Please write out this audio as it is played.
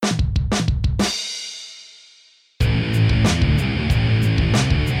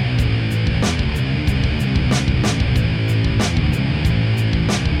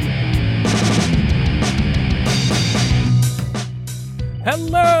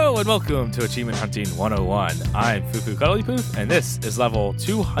Hello and welcome to Achievement Hunting 101. I'm Fufu Cuddly Poof, and this is level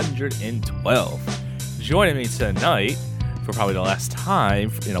 212. Joining me tonight, for probably the last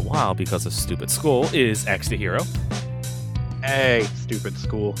time in a while because of stupid school, is X the Hero. Hey, stupid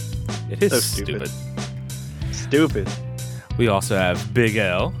school. It is So stupid. Stupid. We also have Big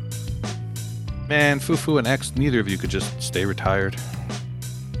L. Man, Fufu and X, neither of you could just stay retired.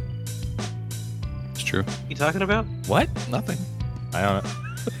 It's true. What are you talking about? What? Nothing. I don't know.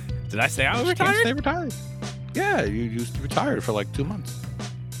 Did I say I was You can't retired? stay retired. Yeah, you retired for like 2 months.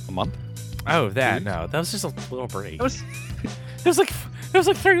 A month? Oh, that. Please? No, that was just a little break. It was, It was like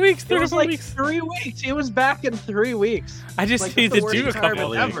 3 weeks, it 3 or was 4 like weeks. 3 weeks. It was back in 3 weeks. I just Like, need that's to the do a worst couple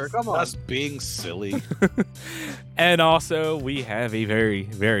retirement of ever. weeks. Come on. Us being silly. And also, we have a very,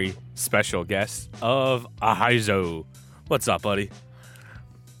 very special guest of Ahizo. What's up, buddy?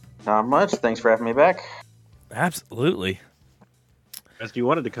 Not much. Thanks for having me back. Absolutely. As you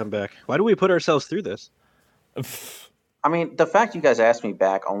wanted to come back. Why do we put ourselves through this? I mean, the fact you guys asked me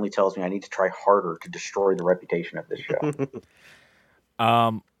back only tells me I need to try harder to destroy the reputation of this show.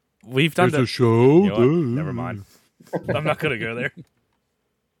 We've done There's the a show. You know what? Never mind. I'm not gonna go there.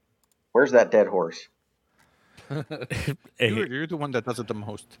 Where's that dead horse? You're the one that does it the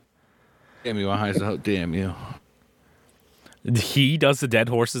most. Damn you, Aizo. Damn you. He does the dead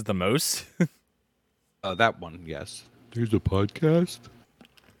horses the most. That one, yes. There's a podcast?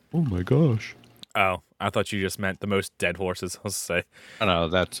 Oh my gosh. Oh, I thought you just meant the most dead horses. I'll say. Oh, no,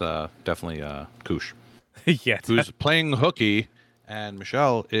 that's definitely Koosh. Yeah. Who's playing hooky, and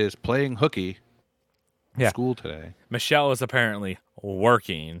Michelle is playing hooky at Yeah. school today. Michelle was apparently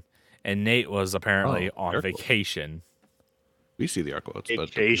working, and Nate was apparently on air quotes. vacation. We see the air quotes,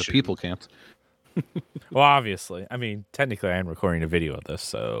 but the Vacation. people can't. Well, obviously. I mean, technically, I am recording a video of this,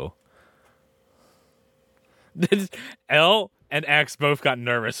 so. L and X both got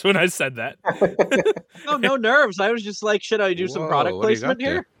nervous when I said that. Oh, no nerves. I was just like, should I do some Whoa, product what do you got placement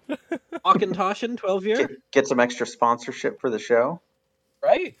here? Auchentoshan, 12 year? Get some extra sponsorship for the show?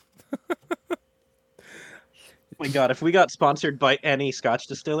 Right? Oh my god, if we got sponsored by any Scotch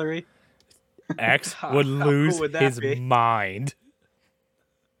distillery, X How would cool lose would that his be? mind.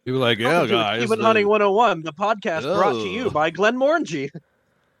 People are like, yeah, welcome to guys. Achievement Hunting 101, the podcast brought to you Ugh. by Glenmorangie.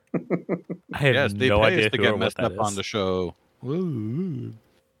 I have Yes, they no pay idea us to who get or what messed that up on is. the show. Woo.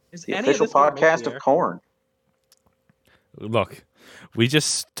 Is The any official of this gonna make podcast the of air? Corn. Look, we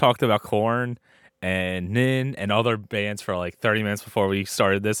just talked about Korn and Nin and other bands for like 30 minutes before we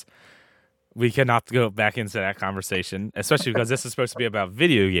started this. We cannot go back into that conversation, especially because this is supposed to be about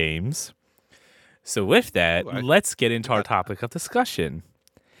video games. So with that, Ooh, let's get into our topic of discussion.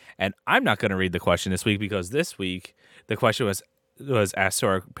 And I'm not going to read the question this week because this week the question was asked to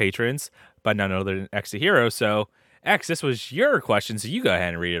our patrons by none other than X the Hero. So X, this was your question, so you go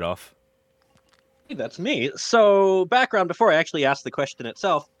ahead and read it off. Hey, that's me. So, background before I actually asked the question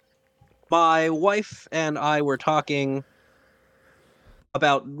itself, my wife and I were talking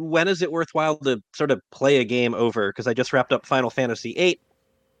about when is it worthwhile to sort of play a game over, because I just wrapped up Final Fantasy VIII,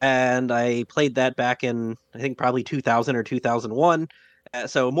 and I played that back in, I think, probably 2000 or 2001.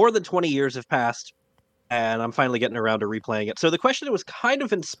 So more than 20 years have passed, and I'm finally getting around to replaying it. So the question was kind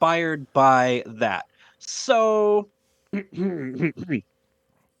of inspired by that. So, while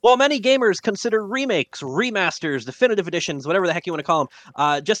many gamers consider remakes, remasters, definitive editions, whatever the heck you want to call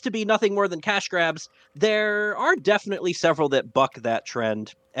them, just to be nothing more than cash grabs, there are definitely several that buck that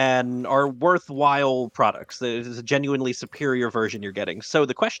trend and are worthwhile products. There's a genuinely superior version you're getting. So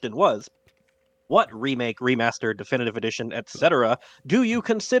the question was, what remake, remaster, definitive edition, etc. do you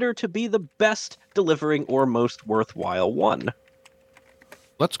consider to be the best delivering or most worthwhile one?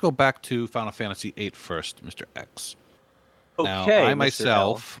 Let's go back to Final Fantasy VIII first, Mr. X. Now, Okay, I Mr.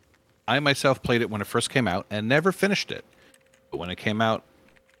 L. myself played it when it first came out and never finished it. But when it came out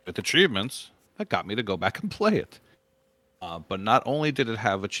with achievements, that got me to go back and play it. But not only did it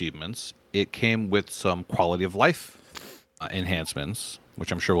have achievements, it came with some quality of life enhancements,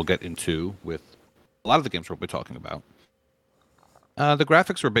 which I'm sure we'll get into with a lot of the games we'll be talking about. The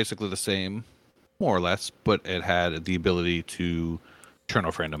graphics were basically the same, more or less, but it had the ability to turn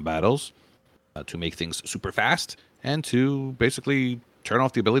off random battles, to make things super fast, and to basically turn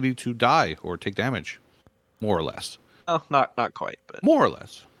off the ability to die or take damage, more or less. Oh, not quite, but More or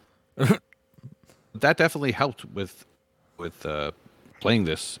less. That definitely helped with playing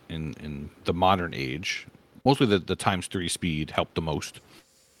this in the modern age. Mostly the times 3 speed helped the most.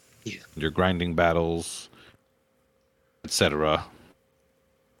 Yeah. Your grinding battles, etc.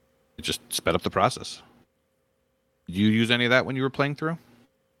 It just sped up the process. Did you use any of that when you were playing through?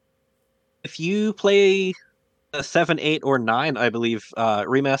 if you play 7, 8, or 9, I believe,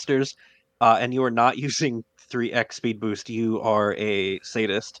 remasters, and you are not using 3x speed boost, you are a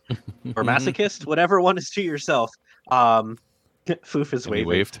sadist or masochist, whatever one is to yourself. Um, Foof is And he waving.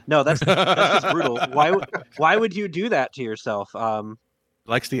 waved. No, that's just brutal. Why would you do that to yourself?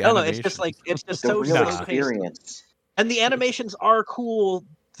 Likes the I don't know. It's just animation. like it's just The so real slow paced, experience. and the animations are cool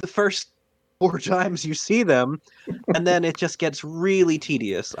the first 4 times you see them, and then it just gets really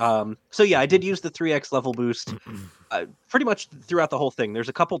tedious. So yeah, I did use the 3x level boost pretty much throughout the whole thing. There's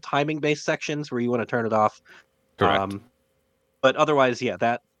a couple timing based sections where you want to turn it off. Correct. But otherwise, yeah,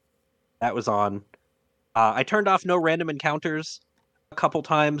 that was on. I turned off no random encounters a couple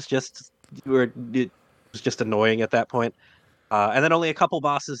times. It was just annoying at that point. And then only a couple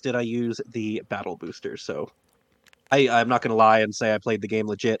bosses did I use the battle booster. So I'm not gonna lie and say I played the game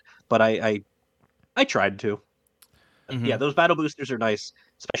legit, but I tried to. Yeah, those battle boosters are nice,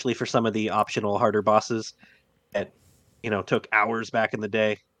 especially for some of the optional harder bosses that took hours back in the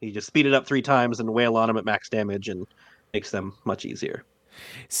day. You just speed it up 3 times and wail on them at max damage, and makes them much easier.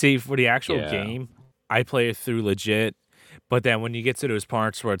 See, for the actual Yeah. game, I play it through legit, but then when you get to those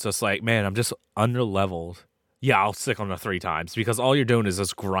parts where it's just like, man, I'm just under leveled. Yeah, I'll stick on the 3 times because all you're doing is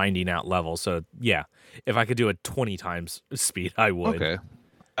just grinding out levels. So yeah, if I could do it 20 times speed, I would. Okay.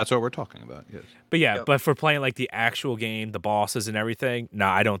 That's what we're talking about. Yes. But yeah, Yep. but for playing like the actual game, the bosses and everything,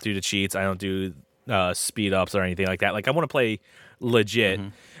 nah, I don't do the cheats. I don't do speed ups or anything like that. Like I want to play legit,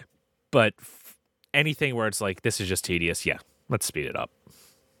 Mhm. but anything where it's like this is just tedious, yeah, let's speed it up.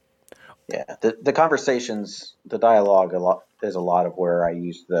 Yeah, the conversations, the dialogue, is a lot of where I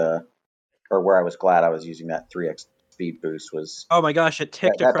used where I was glad I was using that 3x speed boost was Oh my gosh, it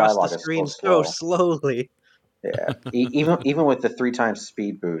ticked that across the dialogue is screen so so slowly. Yeah, even with the 3 times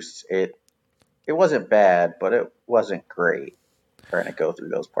speed boost, it wasn't bad, but it wasn't great trying to go through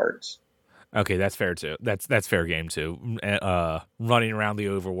those parts. Okay, that's fair too. That's fair game too. Running around the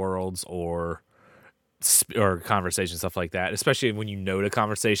overworlds or conversation stuff like that, especially when you know the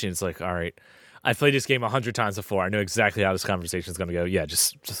conversation. It's like, all right, I've played this game 100 times before. I know exactly how this conversation is going to go. Yeah,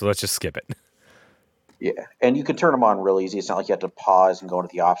 just let's just skip it. Yeah, and you can turn them on real easy. It's not like you have to pause and go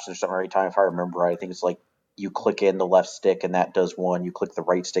into the options or something every time. If I remember right, I think it's like you click in the left stick and that does one. You click the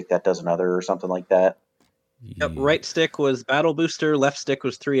right stick, that does another, or something like that. Yep, right stick was battle booster, left stick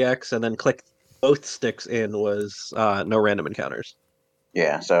was 3x, and then click both sticks in was no random encounters.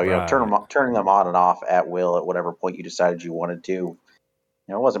 Yeah, so Right. turning them on and off at will at whatever point you decided you wanted to.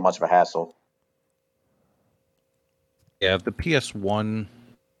 It wasn't much of a hassle. Yeah, the PS1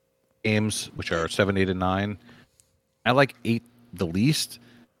 games, which are 7, 8, and 9, I like 8 the least,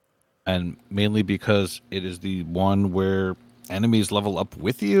 and mainly because it is the one where enemies level up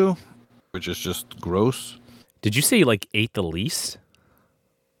with you, which is just gross. Did you say you like 8 the least?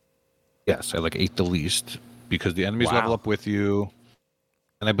 Yes, I like 8 the least because the enemies Wow. level up with you,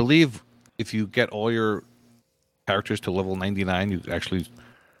 and I believe if you get all your characters to level 99, you actually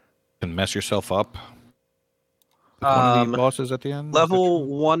can mess yourself up. With one of the bosses at the end. Level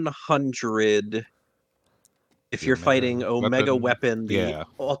 100, if you're Omega fighting Omega Weapon, Yeah.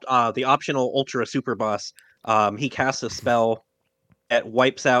 the optional Ultra Super Boss, he casts a spell that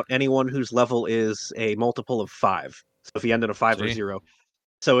wipes out anyone whose level is a multiple of 5. So if you end at a 5 or See? 0.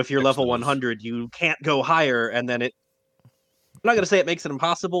 So if you're level Excellent. 100, you can't go higher, and then I'm not going to say it makes it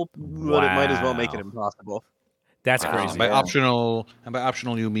impossible, but it might as well make it Wow. impossible. That's Wow. crazy. By Yeah. optional, and by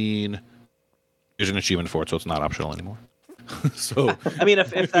optional you mean there's an achievement for it, so it's not optional anymore. So I mean, if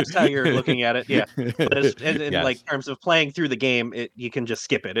that's how you're looking at it, yeah. But in Yes. like terms of playing through the game, you can just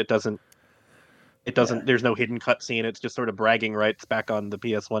skip it. It doesn't. Yeah. There's no hidden cutscene. It's just sort of bragging rights back on the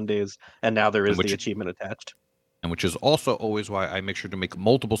PS1 days, and now there is Which- the achievement attached. and which is also always why I make sure to make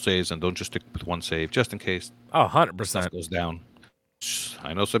multiple saves and don't just stick with one save, just in case Oh, stuff 100%. goes down.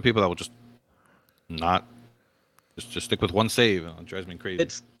 I know some people that will just not just stick with one save, and it drives me crazy.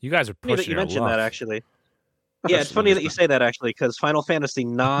 It's You guys are funny that pushing you your mentioned luck. that actually. Yeah, it's funny that you say that actually, because Final Fantasy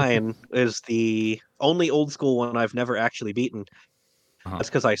IX is the only old school one I've never actually beaten. Uh-huh. That's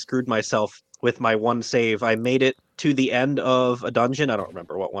because I screwed myself with my one save. I made it to the end of a dungeon. I don't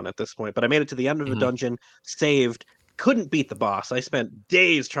remember what one at this point, but I made it to the end of a Mhm. dungeon, saved, couldn't beat the boss. I spent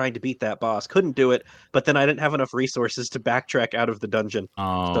days trying to beat that boss, couldn't do it, but then I didn't have enough resources to backtrack out of the dungeon.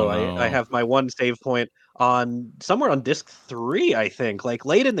 Oh, So no. I have my one save point on somewhere on disc 3, I think, like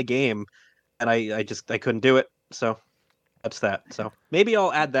late in the game, and I couldn't do it. So that's that. So maybe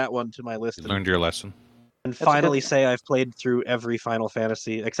I'll add that one to my list You and, learned your lesson. and That's a finally good- say I've played through every Final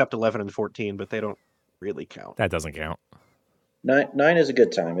Fantasy except 11 and 14, but they don't really count. That doesn't count. 9 is a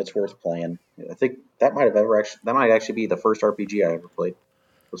good time. It's worth playing. I think that might actually be the first RPG I ever played.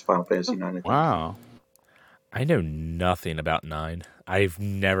 Was Final Fantasy 9. I think. Wow. I know nothing about 9. I've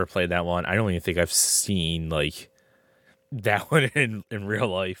never played that one. I don't even think I've seen like that one in real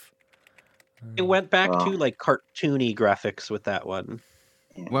life. It went back Well. to like cartoony graphics with that one.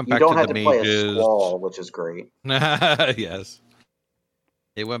 Yeah. Went You back don't to have the to play a mages. squall, which is great. Yes.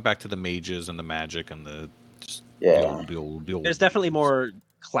 It went back to the mages and the magic and the Yeah. the old. There's definitely ones. more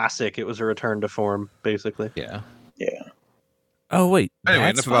classic. It was a return to form, basically. Yeah. Yeah. Oh wait, Anyway,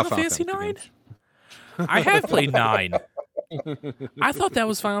 that's enough about Final Fantasy Fantasy 9? games. I have played 9. I thought that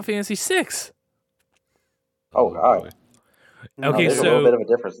was Final Fantasy 6. Oh, God. boy. No, Okay, there's a so- little bit of a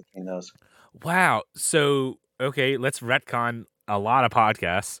difference between those. Wow. So, okay, let's retcon a lot of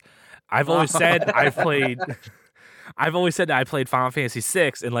podcasts. I've always said I've played I played Final Fantasy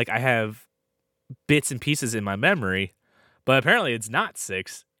 6 and like I have bits and pieces in my memory, but apparently it's not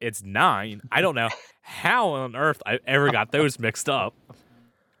 6, it's 9. I don't know how on earth I ever got those mixed up.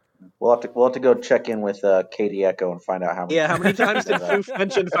 We'll have to go check in with Katie Echo and find out how many. Yeah, how many times did that. Foof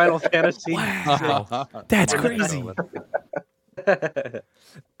mention Final Fantasy? Wow. That's Ladies and crazy. gentlemen.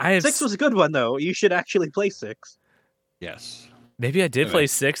 I have 6 was a good one, though. You should actually play 6. Yes. maybe I did Anyway. play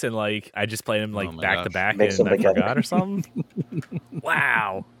 6 and like I just played them like Oh my back to gosh. back Mix and them I together. forgot or something.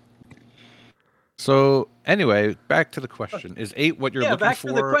 Wow. So anyway, back to the question: is 8 what you're Yeah, looking back to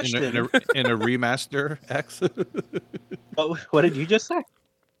the for question. in a remaster? X. What did you just say?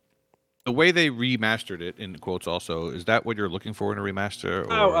 The way they remastered it, in quotes, also, is that what you're looking for in a remaster?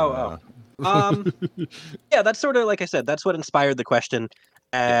 Or, Oh. Yeah, that's sort of like I said. That's what inspired the question,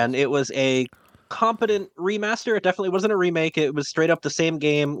 and it was a competent remaster. It definitely wasn't a remake. It was straight up the same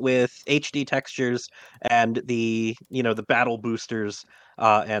game with HD textures and the battle boosters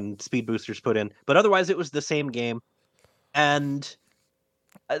and speed boosters put in. But otherwise, it was the same game, and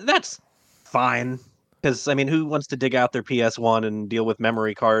that's fine. Because I mean, who wants to dig out their PS1 and deal with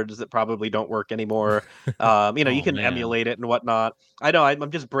memory cards that probably don't work anymore? You Oh, can man. emulate it and whatnot. I know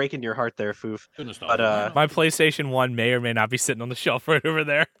I'm just breaking your heart there, Foof. But My PlayStation 1 may or may not be sitting on the shelf right over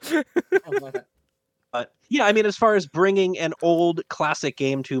there. But yeah, I mean, as far as bringing an old classic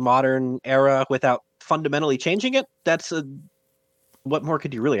game to modern era without fundamentally changing it, what more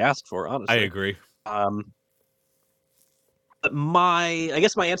could you really ask for? Honestly, I agree. But I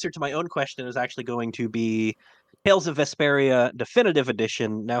guess my answer to my own question is actually going to be Tales of Vesperia Definitive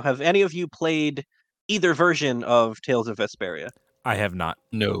Edition. Now, have any of you played either version of Tales of Vesperia? I have not.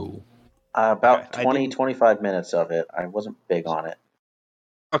 No. About Okay, I 20, didn't- 25 minutes of it. I wasn't big on it.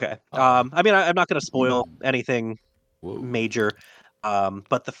 Okay. Uh-oh. I mean, I'm not going to spoil anything Whoa. major.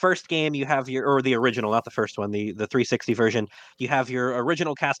 But the first game you have or the original, not the first one, the 360 version, you have your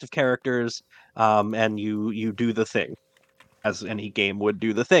original cast of characters, and you do the thing, as any game would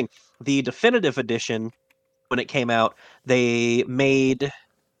do the thing. The definitive edition, when it came out, they made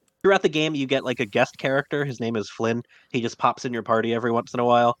throughout the game you get like a guest character. His name is Flynn. He just pops in your party every once in a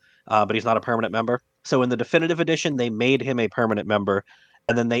while, but he's not a permanent member. So in the definitive edition, they made him a permanent member.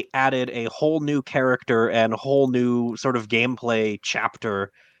 And then they added a whole new character and whole new sort of gameplay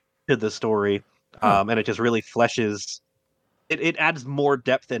chapter to the story. Huh. And it just really fleshes it adds more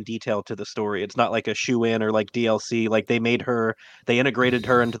depth and detail to the story. It's not like a shoe-in or like DLC. Like they integrated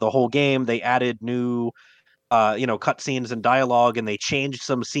her into the whole game. They added new cutscenes and dialogue, and they changed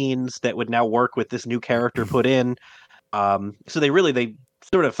some scenes that would now work with this new character put in. So they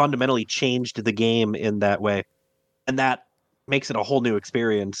sort of fundamentally changed the game in that way. And that makes it a whole new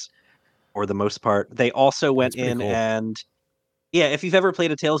experience for the most part. They also went That's pretty in cool. and if you've ever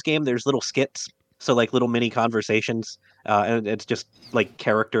played a Tales game, there's little skits, so like little mini conversations, and it's just like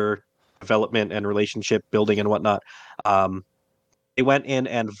character development and relationship building and whatnot. They went in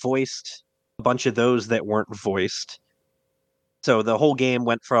and voiced a bunch of those that weren't voiced. So the whole game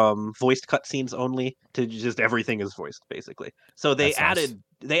went from voiced cutscenes only to just everything is voiced, basically. So they That's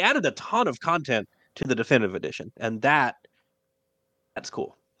nice. added a ton of content to the definitive edition, and that's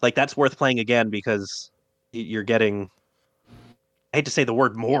cool. Like that's worth playing again because you're getting. I hate to say the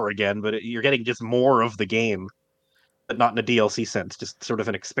word more again, but you're getting just more of the game, but not in a DLC sense, just sort of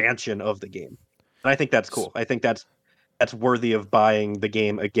an expansion of the game. And I think that's cool. I think that's worthy of buying the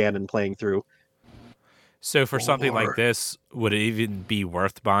game again and playing through. So for something Or- like this, would it even be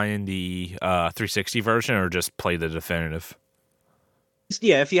worth buying the 360 version or just play the definitive?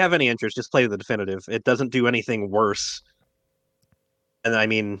 Yeah, if you have any interest, just play the definitive. It doesn't do anything worse. And I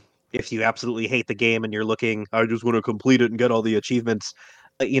mean, if you absolutely hate the game and you're looking, I just want to complete it and get all the achievements,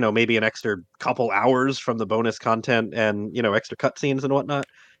 maybe an extra couple hours from the bonus content and, extra cutscenes and whatnot.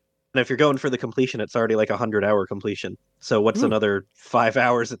 And if you're going for the completion, it's already like 100-hour completion. So what's Ooh. another 5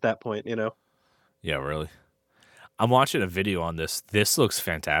 hours at that point, Yeah, really. I'm watching a video on this. This looks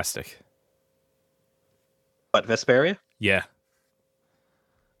fantastic. What, Vesperia? Yeah.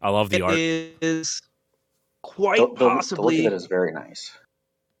 I love the It art. is quite The look possibly. of it is very nice.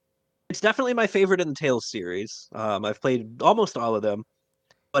 It's definitely my favorite in the Tales series. I've played almost all of them,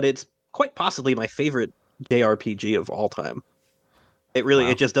 but it's quite possibly my favorite JRPG of all time. Wow.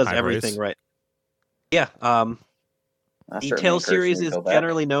 It just does High everything praise. right. Yeah. That The certainly Tales encouraged me series to is go back.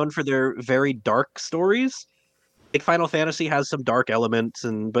 generally known for their very dark stories. Like Final Fantasy has some dark elements,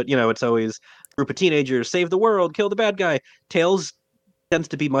 but it's always group of teenagers save the world, kill the bad guy. Tales tends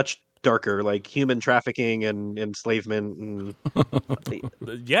to be much darker, like human trafficking and enslavement. And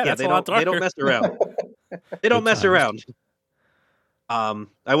Yeah, that's a lot they don't darker. mess around. They don't Good mess times. around.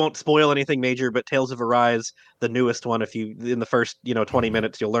 I won't spoil anything major, but Tales of Arise, the newest one, if you in the first 20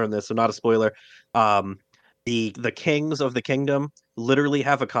 minutes you'll learn this, so not a spoiler. The kings of the kingdom literally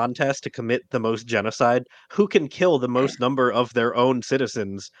have a contest to commit the most genocide. Who can kill the most number of their own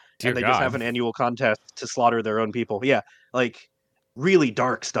citizens? Dear And they just have God. an annual contest to slaughter their own people. Yeah, like really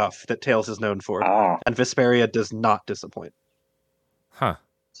dark stuff that Tales is known for, Oh, and Vesperia does not disappoint. Huh.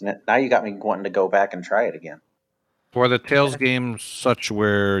 so now you got me wanting to go back and try it again. For the Tales games, such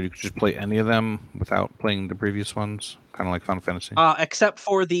where you could just play any of them without playing the previous ones, kind of like Final Fantasy. Except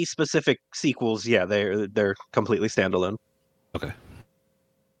for the specific sequels, yeah, they're completely standalone. Okay.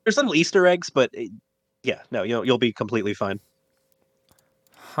 There's little Easter eggs, but yeah, no, you'll be completely fine.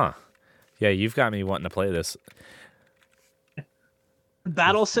 Huh. Yeah, you've got me wanting to play this.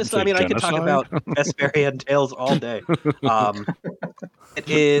 Battle system. say I mean, I could talk genocide? about Vesperia and Tales all day.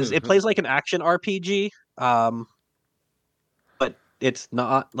 It plays like an action RPG, but it's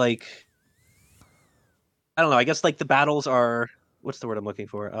not like, I don't know. I guess like the battles are, what's the word I'm looking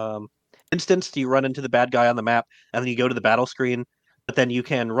for? Instanced. You run into the bad guy on the map, and then you go to the battle screen. But then you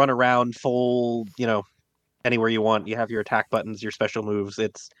can run around full, anywhere you want. You have your attack buttons, your special moves. I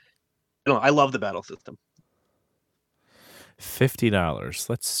don't know. I love the battle system. $50.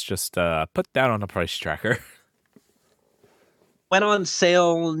 Let's just put that on a price tracker. Went on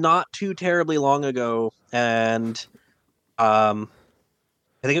sale not too terribly long ago, and I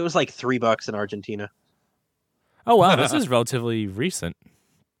think it was like $3 in Argentina. Oh wow, this is relatively recent.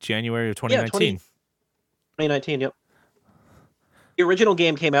 January of 2019. 2019, yep. The original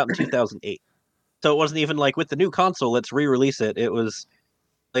game came out in 2008. So it wasn't even like with the new console, let's re-release it. It was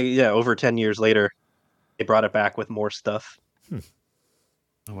like, over 10 years later, they brought it back with more stuff.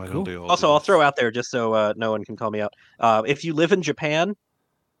 Why Cool. don't they all Also, do I'll this? throw out there just so no one can call me out. If you live in Japan,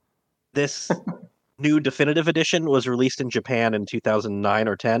 this new definitive edition was released in Japan in 2009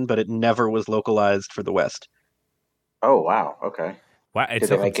 or 10, but it never was localized for the West. Oh wow, okay. Wow, it Did they took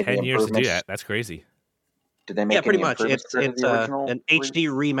them make any 10 years to do improvements? that. That's crazy. Did they make Yeah, pretty any much. improvements It's compared to the original? an HD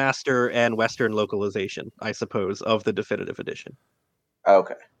remaster and Western localization, I suppose, of the definitive edition.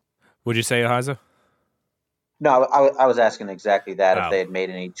 Okay. Would you say, Eliza? No, I was asking exactly that. If Oh. they had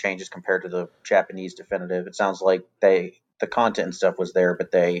made any changes compared to the Japanese definitive, it sounds like the content and stuff was there, but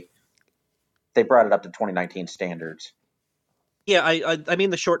they brought it up to 2019 standards. Yeah, I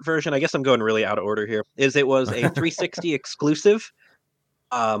mean the short version. I guess I'm going really out of order here. It was a 360 exclusive.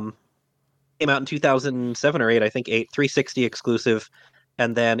 Came out in 2007 or 8, I think 8. 360 exclusive,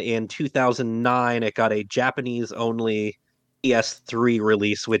 and then in 2009 it got a Japanese only PS3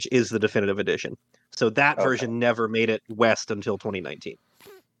 release, which is the definitive edition. So that Okay. version never made it west until 2019.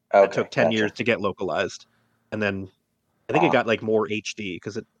 Okay, It took 10 gotcha. years to get localized, and then I think it got like more HD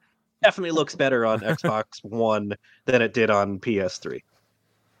because it definitely looks better on Xbox One than it did on PS3.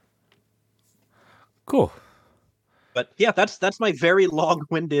 Cool. But yeah, that's my very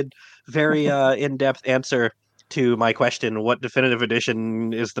long-winded, very in-depth answer to my question: what definitive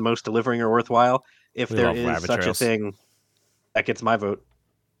edition is the most delivering or worthwhile? If We there love is rabbit such trails. a thing, that gets my vote.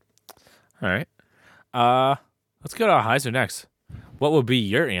 All right. Let's go to Heiser next. What would be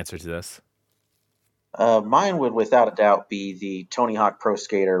your answer to this? Mine would, without a doubt, be the Tony Hawk Pro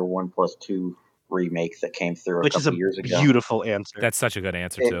Skater 1+2 remake that came through Which is couple a years ago. beautiful answer. That's such a good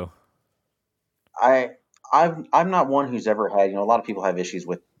answer, It- too. I'm not one who's ever had, a lot of people have issues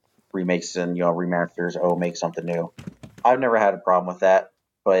with remakes and, remasters. Oh, make something new. I've never had a problem with that,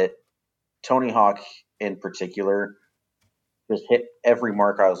 but Tony Hawk in particular just hit every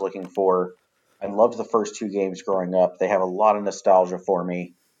mark I was looking for. I loved the first two games growing up. They have a lot of nostalgia for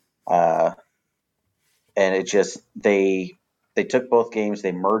me. And it just, they took both games,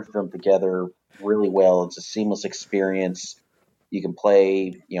 they merged them together really well. It's a seamless experience. You can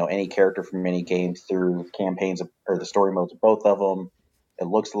play, any character from any game through campaigns or the story modes of both of them. It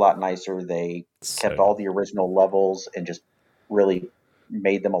looks a lot nicer. They kept all the original levels and just really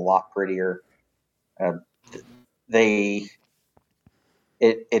made them a lot prettier. They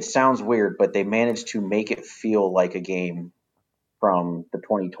it sounds weird, but they managed to make it feel like a game from the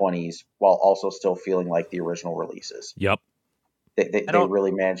 2020s while also still feeling like the original releases. Yep. They I don't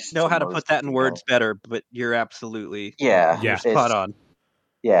really managed know how to merge put that the in two words well. better, but you're absolutely Yeah, Yeah. you're spot on.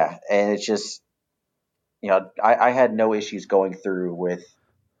 Yeah, and it's just, I had no issues going through with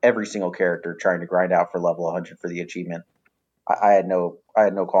every single character trying to grind out for level 100 for the achievement. I had no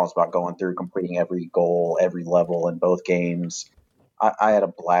qualms about going through completing every goal, every level in both games. I had a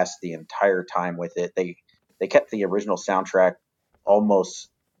blast the entire time with it. They kept the original soundtrack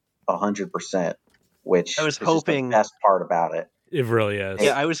almost 100%, which I is was just the hoping. best part about it. It really is.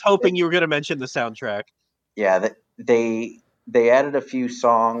 Yeah, I was hoping you were going to mention the soundtrack. Yeah, they added a few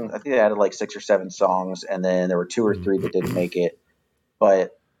songs. I think they added like 6 or 7 songs, and then there were 2 or 3 that didn't make it.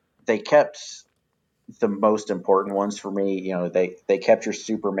 But they kept the most important ones for me. They kept your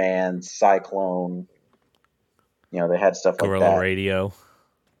Superman, Cyclone. They had stuff like Guerrilla that. Radio.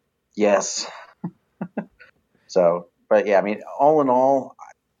 Yes. So, but yeah, I mean, all in all,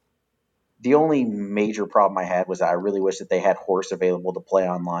 the only major problem I had was that I really wish that they had Horse available to play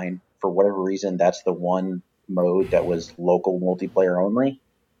online. For whatever reason, that's the one mode that was local multiplayer only,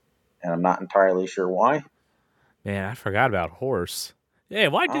 and I'm not entirely sure why. Man, I forgot about Horse. Yeah,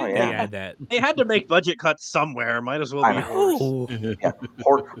 why Oh, didn't yeah. they add that? They had to make budget cuts somewhere. Might as well I be know. Horse. Oh, Yeah,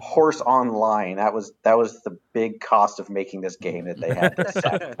 Horse Online. That was the big cost of making this game that they had to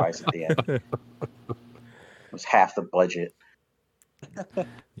sacrifice at the end. It was half the budget.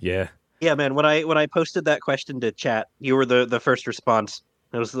 yeah. Yeah, man. When I posted that question to chat, you were the first response.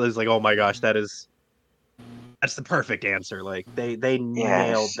 It was like, oh my gosh, that's the perfect answer. Like they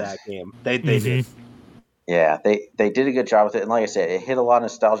nailed that game. They did. Yeah, they did a good job with it, and like I said, it hit a lot of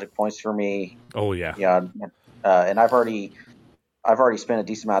nostalgic points for me. Oh yeah. Yeah, and I've already spent a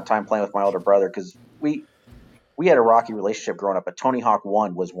decent amount of time playing with my older brother because we had a rocky relationship growing up. But Tony Hawk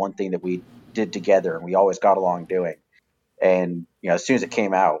 1 was one thing that we did together, and we always got along doing. And as soon as it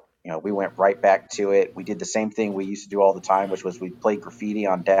came out, we went right back to it. We did the same thing we used to do all the time, which was we played graffiti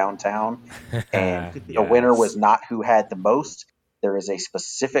on downtown, and the winner was not who had the most. There is a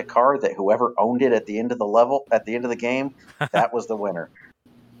specific car that whoever owned it at the end of the game, that was the winner.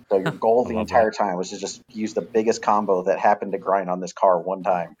 So your goal the entire time was to just use the biggest combo that happened to grind on this car one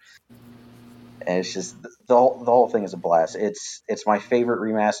time. And it's just the whole thing is a blast. It's my favorite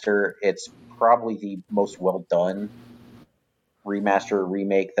remaster. It's probably the most well done remaster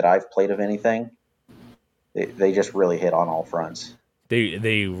remake that I've played of anything. They just really hit on all fronts.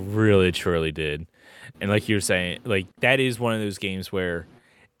 They really truly did. And like you were saying, like that is one of those games where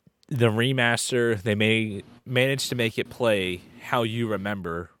the remaster, they may manage to make it play how you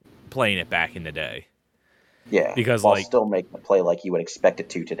remember playing it back in the day. Yeah, because while like still making it play like you would expect it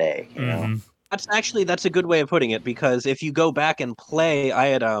to today. You know? That's a good way of putting it, because if you go back and play, I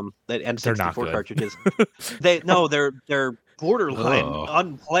had the N64 cartridges. They're borderline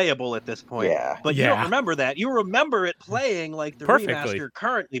unplayable at this point. Yeah. But you don't remember that. You remember it playing like the remaster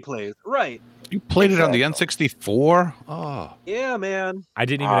currently plays. Right. You played it on the N64? Oh. Yeah, man. I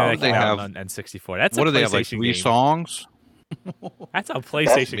didn't even know that came out on N64. That's what a do they have, like 3 songs? That's a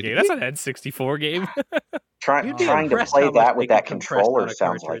PlayStation game. That's an N64 game. Trying to play that with that controller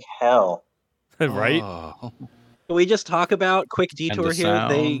sounds like hell. Right? Can we just talk about quick detour here?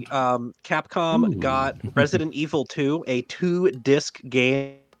 They Capcom got Resident Evil 2, a 2-disc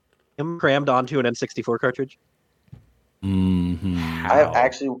game crammed onto an N64 cartridge. I've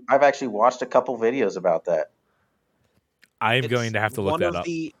actually watched a couple videos about that. I'm going to have to look that up.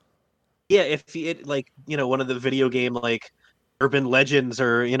 If it one of the video game like urban legends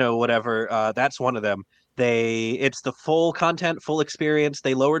or whatever, that's one of them. It's the full content, full experience.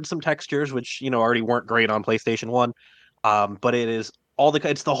 They lowered some textures, which already weren't great on PlayStation 1, but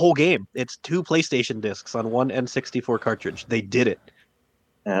it's the whole game. It's 2 PlayStation discs on one N64 cartridge. They did it.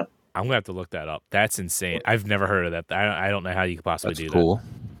 Yeah, I'm gonna have to look that up. That's insane. I've never heard of that. I don't know how you could possibly do that.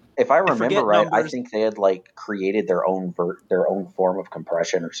 If I remember right, I think they had created their own form of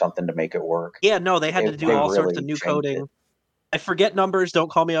compression or something to make it work. Yeah, no, they had to do all sorts of new coding. I forget numbers. Don't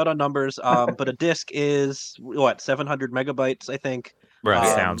call me out on numbers. But a disc is 700 megabytes, I think. Right,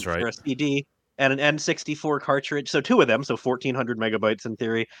 sounds right. For a CD, and an N64 cartridge. So 2 of them, so 1400 megabytes in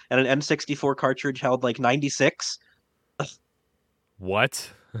theory, and an N64 cartridge held 96. What?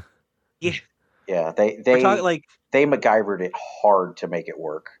 Yeah. Yeah, they MacGyvered it hard to make it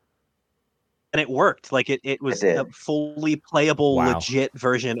work. And it worked. It was a fully playable, legit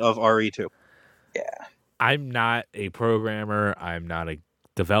version of RE2. Yeah. I'm not a programmer. I'm not a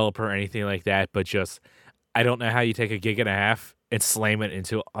developer or anything like that. But I don't know how you take a gig and a half and slam it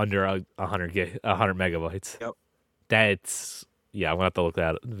into under 100 megabytes. Yep. That's Yeah, I'm gonna have to look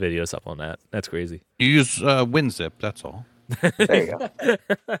that videos up on that. That's crazy. You use WinZip, that's all. There you go.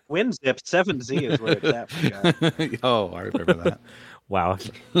 WinZip 7Z is where it's at, my guy. Oh, I remember that. Wow.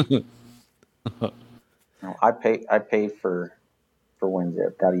 No, I pay for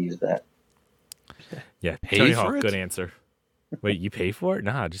WinZip. Got to use that. Yeah, Pay Tony for Hawk, it? good answer. Wait, you pay for it?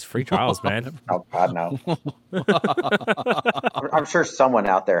 Nah, just free trials, man. Oh God, no. I'm sure someone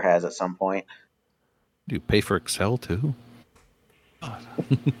out there has at some point. Do you pay for Excel too? All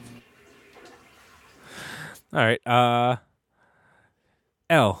right.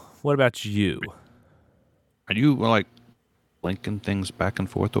 L, what about you? Are you like linking things back and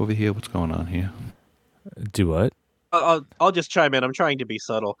forth over here? What's going on here? Do what? I'll just chime in. I'm trying to be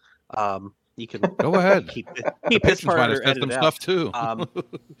subtle. You can Go ahead. keep this Patrons might part have or said edit some it stuff out.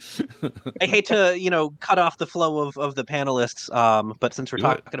 too. I hate to, cut off the flow of the panelists. But since we're Do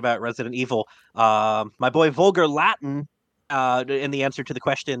it. talking about Resident Evil, my boy Vulgar Latin, in the answer to the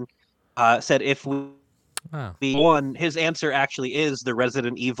question, said if Oh. we won, his answer actually is the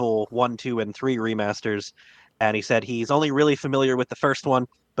Resident Evil 1, 2, and 3 remasters. And he said he's only really familiar with the first one,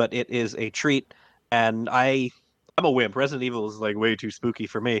 but it is a treat. And I'm a wimp. Resident Evil is like way too spooky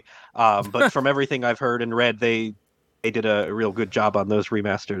for me. But from everything I've heard and read, they did a real good job on those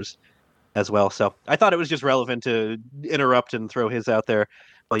remasters as well. So I thought it was just relevant to interrupt and throw his out there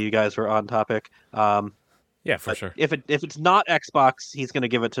while you guys were on topic. Yeah, for But sure. if it's not Xbox, he's going to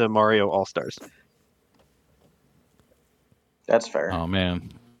give it to Mario All Stars. That's fair. Oh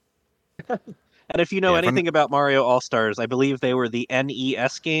man. And if you know Yeah, if I'm- anything about Mario All Stars, I believe they were the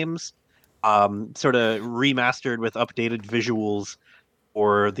NES games, sort of remastered with updated visuals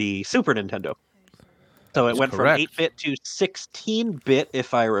for the Super Nintendo. So it That's went correct. from 8-bit to 16-bit,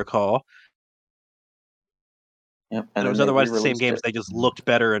 if I recall. Yep. And it then was they otherwise the same re-released games. it. They just looked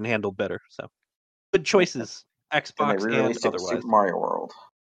better and handled better. So good choices, Then they Xbox and re-released it with otherwise. Super Mario World.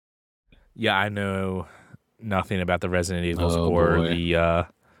 Yeah, I know nothing about the Resident Evils Oh, or boy. the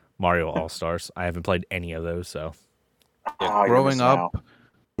Mario All Stars. I haven't played any of those, so Oh, you're growing missing up,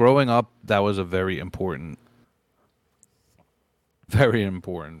 out. that was a very important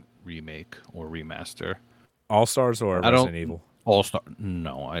remake or remaster. All Stars or I don't- Resident Evil. All Star.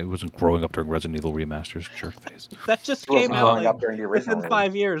 No, I wasn't growing up during Resident Evil remasters. Jerk face. That just He wasn't came out growing like up during the original. within release.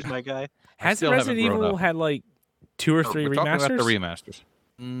 5 years, my guy. Hasn't still haven't Resident grown Evil up. had like 2 or No, 3 we're talking about the remasters?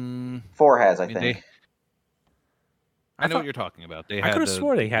 remasters. 4 has, I mean, think. I I know thought- what you're talking about. They I had could've the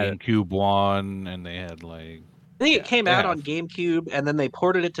swore they had it. GameCube one, and they had like I think Yeah, it came they out have. on GameCube, and then they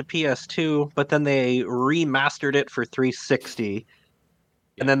ported it to PS2, but then they remastered it for 360,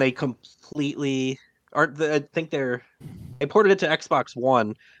 and then they completely I think they ported it to Xbox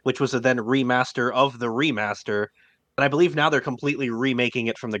One, which was a then remaster of the remaster, and I believe now they're completely remaking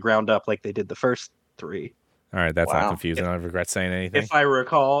it from the ground up, like they did the first 3. All right, that's not Wow. confusing. I don't regret saying anything. If I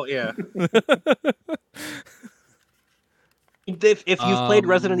recall, yeah. If you've played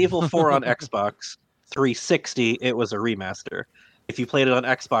Resident Evil 4 on Xbox 360, it was a remaster. If you played it on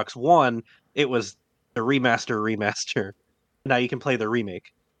Xbox One, it was the remaster. Now you can play the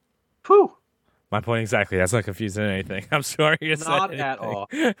remake. Whew. My point exactly. That's not confusing anything. I'm sorry you said Not at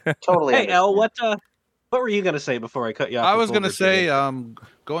anything. all. Totally. Hey, El, understand. what were you gonna say before I cut you off? I with was going to Vulgar say, Jr.?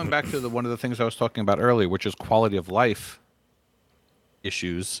 going back to one of the things I was talking about earlier, which is quality of life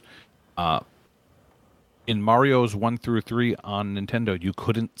issues. In Mario's 1 through 3 on Nintendo, you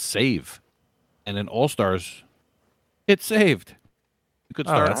couldn't save, and in All Stars, it saved. You could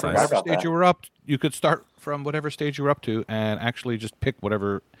Oh, start that's from nice. whatever About stage that. you were up. You could start from whatever stage you were up to, and actually just pick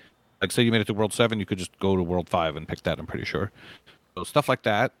whatever. Like, say you made it to World 7, you could just go to World 5 and pick that. I'm pretty sure. So stuff like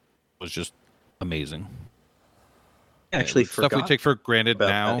that was just amazing. I actually Stuff we forgot take for granted about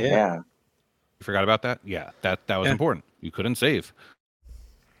now. that, yeah. Yeah. You forgot about that? Yeah, that was Yeah. important. You couldn't save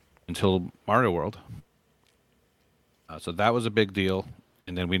until Mario World. So that was a big deal.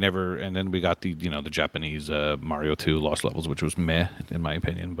 And then we got the the Japanese Mario 2 Lost Levels, which was meh in my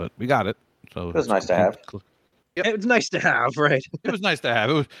opinion, but we got it. So It was nice to have. It was nice to have, right? It was nice to have.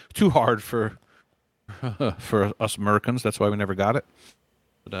 It was too hard for us Americans. That's why we never got it.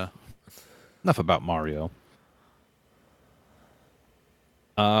 But enough about Mario.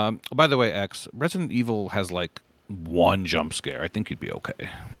 By the way, X, Resident Evil has like one jump scare. I think you'd be okay.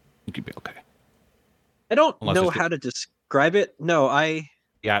 I don't Unless know it's the- how to describe it. No,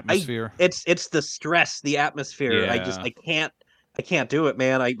 The atmosphere. it's the stress, the atmosphere. Yeah. I can't do it,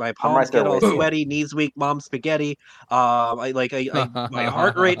 man. My right palms there get all with you. sweaty, knees weak, mom spaghetti. My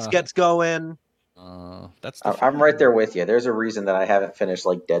heart rates gets going. That's the I'm right there with you. There's a reason that I haven't finished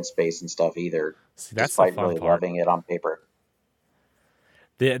like Dead Space and stuff either, See, that's the despite fun really part. loving it on paper.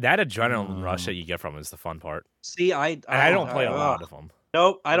 That adrenaline rush that you get from it is the fun part. See, And I don't play a lot of them.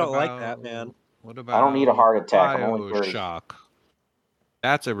 Nope, I What don't like that, about- man. What about I don't need a heart attack. I'm only 30. BioShock.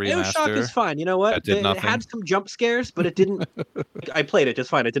 That's a BioShock remaster. is fine. You know what? That did It nothing. had some jump scares, but it didn't. I played it just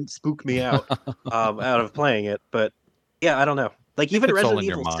fine. It didn't spook me out of playing it. But yeah, I don't know. Like even it's all Resident in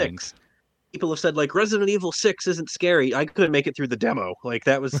your Evil mind. 6. People have said like Resident Evil 6 isn't scary. I couldn't make it through the demo. Like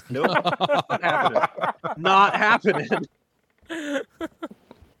that was nope, not happening. Not happening.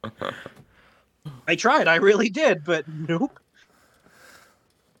 I tried. I really did, but nope.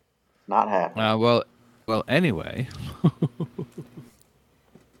 Not happening. Well. Anyway,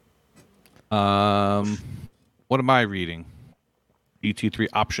 what am I reading? ET3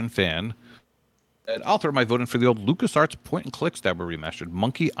 option fan. And I'll throw my vote in for the old LucasArts point and clicks that were remastered.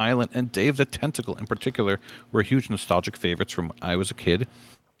 Monkey Island and Dave the Tentacle, in particular, were huge nostalgic favorites from when I was a kid.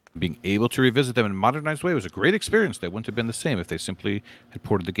 Being able to revisit them in a modernized way was a great experience that wouldn't have been the same if they simply had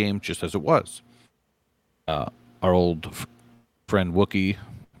ported the game just as it was. Our old friend Wookie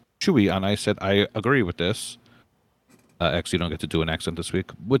Chewy on Ice said, I agree with this. X, you don't get to do an accent this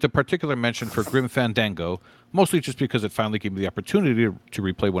week. With a particular mention for Grim Fandango, mostly just because it finally gave me the opportunity to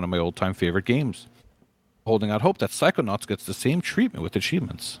replay one of my old-time favorite games. Holding out hope that Psychonauts gets the same treatment with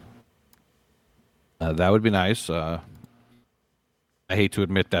achievements. That would be nice. I hate to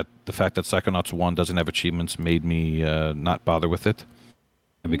admit that the fact that Psychonauts 1 doesn't have achievements made me not bother with it.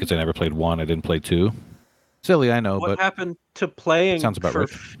 And because I never played 1, I didn't play 2. Silly, I know, What but happened to playing? sounds about for... right.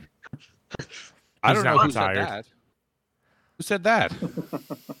 I don't He's know now who said retired. that. Who said that?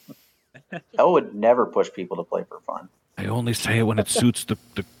 I would never push people to play for fun. I only say it when it suits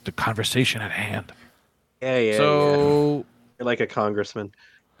the conversation at hand. Yeah. So, You're like a congressman.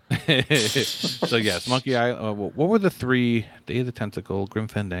 so yes, Monkey Island. What were the 3? Day of the Tentacle, Grim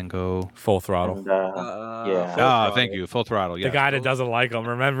Fandango. Full throttle. And, Full yeah. throttle. Thank you. Full Throttle. Yes. The guy that doesn't like them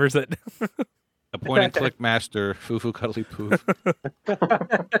remembers it. The point and click master, Fufu Cuddly Poof.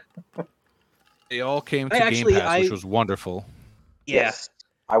 They all came to Game Pass, which was wonderful. Yeah, Yes.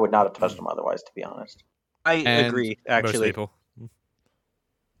 I would not have touched them otherwise, to be honest. I And agree. Most Actually, people.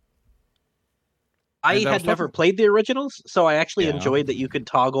 I And I was had never talking- played the originals, so I actually Yeah. enjoyed that you could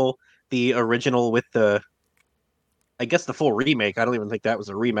toggle the original with the, I guess the full remake. I don't even think that was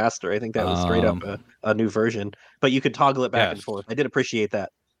a remaster. I think that was straight up a new version. But you could toggle it back and Yes. forth. I did appreciate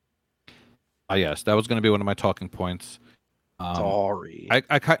that. Yes, that was going to be one of my talking points. Sorry.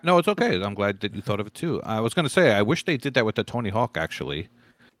 No, it's okay. I'm glad that you thought of it too. I was going to say, I wish they did that with the Tony Hawk actually,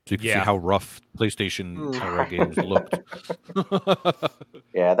 so you can see Yeah. how rough PlayStation era games looked.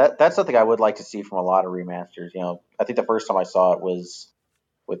 Yeah, that's something I would like to see from a lot of remasters. You know, I think the first time I saw it was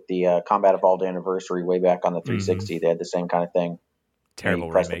with the Combat Evolved Anniversary way back on the 360. They had the same kind of thing. Terrible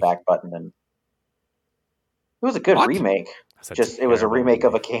you press remake. the back button and it was a good What? remake. That's a Just it was a terrible remake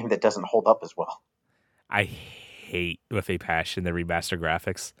of a game that doesn't hold up as well. I hate with a passion the remaster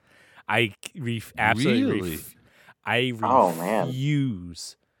graphics. I absolutely Really? I Oh, man.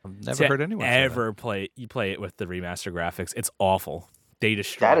 refuse I've never to heard anyone say ever play it with the remaster graphics. It's awful. They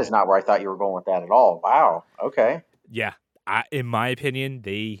destroy. That is not where I thought you were going with that at all. Wow. Okay. Yeah, in my opinion,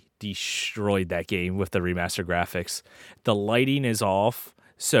 they destroyed that game with the remaster graphics. The lighting is off,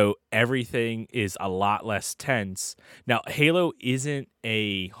 so everything is a lot less tense. Now, Halo isn't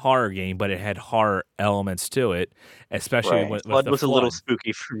a horror game, but it had horror elements to it, especially Right. with Flood the was flood. a little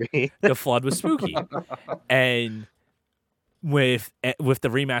spooky for me. The flood was spooky, and with the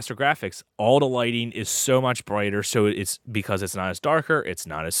remaster graphics, all the lighting is so much brighter. So it's because it's not as darker, it's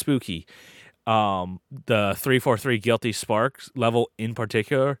not as spooky. The 343 Guilty Sparks level in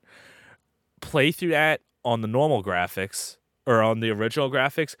particular, play through that on the normal graphics or on the original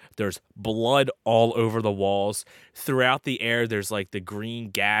graphics. There's blood all over the walls. Throughout the air, there's like the green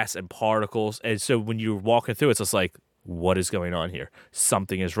gas and particles. And so when you're walking through, it's just like, what is going on here?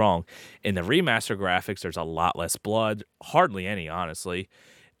 Something is wrong. In the remaster graphics, there's a lot less blood, hardly any, honestly.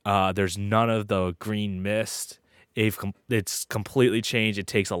 There's none of the green mist. It's completely changed. It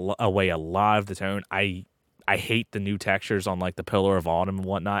takes away a lot of the tone. I hate the new textures on like the Pillar of Autumn and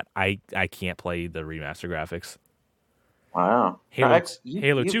whatnot. I can't play the remaster graphics. Wow. Halo- Now, X,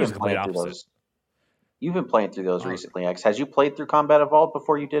 Halo you've 2 is been the complete playing through opposite. those. You've been playing through those Oh. recently, X. Has you played through Combat Evolved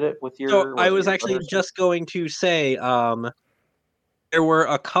before you did it with your? So I was your actually brothers? just going to say, there were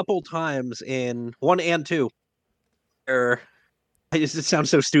a couple times in 1 and 2 where it sounds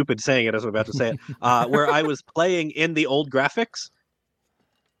so stupid saying it as I'm about to say it, where I was playing in the old graphics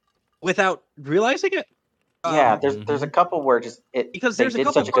without realizing it. Yeah, there's a couple where just Because they there's a did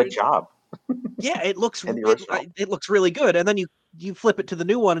couple such a good times- job. Yeah, it looks In the original. it looks really good, and then you flip it to the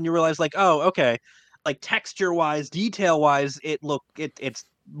new one and you realize like, oh, okay, like texture wise, detail wise, it's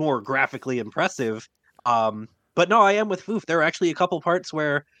more graphically impressive. But no, I am with Foof. There are actually a couple parts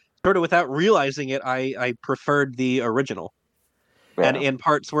where, sort of without realizing it, I preferred the original. Yeah. And in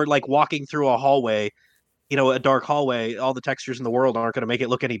parts where, like, walking through a hallway, a dark hallway, all the textures in the world aren't going to make it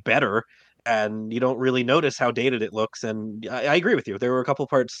look any better, and you don't really notice how dated it looks. And I agree with you. There were a couple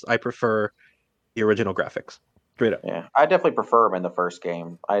parts I prefer the original graphics. Straight up. Yeah, I definitely prefer them in the first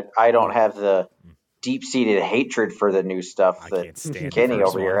game. I don't have the deep-seated hatred for the new stuff I that can't stand the Kenny first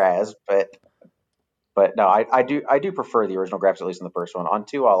over here one. has, but no, I do prefer the original graphics, at least in the first one. On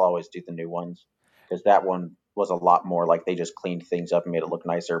 2, I'll always do the new ones because that one was a lot more like they just cleaned things up and made it look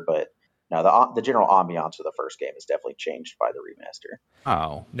nicer. But no, the general ambiance of the first game has definitely changed by the remaster.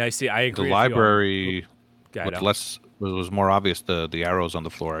 Oh, No, see, I agree. the library with was more obvious. The arrows on the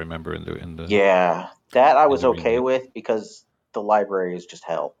floor. I remember in the Yeah, that I was the okay remake. with because the library is just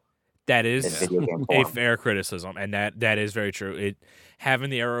hell That in is video game a form. fair criticism, and that is very true. It having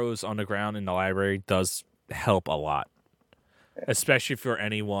the arrows on the ground in the library does help a lot, especially for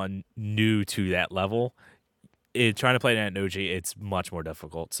anyone new to that level. Trying to play that in OG, it's much more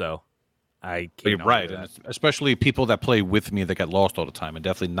difficult. So I But you're can't right, argue and with especially people that play with me that get lost all the time, and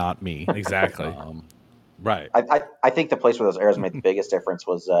definitely not me. that. Exactly. Right. I think the place where those arrows made the biggest difference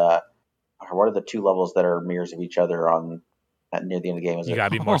was what are the 2 levels that are mirrors of each other on near the end of the game? Is You it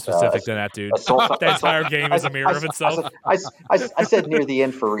gotta be more specific than that, dude. Assault? The entire game is a mirror of itself. I said near the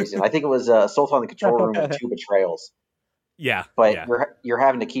end for a reason. I think it was Assault on the Control Room and 2 Betrayals. Yeah, But yeah. you're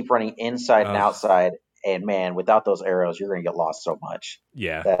having to keep running inside and Ugh. outside, and man, without those arrows, you're going to get lost so much.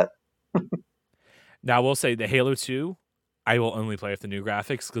 Yeah. That Now I will say the Halo 2, I will only play with the new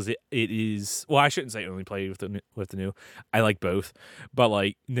graphics because it is. Well, I shouldn't say only play with the new. I like both, but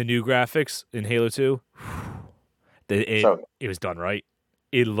like the new graphics in Halo 2, So- it was done right.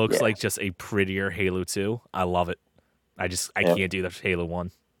 It looks Yeah. like just a prettier Halo 2. I love it. I Yep. can't do the Halo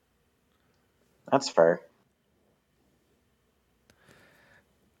 1. that's fair.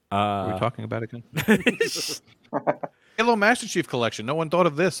 What are we Uh, talking about again? Halo Master Chief Collection. No one thought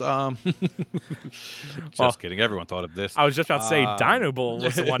of this. Just Well, kidding. Everyone thought of this. I was just about to say Dino Bull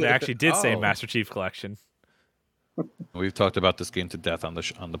was the one that actually did say Oh. Master Chief Collection. We've talked about this game to death on the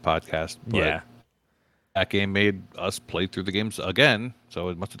podcast. But Yeah. that game made us play through the games again, so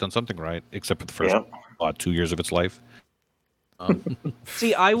it must have done something right, except for the first Yep. 2 years of its life.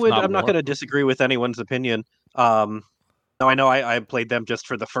 See, I'm not not more. going to disagree with anyone's opinion. No, I know I played them just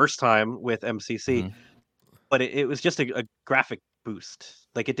for the first time with MCC, Mhm. but it was just a graphic boost.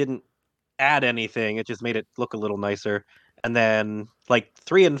 Like, it didn't add anything; it just made it look a little nicer. And then, like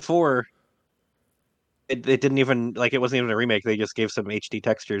 3 and 4, it didn't even it wasn't even a remake. They just gave some HD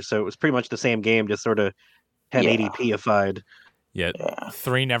textures, so it was pretty much the same game, just sort of 1080p-ified. Yeah. Yeah.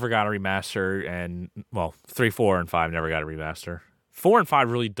 3 never got a remaster, and 3, 4, and 5 never got a remaster. 4 and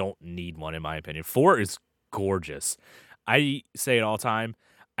 5 really don't need one, in my opinion. 4 is gorgeous. I say it all the time.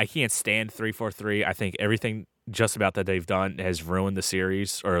 I can't stand 343. I think everything just about that they've done has ruined the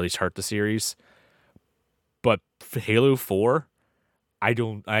series, or at least hurt the series. But Halo 4, I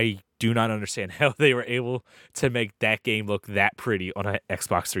do not understand how they were able to make that game look that pretty on an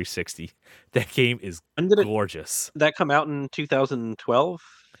Xbox 360. That game is When did gorgeous. that come out in 2012?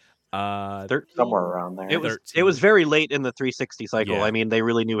 13? Somewhere around there. It was 13. very late in the 360 cycle. Yeah. I mean, they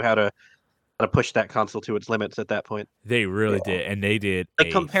really knew how to push that console to its limits at that point. They really Yeah. did, and they did Like,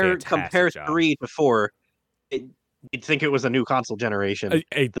 a compare fantastic job. 3 to 4. You'd think it was a new console generation. The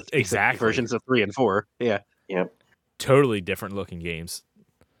 360 Exactly. versions of 3 and 4. Yeah. Yep. Totally different looking games.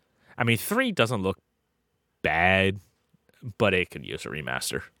 I mean, 3 doesn't look bad, but it could use a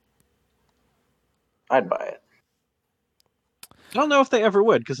remaster. I'd buy it. I don't know if they ever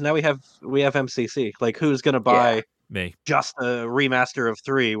would, because now we have MCC. Like, who's gonna buy Me. just a remaster of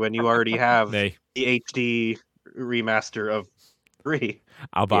 3 when you already have Me. the HD remaster of 3?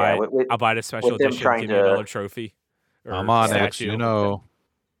 I'll buy with- I'll buy the special with them edition, trying give me to- another trophy. or Come on, X. statue. You know,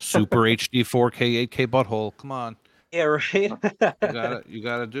 Super HD 4K 8K butthole. Come on, Yeah, right. you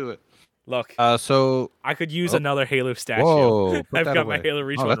gotta do it. Look, So I could use Oh. another Halo statue. whoa, put I've that got my away. Halo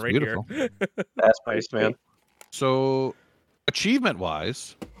Reach Oh, one that's right beautiful. here. That's pretty Nice, man. sweet. So, achievement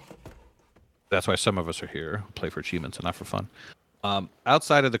wise, that's why some of us are here, play for achievements and not for fun.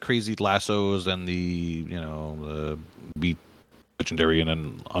 Outside of the crazy lassos and the beat legendary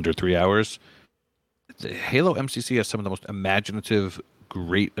in under 3 hours, the Halo MCC has some of the most imaginative,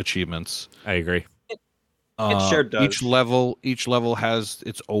 great achievements. I agree. It sure does. Each level has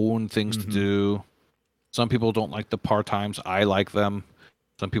its own things to Mhm. do. Some people don't like the par times. I like them.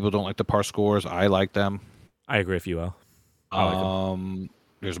 Some people don't like the par scores. I like them. I agree with you, Al. I like 'em.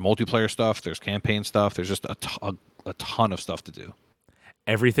 There's multiplayer stuff. There's campaign stuff. There's just a ton of stuff to do.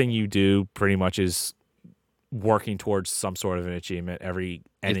 everything you do pretty much is working towards some sort of an achievement. Every If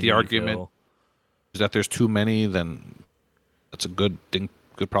enemy the you argument kill. is that there's too many, then that's a good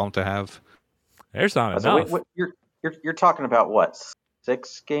problem to have. There's not So enough. you're talking about what?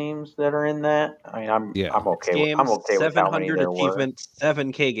 6 games that are in that? I mean, I'm okay with Games, with how many 700 there were. achievements,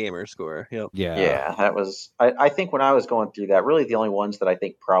 7K gamer score. Yep. Yeah, that was. I think when I was going through that, really the only ones that I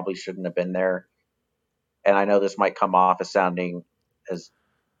think probably shouldn't have been there, and I know this might come off as sounding as,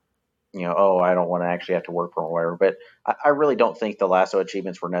 oh, I don't want to actually have to work for them or whatever, but I really don't think the lasso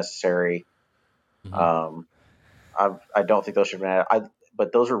achievements were necessary. Mhm. I don't think those should have been.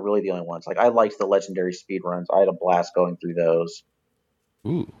 But those are really the only ones. Like, I liked the legendary speed runs. I had a blast going through those.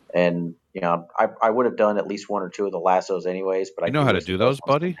 Ooh. And I would have done at least 1 or 2 of the lassos anyways. But You know how to do those,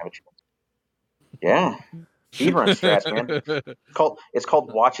 buddy? Yeah, speedrun strats, man. It's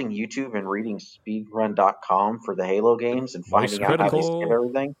called watching YouTube and reading speedrun.com for the Halo games and Voice finding out how they critical. skip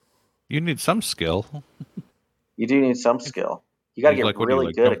everything. You need some skill. You do need some skill. You got to get Like, what do you, really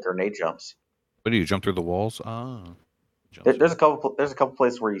like, good jump- at grenade jumps. What do you jump through the walls? There's a couple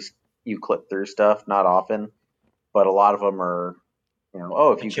places where you clip through stuff. Not often, but a lot of them are.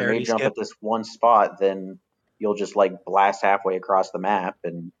 If you charity grenade jump skip. at this one spot, then you'll just like blast halfway across the map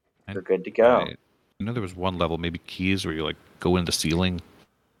and you're good to go. Right. I know there was one level, maybe keys, where you like go in the ceiling.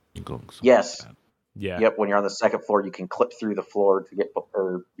 You go. Yes. Yeah. Yep. When you're on the second floor, you can clip through the floor to get,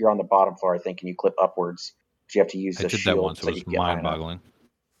 or you're on the bottom floor, I think, and you clip upwards. But you have to use I the did shield. that once. So It was you can get high enough. mind-boggling.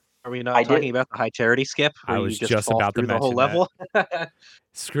 Are we not talking about the high charity skip? I Where was you just fall about to through the whole mention level.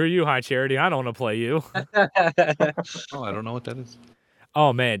 Screw you, High Charity. I don't want to play you. Oh, I don't know what that is.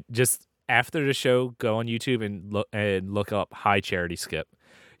 Oh man, just after the show, go on YouTube and look up High Charity Skip.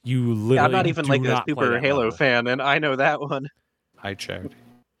 You literally I'm not even do like a not play super that Halo level. fan, and I know that one. High charity.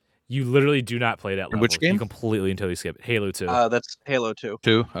 You literally do not play that level. which game? You completely until you skip it. Halo 2. That's Halo 2.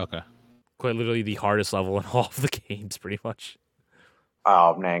 2? Okay. Quite literally the hardest level in all of the games, pretty much.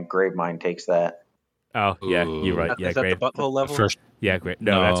 Oh man, Gravemind takes that. Oh yeah, you're right. Yeah, Is that great. the butthole level? First, Yeah, great.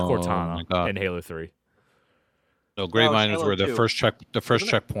 No, that's No, my Cortana God. in Halo 3. no, Gravemind is Halo where the 2. first Isn't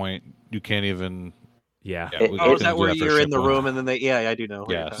it? checkpoint you can't even. Yeah. Yeah, we Oh, is can that do where for you're in the ship one. room and then they? Yeah, I do know. what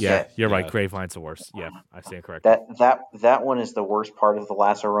you're Yes. talking Yeah, about. you're right. Yeah. Gravemind's the worst. Yeah, I stand corrected. That one is the worst part of the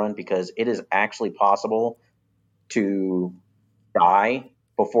lasso run because it is actually possible to die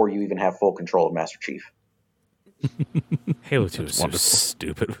before you even have full control of Master Chief. Halo 2 is That's so wonderful.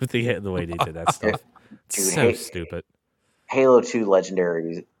 stupid with the way they did that stuff. It's Dude, so stupid. Halo 2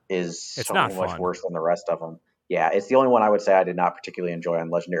 Legendary is It's so not much fun. worse than the rest of them. Yeah, it's the only one I would say I did not particularly enjoy on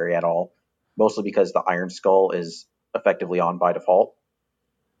Legendary at all. Mostly because the Iron Skull is effectively on by default.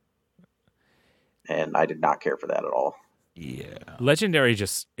 And I did not care for that at all. Yeah. Legendary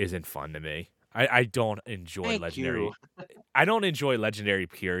just isn't fun to me. I don't enjoy Thank Legendary. you. I don't enjoy Legendary,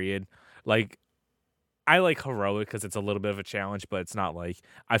 period. Like, I like Heroic because it's a little bit of a challenge, but it's not like,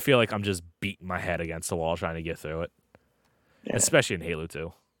 I feel like I'm just beating my head against the wall trying to get through it. Yeah. Especially in Halo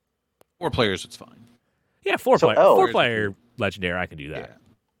 2. 4 players, it's fine. Yeah, So, four oh. player Legendary, I can do that. Yeah.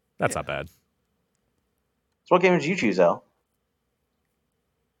 That's Yeah. not bad. So what game did you choose, El?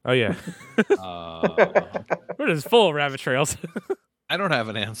 Oh, yeah. We're just full of rabbit trails. I don't have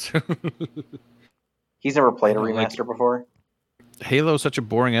an answer. He's never played a I don't like- remaster before? Halo is such a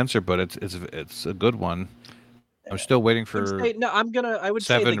boring answer, but it's a good one. I'm still waiting I would for say, no, I would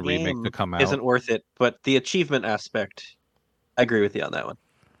say 7 the remake game to come out. isn't worth it, but the achievement aspect, I agree with you on that one.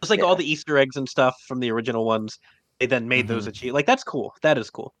 It's like Yeah. all the Easter eggs and stuff from the original ones. They then made those achieve. Like that's cool. That is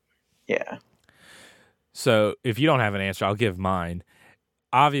cool. Yeah. So if you don't have an answer, I'll give mine.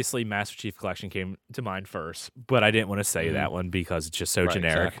 Obviously, Master Chief Collection came to mind first, but I didn't want to say that one because it's just so Right,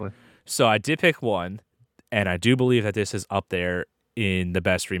 generic. exactly. So I did pick one, and I do believe that this is up there in the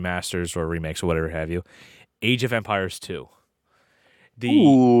best remasters or remakes or whatever have you. Age of Empires 2.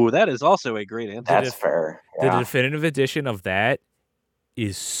 Ooh, that is also a great answer. That's fair. The Yeah. definitive edition of that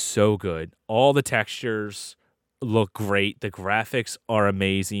is so good. All the textures look great. The graphics are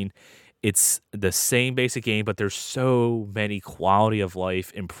amazing. It's the same basic game, but there's so many quality of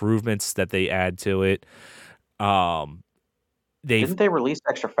life improvements that they add to it. Didn't they release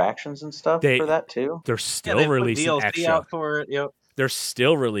extra factions and stuff They- for that too? They're Yeah, still they put releasing DLC extra. out for it. Yep. They're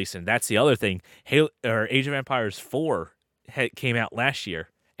still releasing. That's the other thing. Age of Empires 4 came out last year,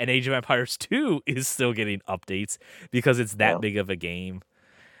 and Age of Empires 2 is still getting updates because it's that Yeah. big of a game.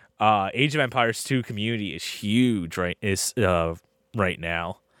 Age of Empires 2 community is huge right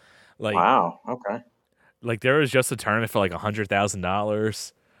now. Like Wow. Okay. like there was just a tournament for like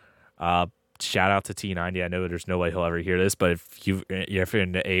 $100,000. Shout out to T90. I know there's no way he'll ever hear this, but if you're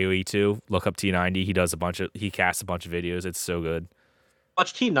into AOE 2, look up T90. He casts a bunch of videos. It's so good.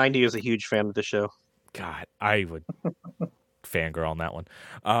 Watch T90 is a huge fan of the show. God, I would fangirl on that one.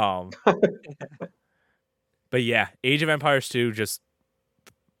 But yeah, Age of Empires 2, just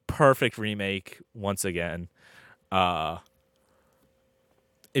perfect remake once again.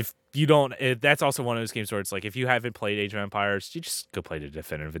 If that's also one of those games where it's like, if you haven't played Age of Empires, you just go play the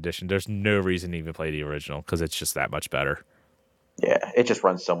definitive edition. There's no reason to even play the original because it's just that much better. Yeah, it just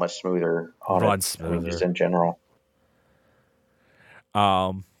runs so much smoother on Runs it. I mean, smoother. just in general.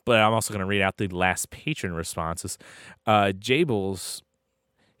 But I'm also going to read out the last patron responses. Jables,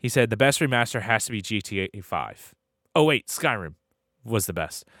 he said the best remaster has to be GTA 5. Oh wait, Skyrim was the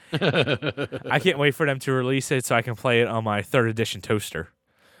best. I can't wait for them to release it so I can play it on my 3rd edition toaster.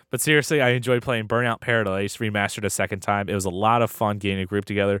 But seriously, I enjoyed playing Burnout Paradise remastered a second time. It was a lot of fun getting a group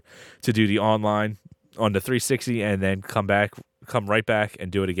together to do the online on the 360 and then come right back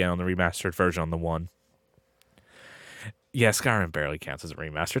and do it again on the remastered version on the One. Yeah, Skyrim barely counts as a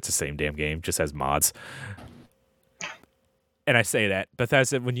remaster. It's the same damn game, just has mods. And I say that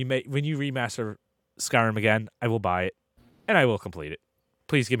Bethesda, when you remaster Skyrim again, I will buy it and I will complete it.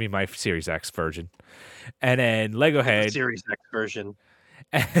 Please give me my Series X version. And then Lego Head Series X version.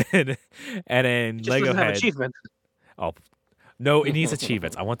 and then It just Lego doesn't have Head. achievements. Oh no, it needs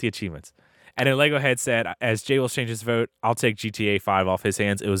achievements. I want the achievements. And then Lego Head said, as Jay will change his vote, I'll take GTA 5 off his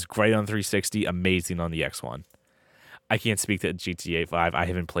hands. It was great on 360, amazing on the X1. I can't speak to GTA 5. I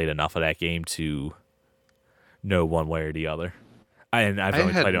haven't played enough of that game to know one way or the other. I've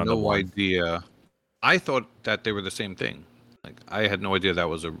only played it on the One. I had no idea. I thought that they were the same thing. Like, I had no idea that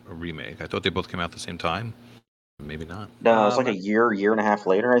was a remake. I thought they both came out at the same time. Maybe not. No, it's like a year and a half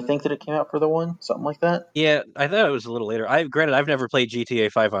later, I think, that it came out for the One, something like that. Yeah, I thought it was a little later. Granted, I've never played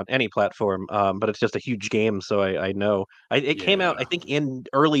GTA 5 on any platform, but it's just a huge game, so I know. It came out, I think, in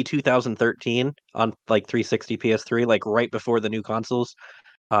early 2013 on like 360 PS3, like right before the new consoles.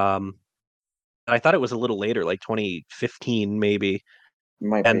 I thought it was a little later, like 2015 maybe.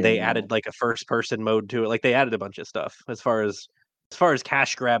 And they added like a first-person mode to it. Like they added a bunch of stuff as far as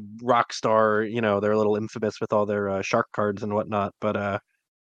cash grab. Rockstar, they're a little infamous with all their shark cards and whatnot, but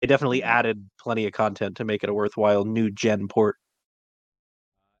they definitely added plenty of content to make it a worthwhile new gen port.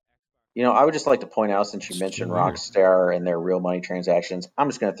 I would just like to point out, since you mentioned Rockstar and their real money transactions, I'm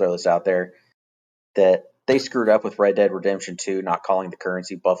just going to throw this out there, that they screwed up with Red Dead Redemption 2 not calling the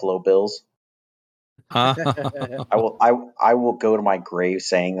currency Buffalo Bills. I will go to my grave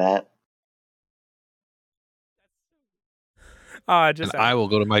saying that. I will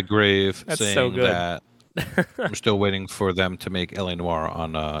go to my grave That's saying so good. that I'm still waiting for them to make LA Noire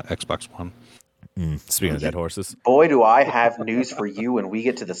on Xbox One. Speaking of dead horses. Boy, do I have news for you when we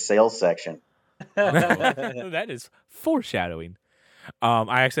get to the sales section. That is foreshadowing.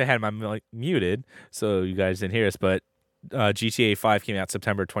 I actually had my mic muted, so you guys didn't hear us, but GTA 5 came out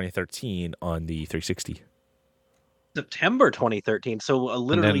September 2013 on the 360. September 2013, so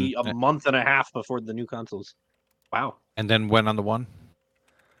literally a month and a half before the new consoles. Wow. And then when on the One?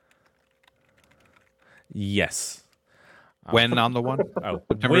 Yes. When on the One? Oh,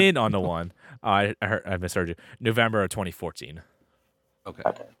 when on the One? I misheard you. November of 2014. Okay.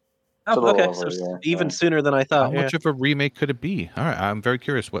 So even sooner than I thought. How much of a remake could it be? All right, I'm very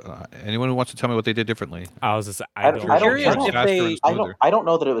curious. What anyone who wants to tell me what they did differently? I don't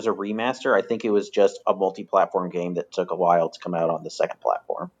know that it was a remaster. I think it was just a multi-platform game that took a while to come out on the second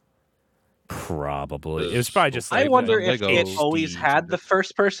platform. Probably. It was probably just I wonder if it always had the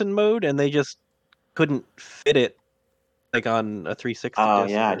first-person mode and they just couldn't fit it like on a 360. Oh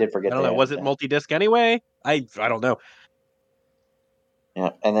yeah, I did forget. I don't know. Was it multi-disc anyway? I don't know.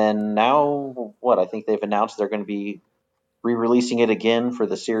 Yeah, and then now what? I think they've announced they're going to be re-releasing it again for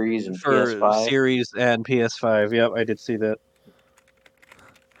the Series and PS5. Series and PS5. Yep, I did see that.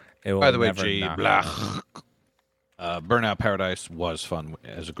 By the way, Jay Blach, Burnout Paradise was fun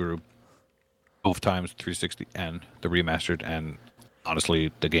as a group. Both times, 360 and the remastered, and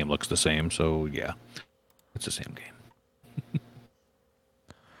honestly, the game looks the same. So yeah, it's the same game.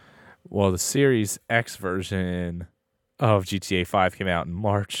 Well, the Series X version of GTA 5 came out in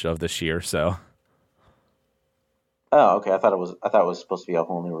March of this year, so. Oh, okay. I thought it was supposed to be a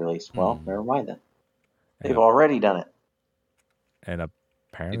whole new release. Well, never mind then. They've already done it. And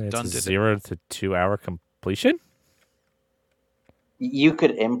apparently it's a 0 to 2 hour completion. You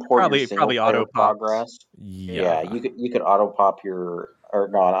could import your single player auto progress. Yeah, you could auto pop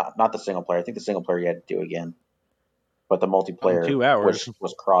not the single player. I think the single player you had to do again, but the multiplayer 2 hours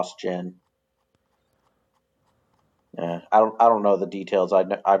was cross gen. Yeah, I don't know the details.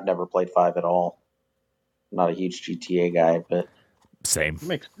 I've never played 5 at all. I'm not a huge GTA guy, but same. It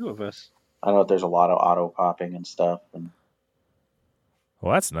makes two of us. I know that there's a lot of auto popping and stuff. And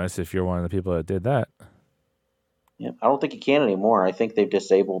Well, that's nice if you're one of the people that did that. Yeah, I don't think you can anymore. I think they've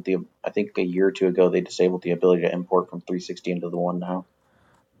disabled the. I think a year or two ago they disabled the ability to import from 360 into the One now.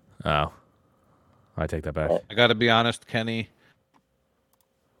 Oh, I take that back. I got to be honest, Kenny.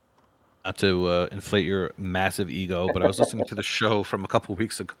 Not to inflate your massive ego, but I was listening to the show from a couple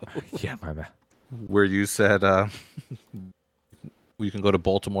weeks ago Yeah, my bad. where you said you can go to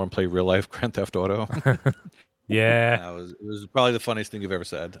Baltimore and play real life Grand Theft Auto. Yeah, It was probably the funniest thing you've ever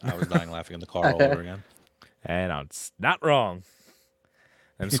said. I was dying laughing in the car all over again. and I'm not wrong.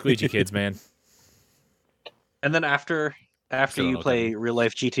 Them squeegee kids, man. And then after Sit on you the play thing. real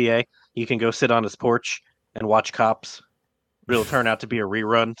life GTA, you can go sit on his porch and watch Cops. It'll turn out to be a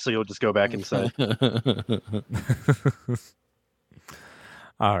rerun, so you'll just go back inside.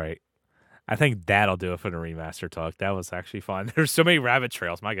 All right. I think that'll do it for the remaster talk. That was actually fun. There's so many rabbit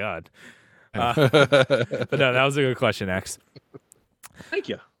trails. My God. But no, that was a good question, X. Thank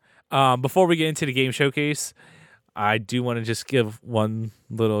you. Before we get into the game showcase, I do want to just give one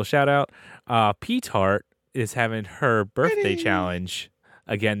little shout out. Pete Hart is having her birthday challenge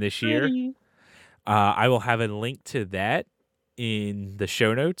again this year. I will have a link to that in the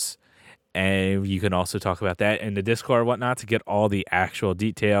show notes, and you can also talk about that in the Discord or whatnot to get all the actual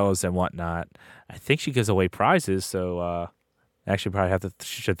details and whatnot. I think she gives away prizes, so actually probably have to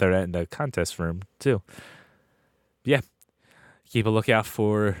should throw that in the contest room too. Yeah, keep a lookout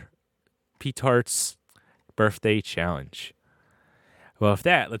for Pete Hart's birthday challenge. Well, with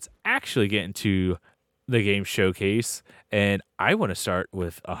that, let's actually get into the game showcase, and I want to start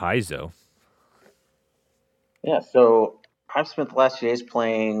with Ahizo. Yeah, so I've spent the last few days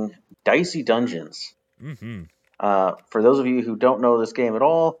playing Dicey Dungeons. Mm-hmm. For those of you who don't know this game at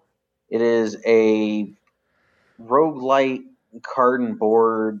all, it is a roguelite card and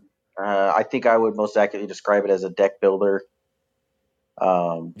board. I think I would most accurately describe it as a deck builder.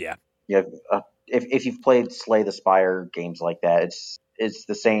 Yeah. Yeah, if you've played Slay the Spire games like that, it's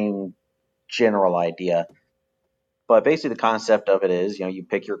the same general idea. But basically, the concept of it is, you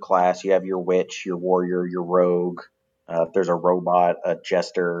pick your class. You have your witch, your warrior, your rogue. If there's a robot, a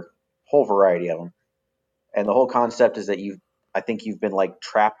jester, whole variety of them. And the whole concept is that I think you've been like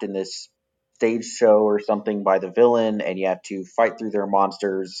trapped in this stage show or something by the villain, and you have to fight through their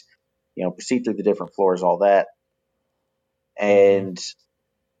monsters, proceed through the different floors, all that. And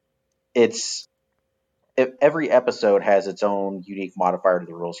it's every episode has its own unique modifier to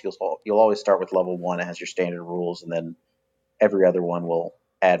the rules. You'll always start with level 1 as your standard rules, and then every other one will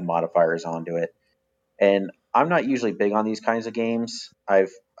add modifiers onto it. And I'm not usually big on these kinds of games.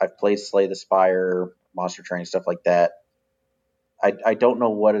 I've played Slay the Spire, Monster Train, stuff like that. I don't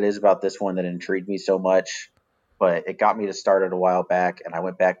know what it is about this one that intrigued me so much, but it got me to start it a while back, and I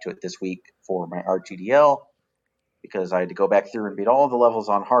went back to it this week for my RTDL because I had to go back through and beat all the levels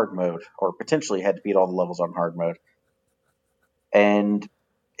on hard mode, or potentially had to beat all the levels on hard mode. And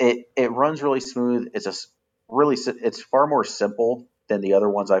it runs really smooth. It's far more simple than the other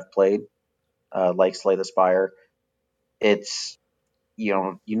ones I've played, like Slay the Spire. It's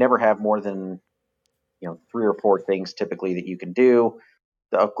you never have more than 3 or 4 things typically that you can do.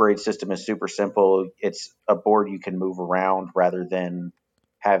 The upgrade system is super simple. It's a board you can move around rather than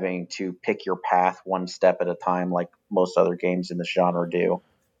having to pick your path one step at a time like most other games in this genre do.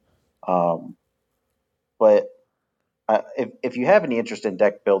 But if you have any interest in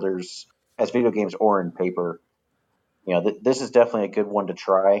deck builders as video games or in paper, this is definitely a good one to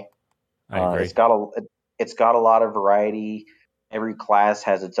try. I agree. It's got a lot of variety. Every class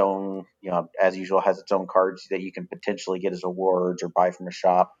has its own, as usual, has its own cards that you can potentially get as awards or buy from a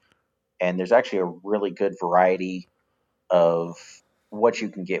shop. And there's actually a really good variety of what you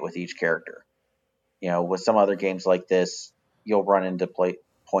can get with each character. With some other games like this, you'll run into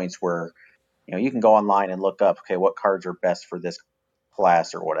points where, you can go online and look up, okay, what cards are best for this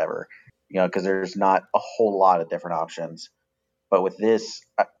class or whatever, because there's not a whole lot of different options. But with this,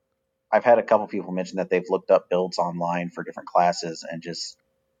 I've had a couple people mention that they've looked up builds online for different classes, and just,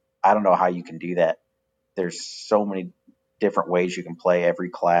 I don't know how you can do that. There's so many different ways you can play every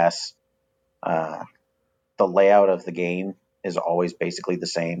class. The layout of the game is always basically the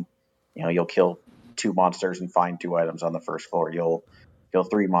same. You'll kill 2 monsters and find 2 items on the first floor. You'll kill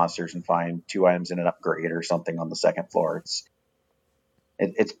 3 monsters and find 2 items in an upgrade or something on the second floor.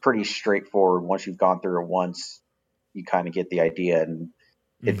 It's pretty straightforward. Once you've gone through it once, you kind of get the idea, and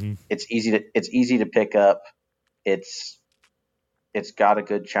it's easy to pick up. It's got a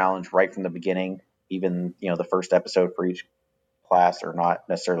good challenge right from the beginning. Even the first episode for each class are not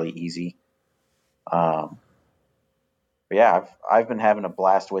necessarily easy. But yeah, I've been having a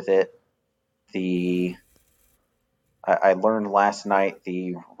blast with it. The I learned last night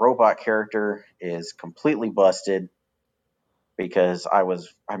the robot character is completely busted because I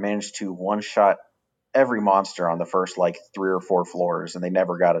managed to one shot every monster on the first like 3 or 4 floors, and they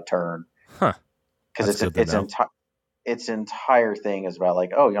never got a turn Huh. because That's good to know. its entire thing is about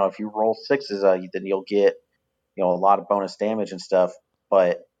like, oh, if you roll sixes, then you'll get a lot of bonus damage and stuff,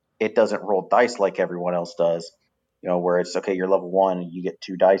 but it doesn't roll dice like everyone else does. Where it's okay, you're level 1 and you get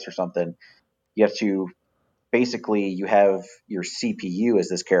 2 dice or something. You have to basically you have your CPU as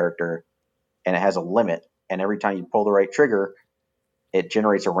this character, and it has a limit. And every time you pull the right trigger, it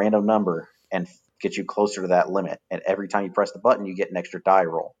generates a random number and gets you closer to that limit. And every time you press the button, you get an extra die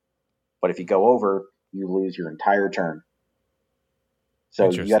roll. But if you go over, you lose your entire turn.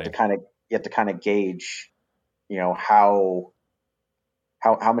 So you have to kind of gauge, how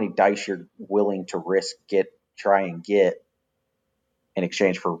many dice you're willing to try and get in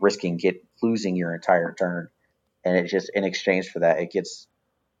exchange for losing your entire turn. And it just, in exchange for that, it gets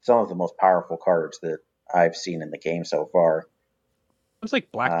some of the most powerful cards that I've seen in the game so far. It's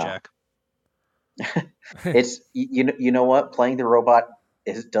like blackjack. It's you know what, playing the robot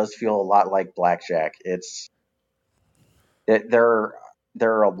does feel a lot like blackjack. There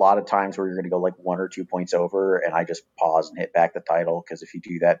are a lot of times where you're going to go like 1 or 2 points over, and I just pause and hit back the title, because if you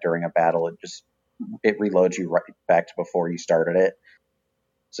do that during a battle, it reloads you right back to before you started it.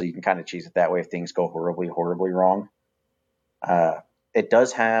 So you can kind of cheese it that way if things go horribly wrong. It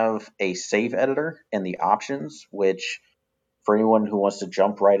does have a save editor in the options, which for anyone who wants to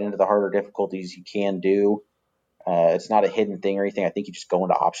jump right into the harder difficulties, you can do. It's not a hidden thing or anything. I think you just go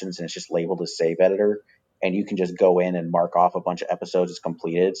into options and it's just labeled as save editor, and you can just go in and mark off a bunch of episodes as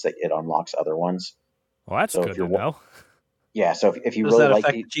completed so that it unlocks other ones. Well, that's good to know. Yeah, so if you Does really that like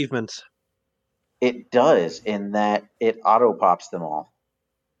affect achievements? it does, in that it auto pops them all.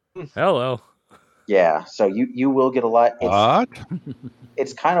 Hello. Yeah, so you will get a lot. What?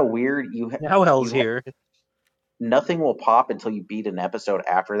 It's kind of weird. Now hell's here. Nothing will pop until you beat an episode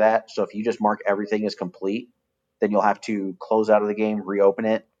after that. So if you just mark everything as complete, then you'll have to close out of the game, reopen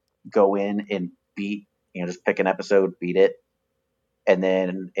it, go in and beat, just pick an episode, beat it, and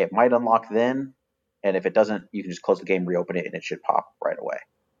then it might unlock then. And if it doesn't, you can just close the game, reopen it, and it should pop right away.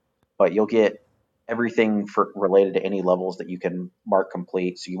 But you'll get everything related to any levels that you can mark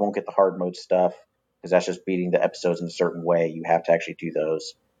complete. So you won't get the hard mode stuff, because that's just beating the episodes in a certain way. You have to actually do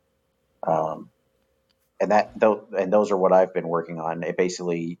those. And those are what I've been working on. It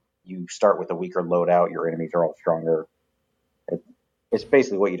basically, you start with a weaker loadout. Your enemies are all stronger. It's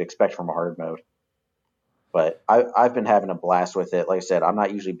basically what you'd expect from a hard mode. But I've been having a blast with it. Like I said, I'm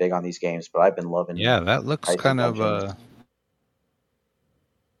not usually big on these games, but I've been loving. Yeah, that looks Dicey kind Dungeons. of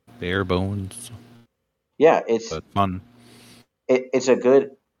bare bones, Yeah, it's but fun. it's a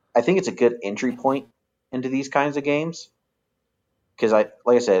good. I think it's a good entry point into these kinds of games, because like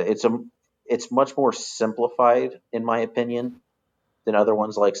I said, it's much more simplified in my opinion than other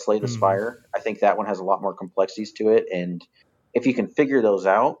ones like Slay the Spire. I think that one has a lot more complexities to it, and if you can figure those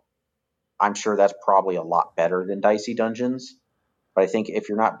out, I'm sure that's probably a lot better than Dicey Dungeons. But I think if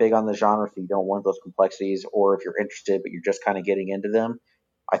you're not big on the genre, so you don't want those complexities, or if you're interested but you're just kind of getting into them,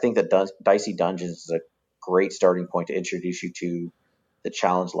 I think that Dicey Dungeons is a great starting point to introduce you to the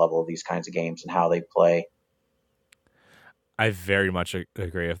challenge level of these kinds of games and how they play. I very much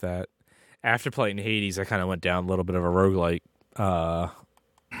agree with that. After playing Hades, I kind of went down a little bit of a roguelike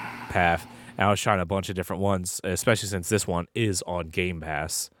path. And I was trying a bunch of different ones, especially since this one is on Game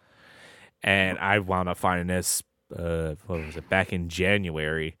Pass. And I wound up finding this, back in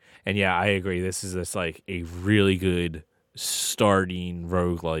January. And yeah, I agree. This is like a really good starting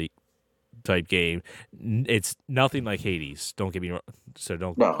roguelike type game. It's nothing like Hades. Don't get me wrong. So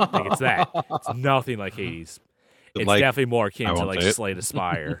don't think it's that. It's nothing like Hades. It's definitely more akin to like Slay the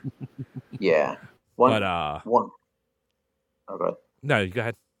Spire. Yeah. One. Oh, go ahead. No, go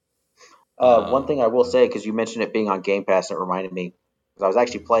ahead. One thing I will say, because you mentioned it being on Game Pass, and it reminded me, because I was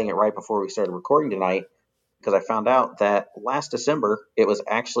actually playing it right before we started recording tonight, because I found out that last December it was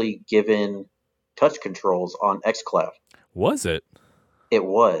actually given touch controls on xCloud. Was it? It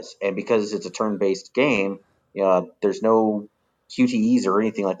was, and because it's a turn-based game, there's no QTEs or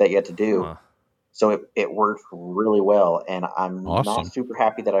anything like that you have to do. Huh. So it worked really well, and I'm Awesome. not super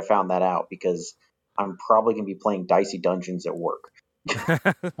happy that I found that out, because I'm probably going to be playing Dicey Dungeons at work.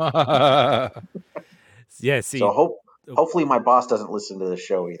 Yeah, see. So hopefully my boss doesn't listen to the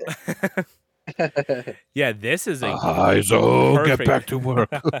show either. Yeah, this is a get back to work.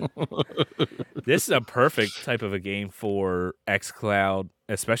 This is a perfect type of a game for xCloud,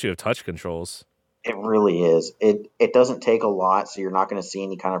 especially with touch controls. It really is. It doesn't take a lot, so you're not going to see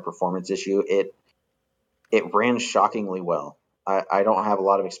any kind of performance issue. it ran shockingly well. I don't have a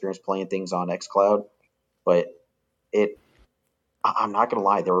lot of experience playing things on xCloud, but I'm not going to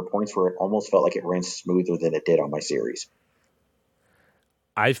lie, there were points where it almost felt like it ran smoother than it did on my series.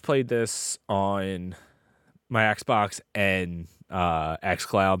 I've played this on my Xbox and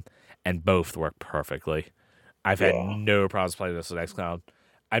xCloud, and both work perfectly. I've had no problems playing this with xCloud.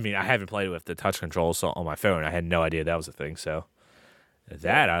 I mean, I haven't played it with the touch controls on my phone. I had no idea that was a thing, so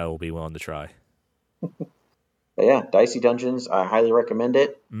that I will be willing to try. But yeah, Dicey Dungeons, I highly recommend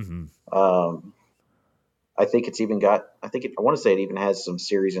it. Mm-hmm. I think it's even got, I want to say it even has some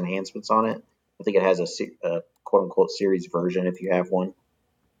series enhancements on it. I think it has a quote unquote series version if you have one,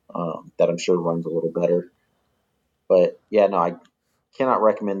 that I'm sure runs a little better. But yeah, no, I cannot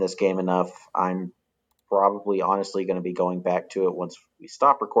recommend this game enough. I'm probably honestly going to be going back to it once we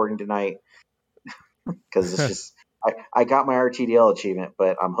stop recording tonight, because it's just, I got my RTDL achievement,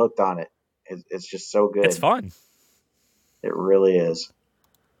 but I'm hooked on it. It's just so good. It's fun. It really is.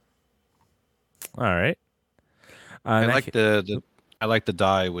 All right. I like the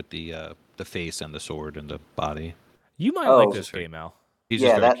die with the face and the sword and the body. You might like this game, Al. He's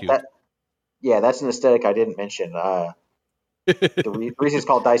just very cute. That's an aesthetic I didn't mention. The reason it's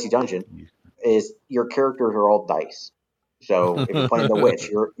called Dicey Dungeon is your characters are all dice. So if you're playing the witch,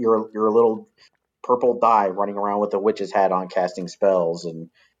 you're a little purple die running around with a witch's hat on, casting spells,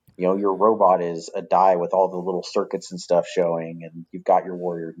 and your robot is a die with all the little circuits and stuff showing, and you've got your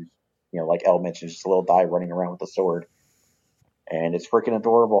warrior, who's, like Elle mentioned, just a little die running around with a sword, and it's freaking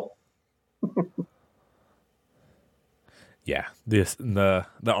adorable. Yeah, the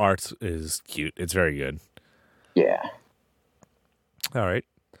art is cute. It's very good. Yeah. All right.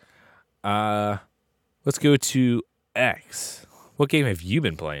 Let's go to X. What game have you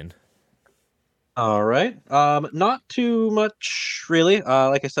been playing? All right. Not too much really.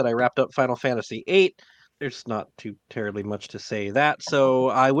 Like I said, I wrapped up Final Fantasy VIII. There's not too terribly much to say that. So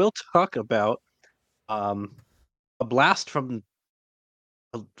I will talk about a blast from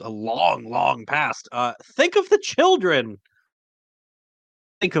a long, long past. Think of the children.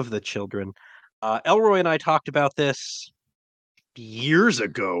 Think of the children. Elroy and I talked about this years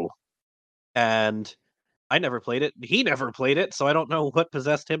ago, and I never played it. He never played it, so I don't know what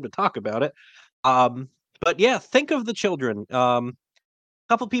possessed him to talk about it. But yeah, think of the children. A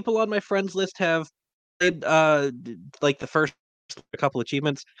couple people on my friends list have played like the first couple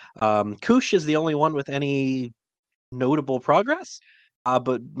achievements. Koosh is the only one with any notable progress,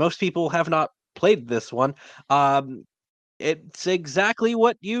 but most people have not played this one. It's exactly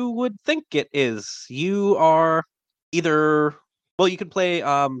what you would think it is. You are either, well, you can play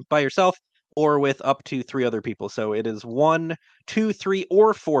by yourself or with up to 3 other people. So it is 1, 2, 3,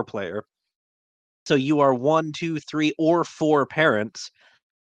 or 4 player. So you are 1, 2, 3, or 4 parents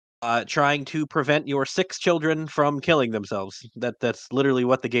trying to prevent your 6 children from killing themselves. That's literally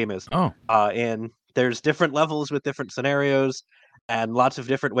what the game is. Oh. And there's different levels with different scenarios and lots of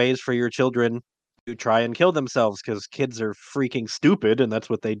different ways for your children to try and kill themselves, because kids are freaking stupid and that's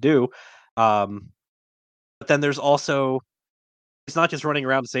what they do. But then there's also, it's not just running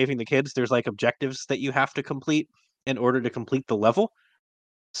around saving the kids. There's like objectives that you have to complete in order to complete the level.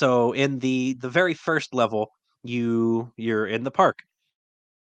 So in the very first level, you're in the park.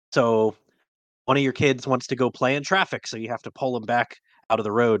 So one of your kids wants to go play in traffic, so you have to pull him back out of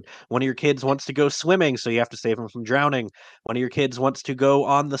the road. One of your kids wants to go swimming, so you have to save him from drowning. One of your kids wants to go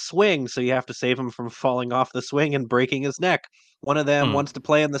on the swing, so you have to save him from falling off the swing and breaking his neck. One of them wants to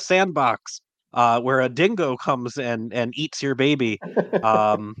play in the sandbox, where a dingo comes and eats your baby.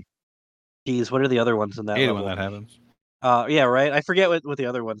 Geez, what are the other ones in that I hate it level? when that happens. Yeah, right. I forget what the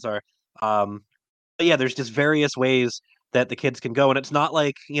other ones are. But yeah, there's just various ways that the kids can go, and it's not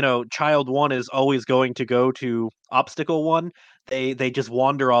like, child 1 is always going to go to obstacle 1. They just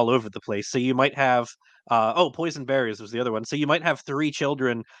wander all over the place. So you might have poison berries was the other one. So you might have 3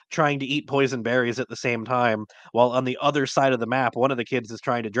 children trying to eat poison berries at the same time, while on the other side of the map, one of the kids is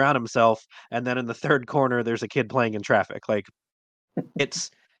trying to drown himself, and then in the third corner there's a kid playing in traffic. Like, it's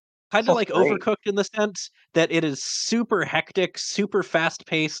kind of Sounds like great. Overcooked in the sense that it is super hectic, super fast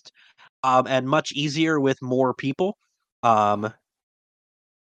paced, and much easier with more people. But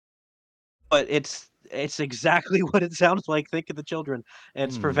it's exactly what it sounds like. Think of the children, and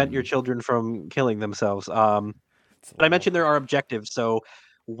it's prevent your children from killing themselves. But I mentioned there are objectives, so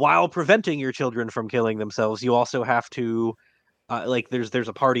while preventing your children from killing themselves, you also have to there's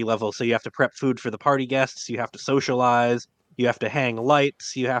a party level, so you have to prep food for the party guests, you have to socialize, you have to hang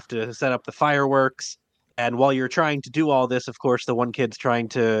lights, you have to set up the fireworks. And while you're trying to do all this, of course, the one kid's trying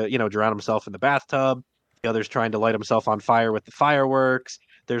to, drown himself in the bathtub. The other's trying to light himself on fire with the fireworks.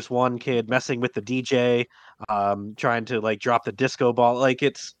 There's one kid messing with the DJ, trying to like drop the disco ball. Like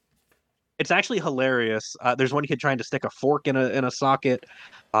it's actually hilarious. There's one kid trying to stick a fork in a socket.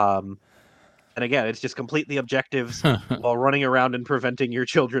 And again, it's just completely objectives while running around and preventing your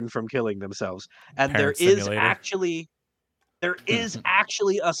children from killing themselves. And Parent there simulator. is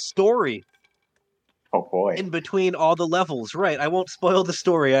actually a story Oh boy. in between all the levels. Right. I won't spoil the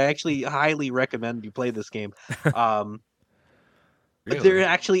story. I actually highly recommend you play this game. But there Really?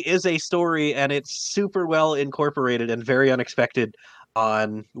 actually is a story, and it's super well incorporated and very unexpected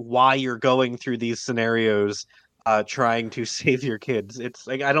on why you're going through these scenarios, trying to save your kids. It's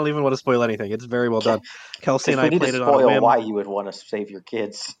like I don't even want to spoil anything. It's very well done. Kelsey Because and we I need to played it on a spoil whim. why you would want to save your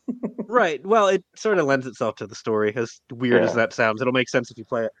kids. Right. Well, it sort of lends itself to the story, as weird as Yeah. that sounds. It'll make sense if you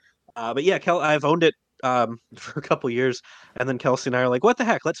play it. But yeah, I've owned it for a couple years, and then Kelsey and I are like, "What the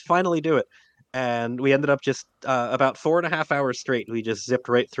heck? Let's finally do it!" And we ended up just about 4.5 hours straight. We just zipped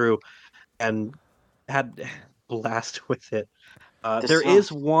right through and had a blast with it. This There is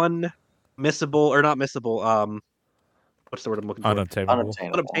sounds one missable or not missable. What's the word I'm looking for? Unobtainable.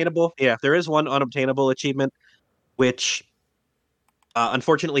 unobtainable. Unobtainable. Yeah, there is one unobtainable achievement, which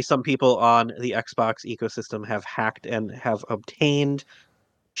unfortunately some people on the Xbox ecosystem have hacked and have obtained.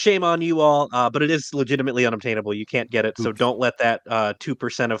 Shame on you all, but it is legitimately unobtainable. You can't get it, so Oops. don't let that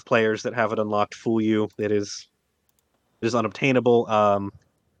 2% of players that have it unlocked fool you. It is unobtainable.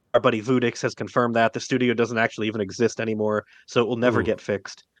 Our buddy Vudix has confirmed that the studio doesn't actually even exist anymore, so it will never Ooh. get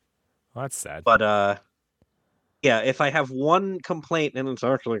fixed. Well, that's sad. But yeah, if I have one complaint, and it's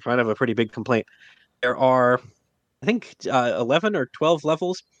actually kind of a pretty big complaint, there are, I think, 11 or 12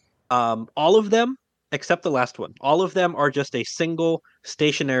 levels. All of them, except the last one, all of them are just a single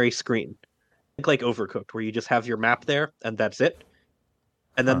stationary screen. Think like Overcooked, where you just have your map there and that's it.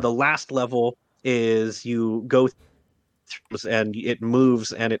 And then Huh. the last level is you go through and it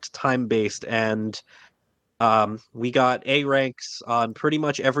moves and it's time based. And we got A ranks on pretty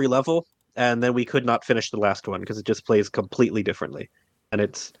much every level, and then we could not finish the last one because it just plays completely differently. And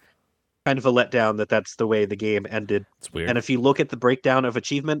it's kind of a letdown that that's the way the game ended. It's weird. And if you look at the breakdown of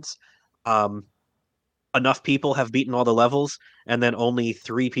achievements, enough people have beaten all the levels, and then only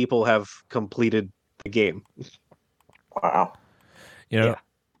 3 people have completed the game. Wow. You know, Yeah.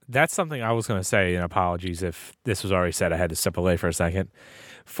 that's something I was going to say, and apologies if this was already said. I had to step away for a second.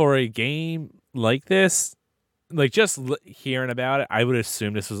 For a game like this, like just hearing about it, I would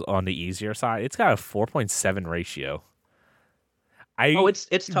assume this was on the easier side. It's got a 4.7 ratio. I Oh, it's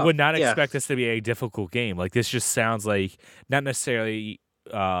tough. would not Yeah. expect this to be a difficult game. Like this just sounds like not necessarily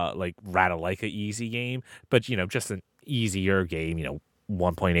like Ratalaika easy game, but just an easier game,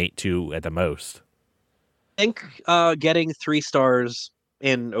 1.82 at the most. I think getting 3 stars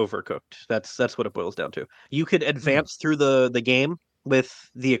in Overcooked. That's what it boils down to. You could advance through the game with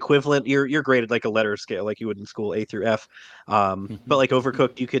the equivalent. You're graded like a letter scale, like you would in school, A through F. But like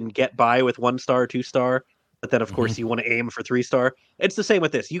Overcooked, you can get by with 1 star, 2 star. But then, of course, you want to aim for 3 star. It's the same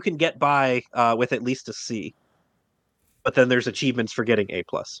with this. You can get by with at least a C. But then there's achievements for getting A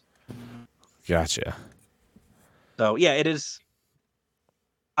plus. Gotcha. So yeah, it is.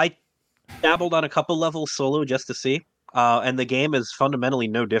 I dabbled on a couple levels solo just to see, and the game is fundamentally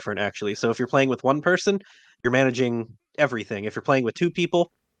no different actually. So if you're playing with one person, you're managing everything. If you're playing with 2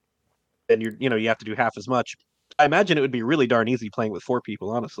 people, then you have to do half as much. I imagine it would be really darn easy playing with 4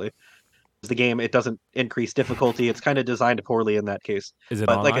 people, honestly. The game, it doesn't increase difficulty. It's kind of designed poorly in that case. Is it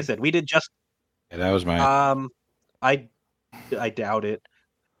But online? like I said, we did just Yeah, that was my. I doubt it.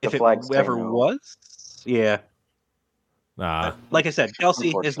 If The it flags say ever no. was, yeah. Like I said,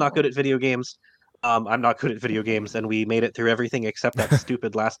 Kelsey is not good at video games. I'm not good at video games, and we made it through everything except that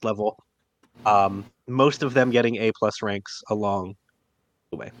stupid last level. Most of them getting A plus ranks along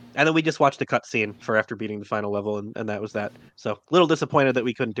the way. And then we just watched a cutscene for after beating the final level, and that was that. So a little disappointed that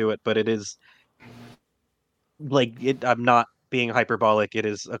we couldn't do it, but it is like I'm not being hyperbolic. It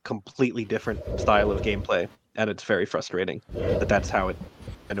is a completely different style of gameplay, and it's very frustrating that that's how it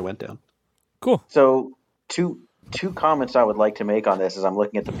kind of went down. Cool. So two comments I would like to make on this as I'm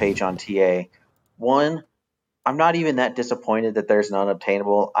looking at the page on TA. One, I'm not even that disappointed that there's an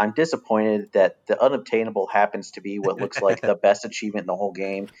unobtainable. I'm disappointed that the unobtainable happens to be what looks like the best achievement in the whole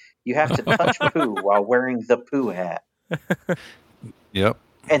game. You have to touch poo while wearing the poo hat. Yep.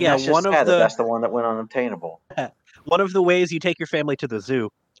 And Yeah, that's just one of sad that the- that's the one that went unobtainable. One of the ways you take your family to the zoo,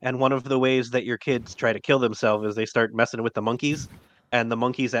 and one of the ways that your kids try to kill themselves is they start messing with the monkeys. And the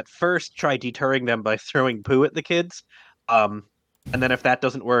monkeys at first try deterring them by throwing poo at the kids. And then if that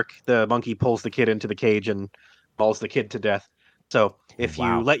doesn't work, the monkey pulls the kid into the cage and mauls the kid to death. So if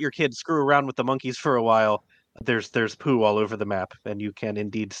Wow. you let your kid screw around with the monkeys for a while, there's poo all over the map, and you can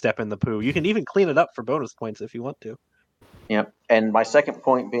indeed step in the poo. You can even clean it up for bonus points if you want to. Yep. And my second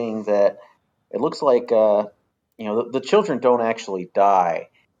point being that it looks like the children don't actually die.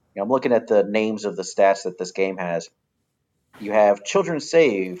 I'm looking at the names of the stats that this game has. You have children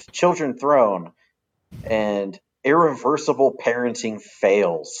saved, children thrown, and irreversible parenting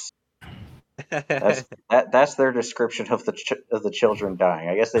fails. That's their description of the children dying.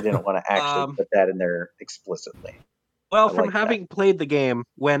 I guess they didn't want to actually put that in there explicitly. Well, from having played the game,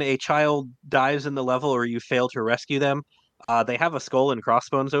 when a child dies in the level or you fail to rescue them, they have a skull and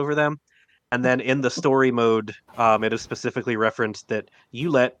crossbones over them. And then in the story mode, it is specifically referenced that you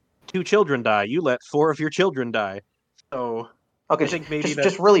let 2 children die. You let 4 of your children die. So okay, I think maybe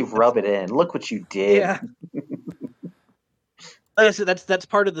just really rub it in. Look what you did. Yeah. That's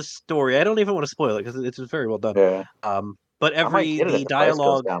part of the story. I don't even want to spoil it because it's very well done. Yeah. But the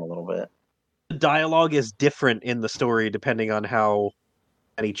dialogue goes down a little bit. The dialogue is different in the story depending on how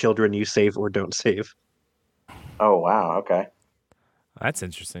many children you save or don't save. Oh wow! Okay. That's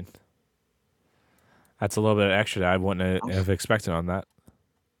interesting. That's a little bit extra that I wouldn't have expected on that.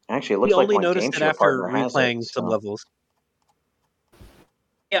 Actually, it looks like only noticed it after replaying some levels.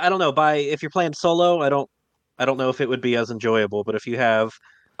 Yeah, I don't know. If you're playing solo, I don't know if it would be as enjoyable. But if you have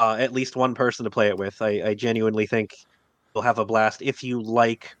at least one person to play it with, I genuinely think you'll have a blast. If you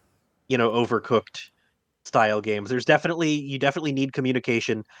like, Overcooked style games, you definitely need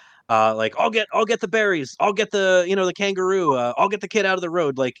communication. Like I'll get the berries, I'll get the the kangaroo, I'll get the kid out of the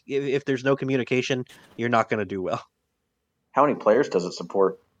road. Like if there's no communication, you're not going to do well. How many players does it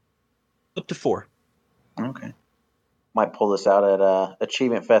support? Up to 4. Okay. Might pull this out at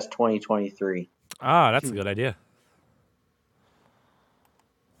Achievement Fest 2023. Ah, that's a good idea.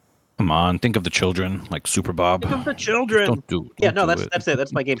 Come on, think of the children, like Super Bob. Think of the children. Don't that's it.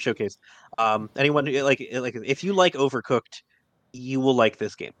 That's my game showcase. Anyone like if you like Overcooked, you will like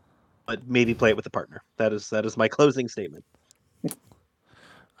this game. But maybe play it with a partner. That is my closing statement.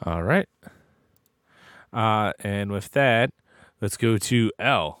 All right. And with that, let's go to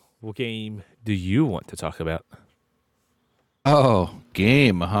L. What game do you want to talk about? Oh,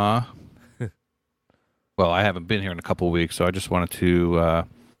 game, huh? Well, I haven't been here in a couple of weeks, so I just wanted to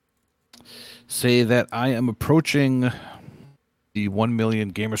say that I am approaching the 1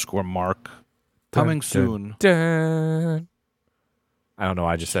 million gamerscore mark. Coming soon. Dun. I don't know.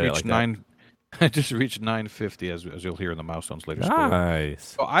 I just said it like that. I just reached 950, as you'll hear in the Milestones later.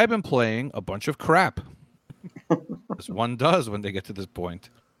 Nice. So I've been playing a bunch of crap. As one does when they get to this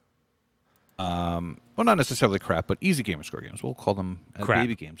point. Well, not necessarily crap, but easy gamerscore games. We'll call them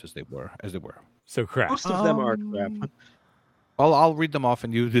baby games as they were. So crap. Most of them are crap. I'll read them off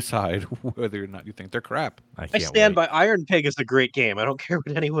and you decide whether or not you think they're crap. I stand by Iron Pig is a great game. I don't care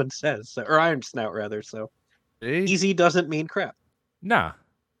what anyone says. Or Iron Snout, rather. So easy doesn't mean crap. Nah.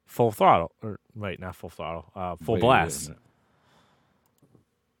 Full throttle. Or wait, not full throttle. Full blast.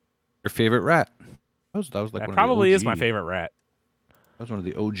 Your favorite rat? That was like that one probably of the OG. is my favorite rat. That was one of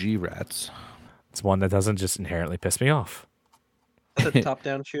the OG rats. It's one that doesn't just inherently piss me off. That's a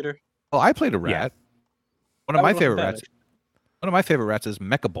top-down shooter. Well, I played a rat. Yeah. One of my favorite rats. One of my favorite rats is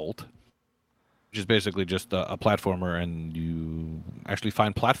Mechabolt, which is basically just a platformer, and you actually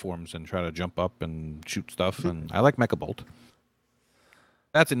find platforms and try to jump up and shoot stuff. And I like Mechabolt.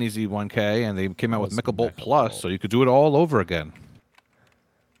 That's an easy 1K, and they came out with Mechabolt Plus, so you could do it all over again.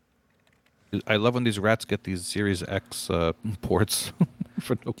 I love when these rats get these Series X ports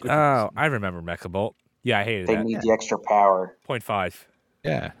for no good reason. I remember Mechabolt. Yeah, I hated that. They need the extra power. 0.5.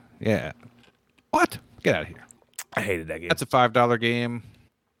 Yeah. What? Get out of here. I hated that game. That's a $5 game.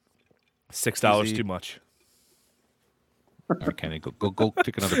 $6 Easy. too much. All right, Kenny, go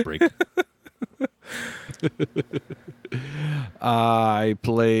take another break. I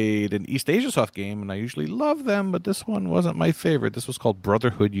played an East Asia Soft game, and I usually love them, but this one wasn't my favorite. This was called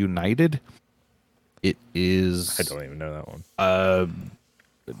Brotherhood United. It is... I don't even know that one.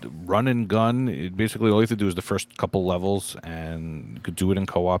 Run and gun. Basically, all you have to do is the first couple levels, and you could do it in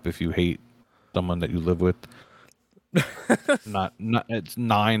co-op if you hate someone that you live with. Not it's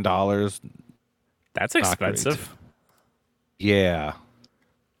 $9. That's expensive. Yeah.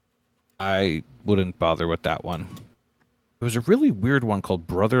 I wouldn't bother with that one. There was a really weird one called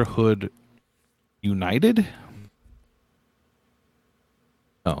Brotherhood United.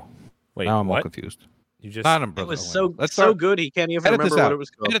 Oh. Wait, now I'm all what? confused. You just Not It was so good he can't even remember what it was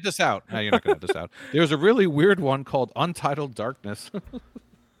called. Edit this out. No, you're not going to edit this out. There was a really weird one called Untitled Darkness.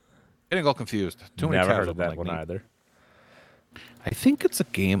 Getting all confused. Too many Never tabs heard of open that like one me. either. I think it's a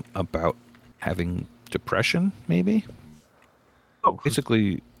game about having depression, maybe. Oh,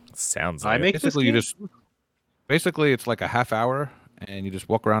 Basically, Sounds I like make it. this basically you game? just Basically, it's like a half hour, and you just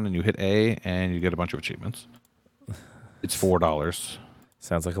walk around and you hit A, and you get a bunch of achievements. It's $4.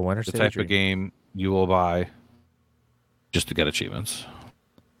 Sounds like a winner's The type of game you will buy just to get achievements.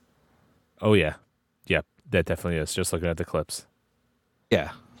 Oh yeah, yeah, that definitely is. Just looking at the clips.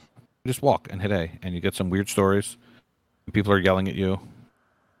 Yeah. You just walk and hit A, and you get some weird stories. People are yelling at you.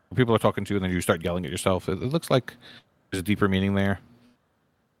 People are talking to you, and then you start yelling at yourself. It looks like there's a deeper meaning there.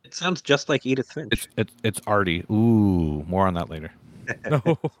 It sounds just like Edith Finch. It's arty. Ooh, more on that later.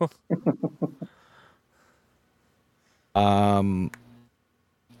 No.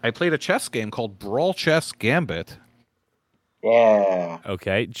 I played a chess game called Brawl Chess Gambit. Yeah.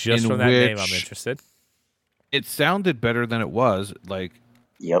 Okay, just In from that name, I'm which- interested. It sounded better than it was. Like,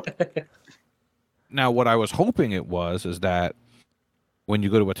 Yep. now what I was hoping it was is that when you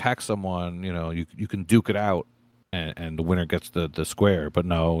go to attack someone, you can duke it out, and the winner gets the square. But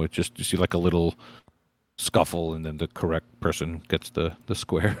no, it just, you see like a little scuffle, and then the correct person gets the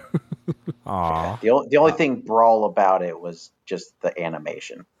square. Aw. The only thing brawl about it was just the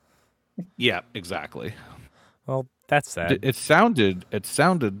animation. Yeah, exactly. Well, that's sad. It sounded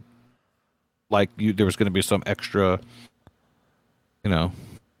like there was going to be some extra,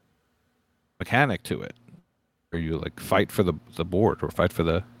 mechanic to it, where you like fight for the board or fight for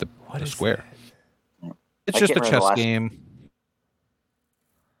the What is square. that? It's I just a can't remember the chess last- game.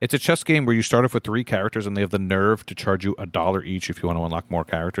 It's a chess game where you start off with 3 characters, and they have the nerve to charge you $1 each if you want to unlock more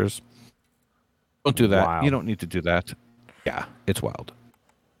characters. Don't do that. Wow. You don't need to do that. Yeah, it's wild.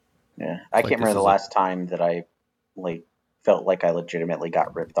 Yeah. I Like, can't remember this the is last time that I felt like I legitimately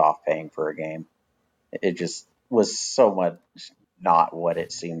got ripped off paying for a game. It just was so much not what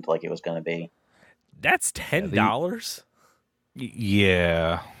it seemed like it was going to be. That's $10.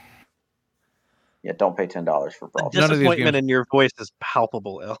 Yeah. Yeah, don't pay $10 for Brawl. None of these Disappointment games- in your voice is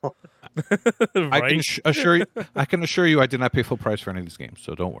palpable, Il. I Right? can assure you I did not pay full price for any of these games,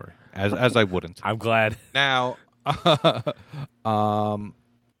 so don't worry. As I wouldn't. I'm glad. Now,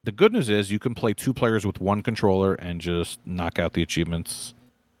 the good news is you can play 2 players with 1 controller and just knock out the achievements.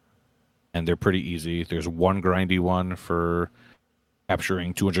 And they're pretty easy. There's one grindy one for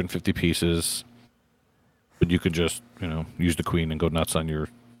capturing 250 pieces. But you can just, use the queen and go nuts on your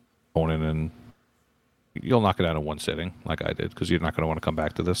opponent, and you'll knock it out in one sitting, like I did, because you're not going to want to come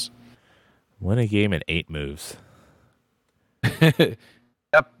back to this. Win a game in 8 moves. Yep.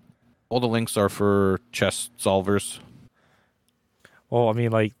 All the links are for chess solvers. Well, I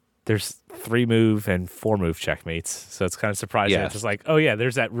mean, like, there's 3-move and 4-move checkmates, so it's kind of surprising. Yes. It's just like, oh yeah,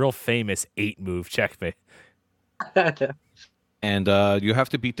 there's that real famous 8-move checkmate. And you have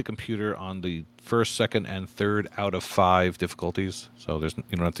to beat the computer on the first, second, and third out of 5 difficulties. So you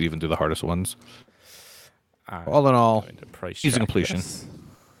don't have to even do the hardest ones. All in all, Going to price easy track completion. this.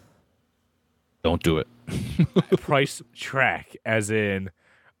 Don't do it. Price track, as in,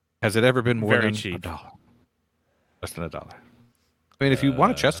 Has it ever been more Very than cheap. $1? Less than $1. I mean, if you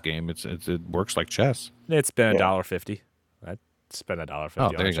want a chess game, it works like chess. it's been Yeah. $1.50. I'd spend $1.50 Oh,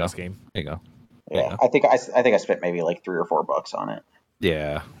 on there a you go. chess game. There you go. Yeah, Yeah. I think I spent maybe like $3 or $4 on it.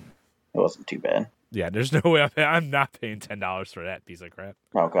 Yeah. It wasn't too bad. Yeah, there's no way I'm not paying $10 for that piece of crap.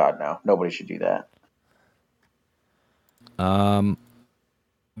 Oh God, no! Nobody should do that.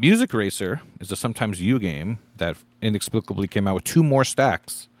 Music Racer is a sometimes you game that inexplicably came out with 2 more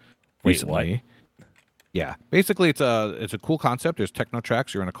stacks Wait, recently. Yeah, basically it's a cool concept. There's techno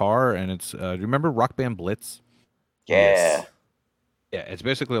tracks. You're in a car, and it's remember Rock Band Blitz? Yeah. Yes. Yeah, it's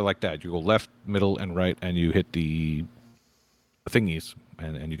basically like that. You go left, middle, and right, and you hit the thingies,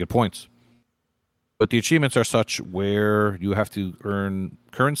 and you get points. But the achievements are such where you have to earn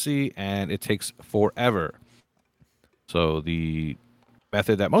currency, and it takes forever. So the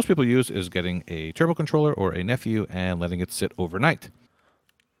method that most people use is getting a turbo controller or a nephew and letting it sit overnight.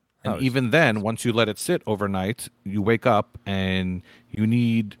 And Oh, even then, once you let it sit overnight, you wake up and you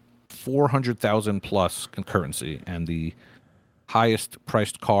need 400,000 plus currency, and the highest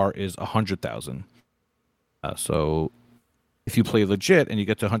priced car is 100,000. So if you play legit and you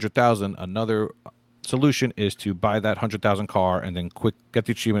get to 100,000, another solution is to buy that 100,000 car and then get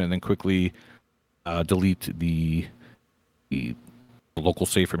the achievement and then quickly delete the local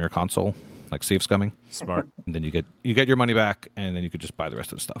save from your console, like save scumming, Smart. and then you get your money back, and then you could just buy the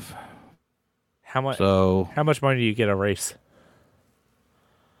rest of the stuff. How much? So How much money do you get a race?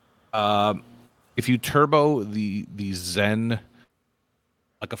 if you turbo the Zen,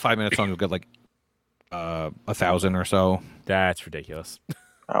 like a 5-minute song, you'll get like 1,000 or so. That's ridiculous. Oh,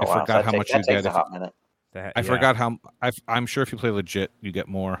 I wow. forgot that how much that you takes get a if- hot minute. I forgot how. I'm sure if you play legit, you get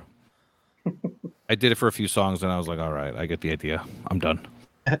more. I did it for a few songs, and I was like, all right, I get the idea. I'm done.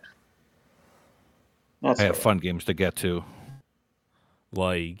 That's I have fair. fun games to get to.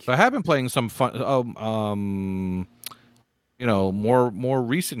 Like, So I have been playing some fun, more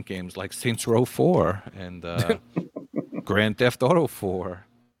recent games like Saints Row 4 and Grand Theft Auto 4.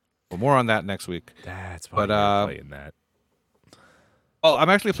 But more on that next week. that's why But you're playing that. I'm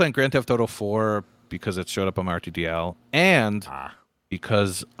actually playing Grand Theft Auto 4 because it showed up on my RTDL, and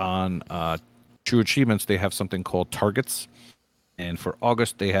because on True Achievements they have something called Targets, and for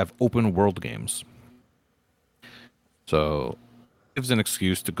August they have open world games. So it gives an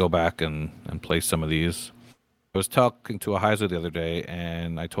excuse to go back and play some of these. I was talking to Ahiza the other day,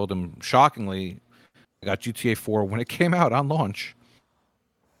 and I told him, shockingly, I got GTA 4 when it came out on launch.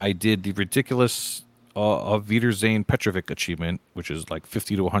 I did the ridiculous Vitor Zane Petrovic achievement, which is like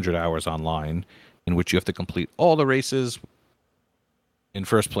 50 to 100 hours online, in which you have to complete all the races in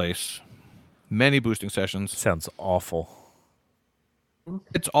first place, many boosting sessions. Sounds awful.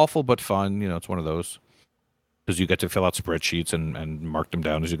 It's awful but fun. It's one of those. Because you get to fill out spreadsheets and mark them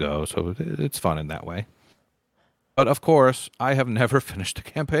down as you go. So it's fun in that way. But of course, I have never finished a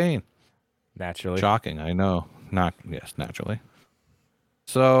campaign. Naturally. Shocking, I know. Naturally.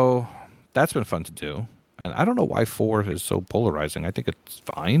 So that's been fun to do. And I don't know why 4 is so polarizing. I think it's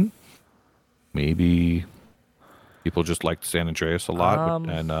fine. Maybe people just liked San Andreas a lot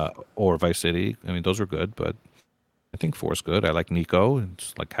and or Vice City. I mean, those were good, but I think 4 is good. I like Nico.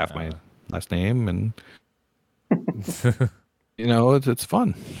 It's like half my last name, and it's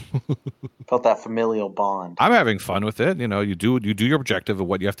fun. Felt that familial bond. I'm having fun with it. You do your objective of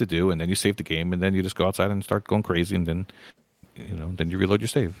what you have to do, and then you save the game, and then you just go outside and start going crazy, and then then you reload your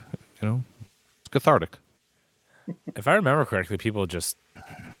save. It's cathartic. If I remember correctly, people just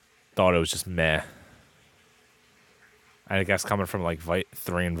thought it was just meh. I guess coming from like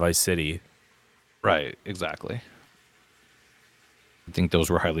 3 and Vice City. Right, exactly. I think those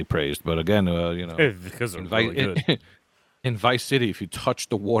were highly praised, but again, Because they're really good. In Vice City, if you touch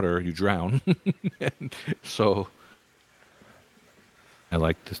the water, you drown. So I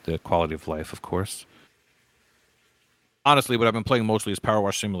like the quality of life, of course. Honestly, what I've been playing mostly is Power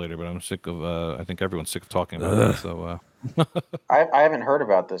Wash Simulator, but I'm sick of. I think everyone's sick of talking about that. So I haven't heard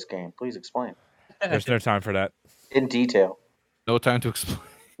about this game. Please explain There's no time for that. in detail. no time to explain.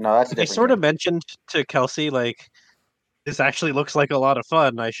 No, that's a They different sort of game. mentioned to Kelsey, like, this actually looks like a lot of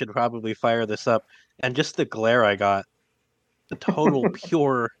fun. I should probably fire this up. And just the glare I got, the total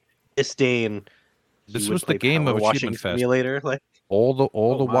pure disdain. This You was would the play game of Power Washing Achievement Fest. Simulator. Like, All the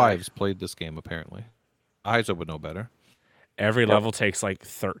Oh my. wives played this game apparently. Isa would know better. Every level takes like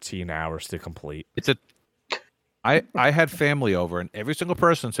 13 hours to complete. I had family over, and every single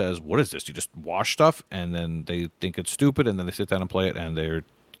person says, "What is this? You just wash stuff?" And then they think it's stupid, and then they sit down and play it, and they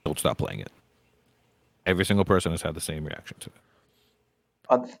don't stop playing it. Every single person has had the same reaction to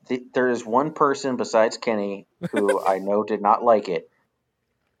it. There is one person besides Kenny who I know did not like it.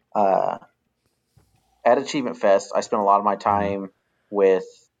 At Achievement Fest, I spent a lot of my time with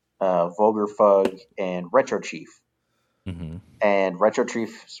Vulgar Fug and Retro Chief. Mm-hmm. And Retro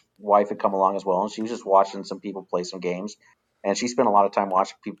Chief's wife had come along as well, and she was just watching some people play some games. And she spent a lot of time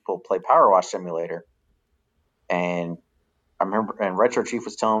watching people play Power Wash Simulator. And I remember, and Retro Chief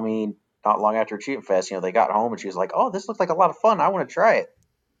was telling me not long after Achievement Fest, they got home and she was like, "Oh, this looks like a lot of fun. I want to try it."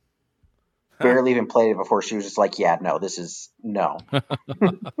 Barely even played it before she was just like, "Yeah, no, this is no."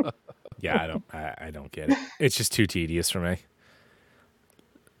 Yeah, I don't get it. It's just too tedious for me.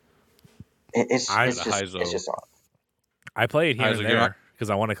 It's just Heizo. odd. I play it here Heizo, and you're not- there because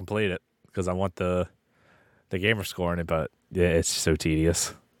I want to complete it because I want the gamer score in it, but yeah, it's so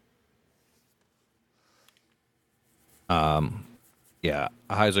tedious. Yeah,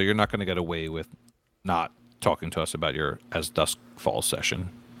 Heizo, you're not going to get away with not talking to us about your As Dusk Falls session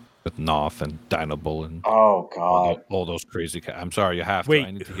with Noth and Dinobull and Oh God. all those crazy. I'm sorry, you have to. I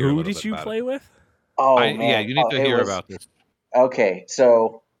Wait, need to hear a who little did bit you about play it. with? Oh man. Yeah, you need to It hear was- about this. Okay,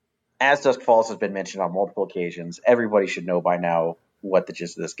 so As Dusk Falls has been mentioned on multiple occasions. Everybody should know by now what the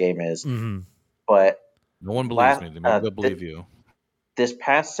gist of this game is. Mm-hmm. But No one believes me. Maybe they'll th- believe you. this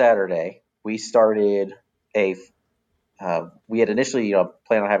past Saturday, we started we had initially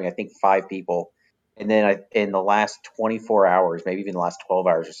planned on having, I think, 5 people. And then in the last 24 hours, maybe even the last 12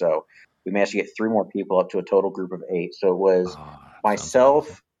 hours or so, we managed to get 3 more people up to a total group of 8. So it was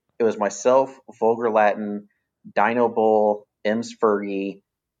myself, Vulgar Latin, Dino Bull, M's Fergie,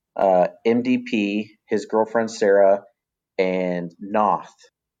 MDP, his girlfriend Sarah, and Noth.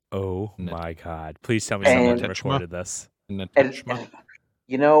 Oh No. my god! Please tell me And- someone Tetchma? recorded this. And, Netechma?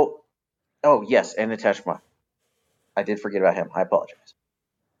 oh yes, and Nateshma. I did forget about him. I apologize.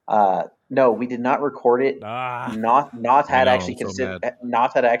 No, we did not record it. Ah, Noth had I know, actually I'm so considered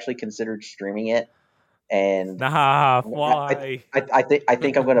Noth had actually considered streaming it, and Nah, why? I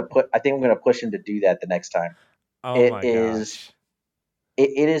think I'm gonna push him to do that the next time. Oh It my is gosh.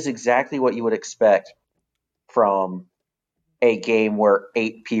 it is exactly what you would expect from a game where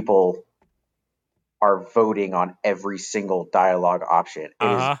 8 people are voting on every single dialogue option. It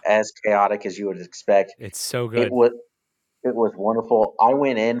is Uh-huh. as chaotic as you would expect. It's so It good. was it was wonderful. I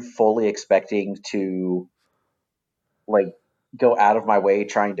went in fully expecting to like go out of my way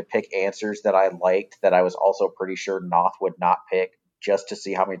trying to pick answers that I liked that I was also pretty sure Noth would not pick, just to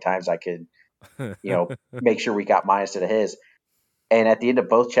see how many times I could, make sure we got mine instead of his. And at the end of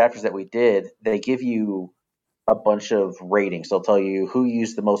both chapters that we did, they give you a bunch of ratings. They'll tell you who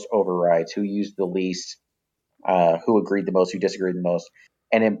used the most overrides, who used the least, who agreed the most, who disagreed the most.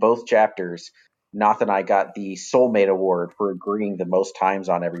 And in both chapters, Noth and I got the Soulmate Award for agreeing the most times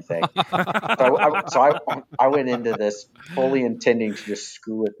on everything. So I went into this fully intending to just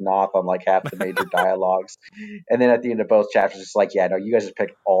screw with Noth on like half the major dialogues. And then at the end of both chapters, it's like, yeah, no, you guys just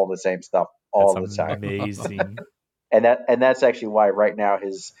pick all the same stuff all That's the time. amazing. And that's actually why right now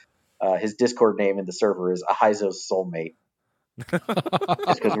his Discord name in the server is Ahizo's Soulmate,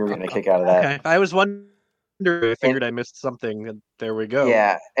 just because we were getting a kick out of that. Okay. I was wondering. I figured I missed something, and there we go.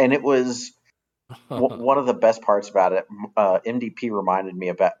 Yeah, and it was one of the best parts about it. MDP reminded me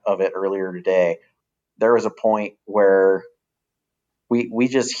of it earlier today. There was a point where we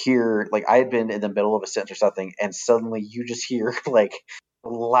just hear, like, I had been in the middle of a sentence or something, and suddenly you just hear like the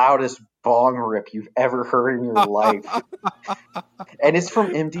loudest bong rip you've ever heard in your life, and it's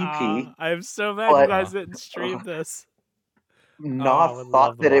from MDP. I'm so mad you But guys didn't stream this. I Noth would love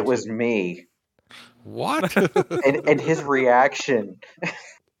thought to that it watch was it. me, What? and his reaction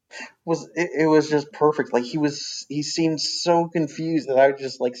was it was just perfect. Like he seemed so confused that I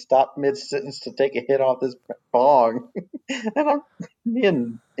just like stopped mid sentence to take a hit off this bong, and me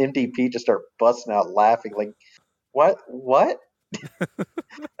and MDP just start busting out laughing. Like, what?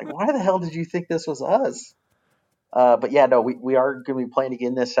 Like, why the hell did you think this was us? But yeah, no, we are going to be playing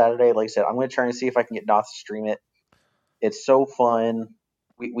again this Saturday. Like I said, I'm going to try and see if I can get Noth to stream it. It's so fun.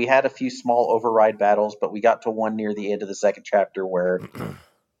 We had a few small override battles, but we got to one near the end of the second chapter where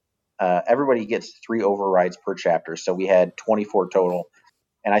everybody gets 3 overrides per chapter. So we had 24 total.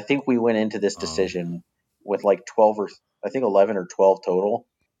 And I think we went into this decision with like 12 or I think 11 or 12 total.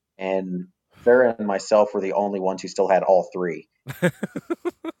 And Farah and myself were the only ones who still had all 3.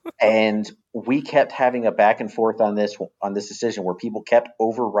 And we kept having a back and forth on this decision where people kept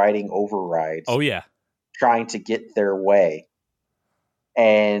overriding overrides. Oh yeah. Trying to get their way.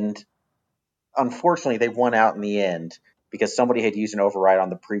 And unfortunately, they won out in the end because somebody had used an override on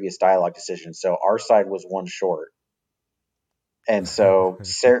the previous dialogue decision. So our side was one short. And so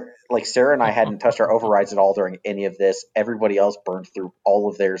Sarah and I hadn't touched our overrides at all during any of this. Everybody else burned through all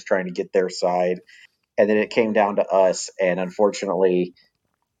of theirs trying to get their side. And then it came down to us. And unfortunately,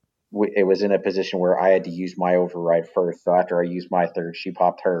 it was in a position where I had to use my override first. So after I used my third, she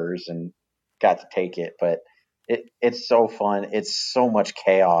popped hers and got to take it. But it's so fun. It's so much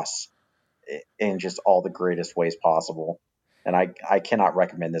chaos in just all the greatest ways possible. And I cannot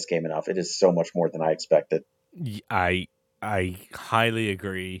recommend this game enough. It is so much more than I expected. I highly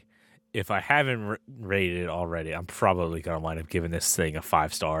agree. If I haven't rated it already, I'm probably gonna wind up giving this thing a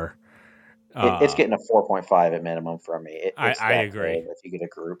 5-star. It's getting a 4.5 at minimum from me. I agree. If you get a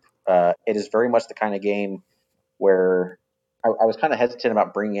group, it is very much the kind of game where I was kind of hesitant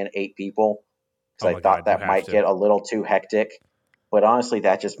about bringing in 8 people because I thought that might get a little too hectic. But honestly,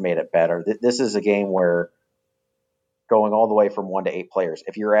 that just made it better. This is a game where going all the way from 1 to 8 players,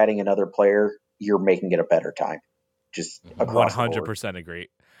 if you're adding another player, you're making it a better time. Just across 100% agree.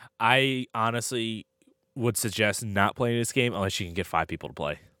 I honestly would suggest not playing this game unless you can get 5 people to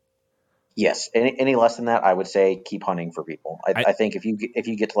play. Yes, any less than that, I would say keep hunting for people. I think if you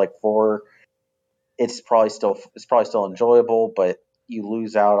get to like 4, it's probably still enjoyable, but you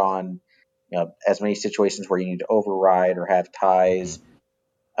lose out on as many situations where you need to override or have ties,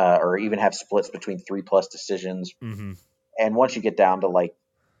 or even have splits between 3+ decisions. Mm-hmm. And once you get down to like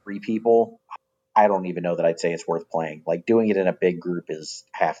 3 people, I don't even know that I'd say it's worth playing. Like doing it in a big group is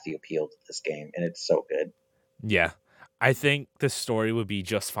half the appeal to this game, and it's so good. Yeah. I think the story would be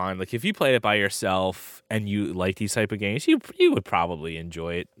just fine. Like if you played it by yourself and you like these type of games, you would probably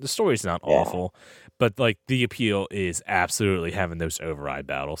enjoy it. The story's not awful, but like the appeal is absolutely having those override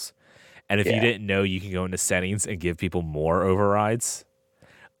battles. And if you didn't know, you can go into settings and give people more overrides.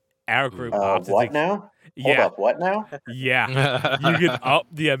 Our group opted what now? Yeah. Hold up, what now? Yeah. You can up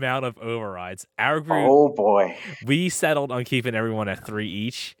the amount of overrides. Our group, oh boy, we settled on keeping everyone at 3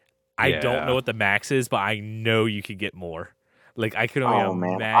 each. I don't know what the max is, but I know you could get more. Like I could only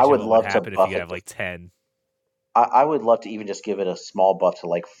imagine what would happen if you could have like 10. I would love to even just give it a small buff to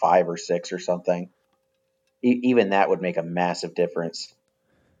like 5 or 6 or something. Even that would make a massive difference.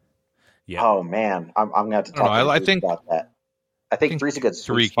 Yeah. Oh man, I'm gonna have to I don't talk to know. the I group think about that. I I think think 3's a good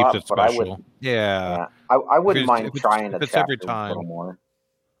sweet 3 keeps spot, it but I special. would, Yeah. yeah, I wouldn't mind If it's trying a if it's every chapter with a little time, more.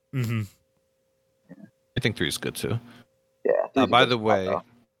 Mm-hmm. I think 3 is good too. Yeah, 3's a By good the spot, way,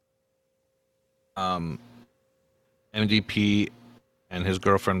 though. MDP and his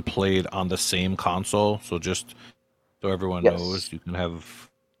girlfriend played on the same console, so just so everyone Yes. knows, you can have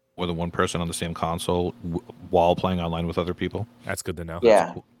more than one person on the same console while playing online with other people. That's good to know.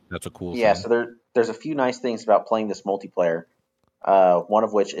 Yeah, That's a cool yeah. thing. So there's a few nice things about playing this multiplayer. One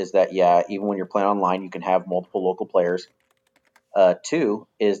of which is that yeah, even when you're playing online, you can have multiple local players. Two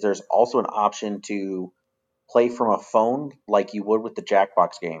is there's also an option to play from a phone like you would with the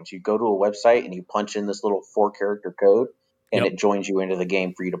Jackbox games. You go to a website and you punch in this little 4-character code, and Yep. it joins you into the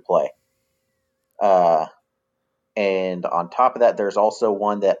game for you to play. Uh, and on top of that, there's also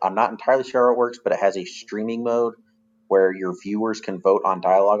one that I'm not entirely sure how it works, but it has a streaming mode where your viewers can vote on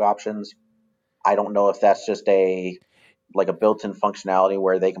dialogue options. I don't know if that's just a built-in functionality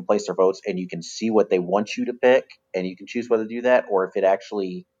where they can place their votes and you can see what they want you to pick and you can choose whether to do that, or if it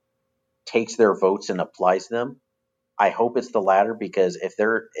actually takes their votes and applies them. I hope it's the latter, because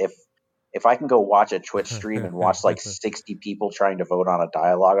if I can go watch a Twitch stream and watch like 60 people trying to vote on a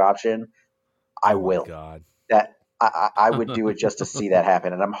dialogue option, I Oh my will. god. That I would do it just to see that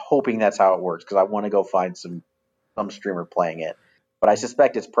happen, and I'm hoping that's how it works because I want to go find some streamer playing it. But I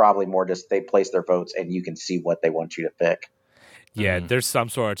suspect it's probably more just they place their votes and you can see what they want you to pick. Yeah, Mhm. there's some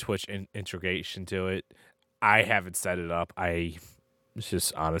sort of Twitch integration to it. I haven't set it up. I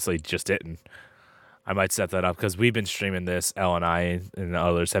just honestly just didn't. I might set that up because we've been streaming this. Elle and I and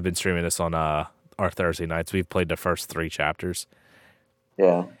others have been streaming this on our Thursday nights. We've played the first 3 chapters,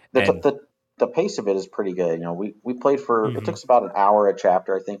 Yeah, and the pace of it is pretty good. You know, we played for it took Mhm. us about an hour a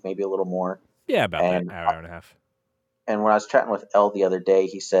chapter, I think, maybe a little more. yeah, about that And hour and a half. and when I was chatting with Elle the other day,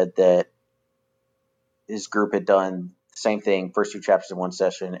 he said that his group had done the same thing, first 2 chapters in one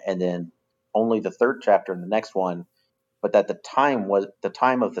session, and then only the 3rd chapter in the next one. But that the time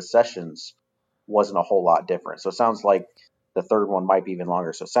of the sessions wasn't a whole lot different. So it sounds like the 3rd one might be even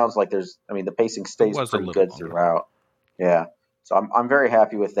longer. So it sounds like the pacing It stays was a pretty little good longer. throughout. Yeah. So I'm very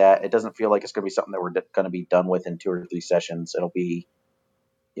happy with that. It doesn't feel like it's going to be something that we're going to be done with in 2 or 3 sessions. It'll be,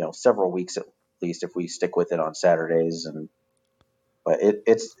 several weeks at least if we stick with it on Saturdays. But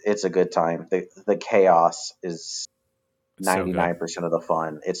it's a good time. The chaos is So good. 99% of the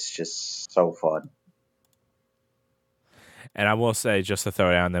fun. It's just so fun. And I will say, just to throw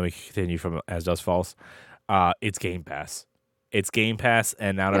it out, and then we can continue from As Does Falls. It's Game Pass. It's Game Pass,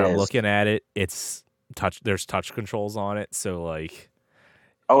 and now that It I'm is. looking at it, it's there's touch controls on it. So like,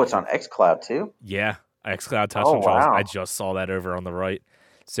 Oh, it's on xCloud too? yeah, xCloud touch Oh, controls. I wow. just saw that over on the right.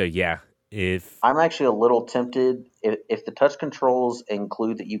 So yeah, if I'm actually a little tempted if the touch controls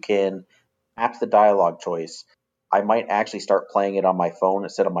include that you can tap the dialogue choice. I might actually start playing it on my phone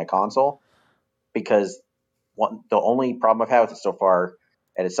instead of my console, because the only problem I've had with it so far,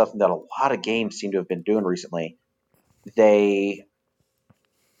 and it's something that a lot of games seem to have been doing recently, they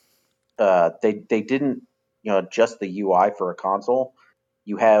they didn't adjust the UI for a console.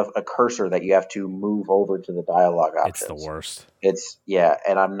 You have a cursor that you have to move over to the dialogue it's the options. worst. It's yeah,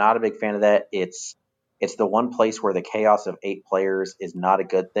 and I'm not a big fan of that. It's the one place where the chaos of 8 players is not a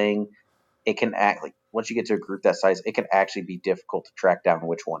good thing. It can act like once you get to a group that size, it can actually be difficult to track down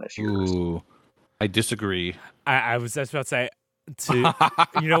which one is yours. Ooh, I disagree. I was just about to say,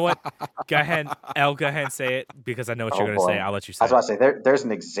 you know what? Go ahead, Elle. Go ahead and say it because I know what Oh you're going to say. boy, I'll let you I say was it. about to say there's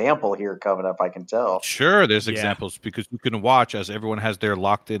an example here coming up. I can tell. Sure, there's Yeah. examples because you can watch as everyone has their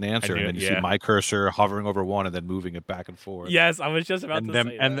locked-in answer, and then you see yeah. my cursor hovering over one and then moving it back and forth. Yes, I was just about and to them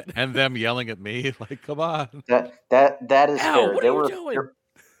say and that. and them yelling at me like, "Come on!" That is Elle, fair. what are you doing?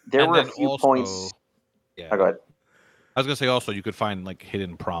 There And were a then few also, points. yeah, Oh, go ahead. I was gonna say also you could find like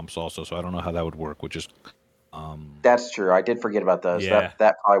hidden prompts also, so I don't know how that would work. Which is, That's true. I did forget about those. Yeah.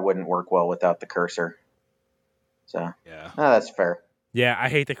 That probably wouldn't work well without the cursor. So yeah, no, that's fair. Yeah, I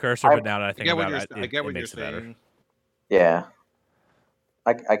hate the cursor, but now that I think about it, I get it what you're makes it better. saying. Yeah,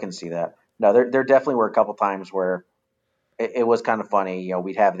 I can see that. No, there definitely were a couple times where it was kind of funny.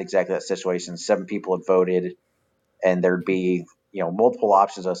 We'd have exactly that situation. 7 people had voted, and there'd be multiple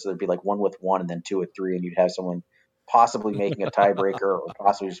options. So there'd be like 1 with 1, and then 2 with 3, and you'd have someone possibly making a tiebreaker or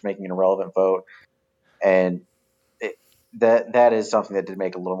possibly just making an irrelevant vote. And that is something that did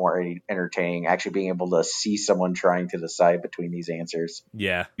make it a little more entertaining. Actually, being able to see someone trying to decide between these answers.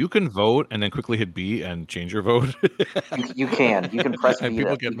 Yeah. You can vote and then quickly hit B and change your vote. You can press And B.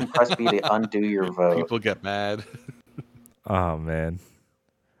 people To, get you can press B to undo your vote. People get mad. Oh man.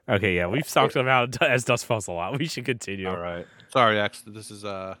 Okay, yeah, we've talked about As Dusk Falls a lot. We should continue. All right. Sorry, X. This is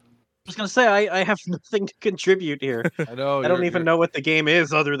I was gonna say I have nothing to contribute here. I know. I don't even know what the game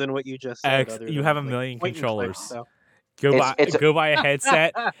is other than what you just said. X, you have a million point and click, controllers. so. Go buy a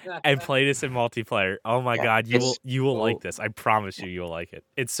headset and play this in multiplayer. Oh my god, you will like this. I promise you will like it.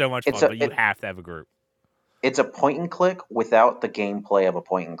 It's so much fun, but you have to have a group. It's a point and click without the gameplay of a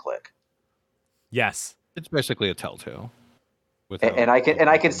point and click. Yes. It's basically a Telltale. And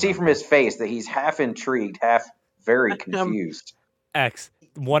I can see from his face that he's half intrigued, half very confused. X,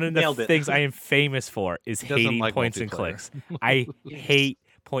 one of the Nailed it. things I am famous for is hating like points and multiplayer. clicks. I hate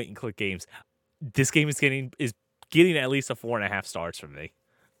point and click games. This game is getting at least a 4.5 stars from me.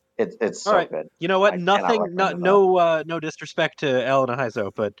 It's so All right. good. You know what? I cannot Nothing. recommend it No disrespect to Ellen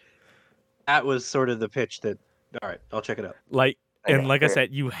Heizo, but that was sort of the pitch. That all right, I'll check it out. Like I Okay.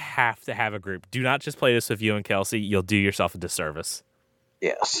 said, you have to have a group. Do not just play this with you and Kelsey. You'll do yourself a disservice.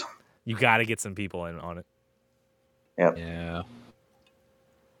 Yes. You got to get some people in on it. Yeah.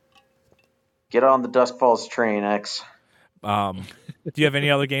 Get on the Dusk Falls train, X. Do you have any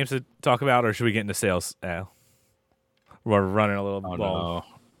other games to talk about, or should we get into sales, Al? We're running a little long.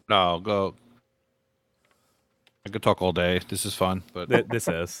 No, go. I could talk all day. This is fun, but This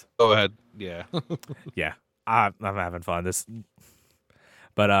is. go ahead. Yeah. Yeah, I'm having fun.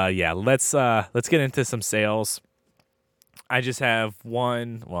 But yeah, let's get into some sales. I just have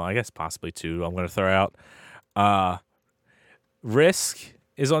one. Well, I guess possibly two. I'm going to throw out. Risk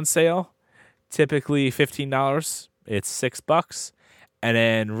is on sale. Typically $15. It's $6. And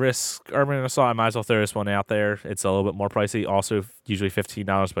then Risk Urban Assault, I might as well throw this one out there. It's a little bit more pricey. Also, usually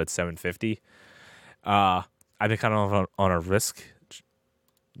 $15, but it's $7.50. I've been kind of on a Risk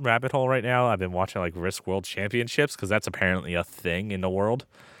rabbit hole right now. I've been watching like Risk World Championships because that's apparently a thing in the world,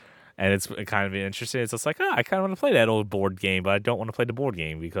 and it's kind of interesting. It's just like, I kind of want to play that old board game, but I don't want to play the board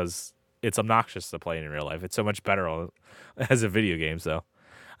game because it's obnoxious to play in real life. It's so much better as a video game. So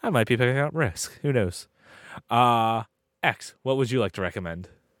I might be picking up Risk. Who knows? X, what would you like to recommend?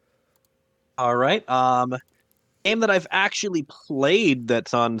 All right. Game that I've actually played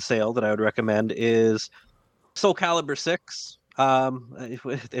that's on sale that I would recommend is Soul Calibur 6.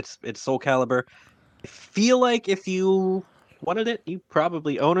 It's Soul Calibur. I feel like if you wanted it, you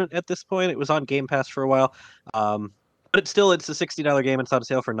probably own it at this point. It was on Game Pass for a while. But it's a $60 game. It's on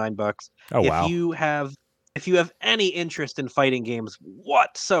sale for $9. Oh, wow. If you have any interest in fighting games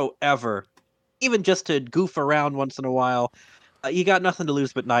whatsoever, even just to goof around once in a while, you got nothing to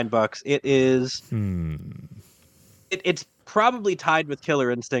lose but $9. It is. It's probably tied with Killer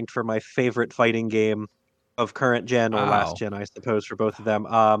Instinct for my favorite fighting game of current gen or last gen, I suppose, for both of them.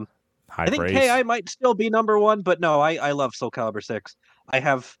 High I think praise. KI might still be number one, but no, I love Soul Calibur 6. I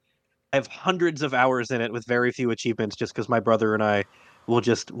have hundreds of hours in it with very few achievements, just because my brother and I will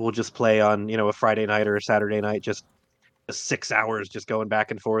just play on a Friday night or a Saturday night, just 6 hours, just going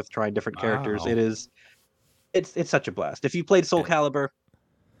back and forth trying different characters. Wow. It's such a blast. If you played Soul Calibur,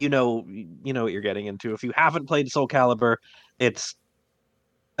 you know what you're getting into. If you haven't played Soul Calibur, it's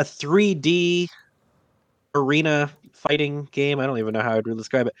a 3D arena fighting game. I don't even know how I'd really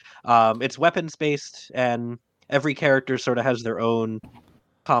describe it. It's weapons based, and every character sort of has their own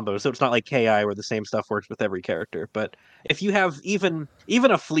combo. So it's not like KI where the same stuff works with every character. But if you have even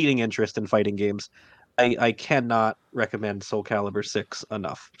a fleeting interest in fighting games, I cannot recommend Soul Calibur 6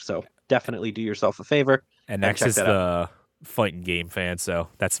 enough. So definitely do yourself a favor. And X check is that the fighting game fan, so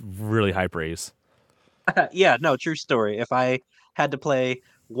that's really high praise. Yeah, no, true story. If I had to play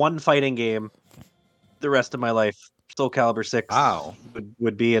one fighting game the rest of my life, Soul Calibur 6 Wow.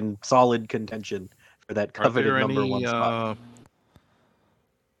 would be in solid contention for that Are coveted there number any one spot.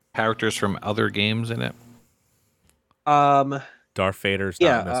 characters from other games in it? Darth Vader's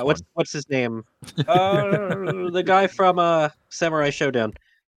not in this Yeah, one. what's his name? The guy from Samurai Showdown,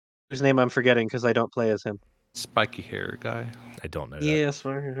 whose name I'm forgetting because I don't play as him. Spiky hair guy. I don't know that. Yes,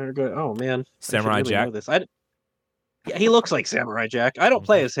 oh man, Samurai I should really Jack? know this. Yeah, he looks like Samurai Jack. I don't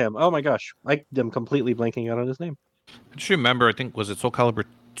play as him. Oh my gosh, I am completely blanking out on his name. I just remember, I think, was it Soul Calibur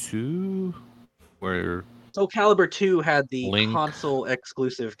 2? Where Soul Calibur 2 had the Link. console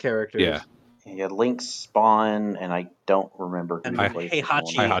exclusive characters. Yeah. Yeah, Link, Spawn, and I don't remember And who plays this one.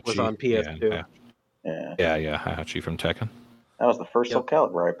 Heihachi was on PS2. Yeah, Heihachi from Tekken. that was the first Yep. Soul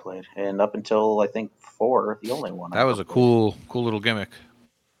Calibur I played, and up until I think 4, the only one. I That was a ever played. cool little gimmick.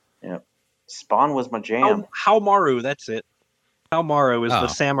 Spawn was my jam. Haomaru, that's it. Haomaru is Oh. the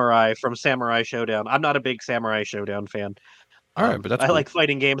samurai from Samurai Showdown. I'm not a big Samurai Showdown fan. All right, but that's I cool. like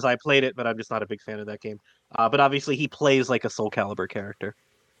fighting games. I played it, but I'm just not a big fan of that game. But obviously, he plays like a Soul Calibur character.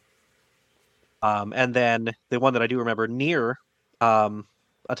 And then the one that I do remember, Nier,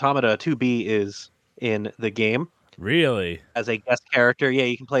 Automata 2B is in the game Really? as a guest character. Yeah,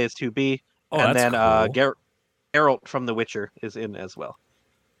 you can play as 2B. Oh, And that's then cool. Geralt from The Witcher is in as well.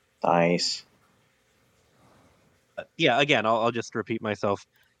 Nice. Yeah, again, I'll just repeat myself.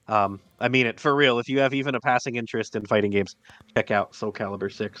 I mean it for real. If you have even a passing interest in fighting games, check out Soul Calibur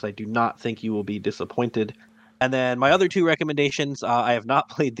 6. I do not think you will be disappointed. And then my other two recommendations, I have not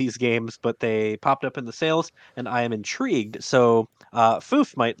played these games, but they popped up in the sales, and I am intrigued. So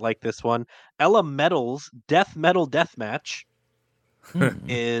Foof might like this one. Ella Metal's Death Metal Deathmatch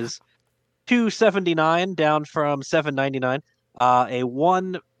is $2.79 down from $7.99. A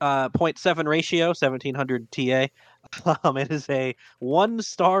 1.7 ratio, 1700 TA. It is a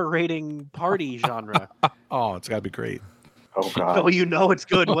 1-star rating party genre. Oh, it's got to be great. Oh god. Oh, you know it's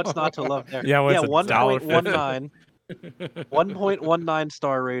good. What's not to love there? Yeah, what's yeah, a $1.50? 1.19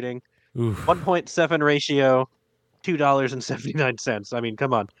 star rating, Oof. 1.7 ratio, $2.79. I mean,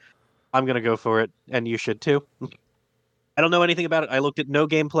 come on. I'm gonna go for it, and you should too. I don't know anything about it. I looked at no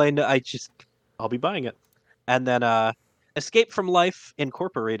gameplay. No, I'll be buying it. And then Escape from Life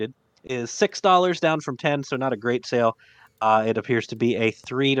Incorporated is $6 down from 10, so not a great sale. It appears to be a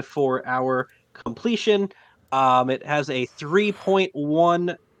 3 to 4 hour completion. It has a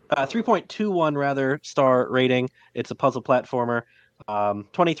 3.21 rather star rating. It's a puzzle platformer.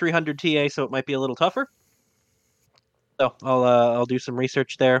 2300 TA, so it might be a little tougher. So I'll do some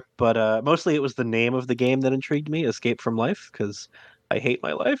research there, but mostly it was the name of the game that intrigued me, Escape from Life, because I hate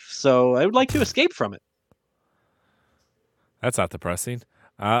my life, so I would like to escape from it. That's not depressing.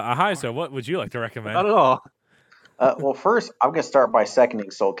 Hi, so what would you like to recommend? Not at all. Well, first, I'm going to start by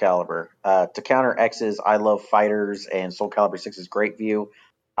seconding Soul Calibur. To counter X's, I love fighters, and Soul Calibur 6 is great view.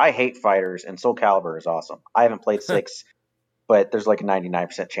 I hate fighters, and Soul Calibur is awesome. I haven't played 6, but there's like a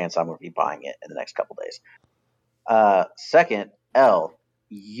 99% chance I'm going to be buying it in the next couple days. Second, L,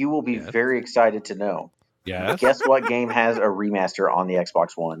 you will be very excited to know. Yes. Guess what game has a remaster on the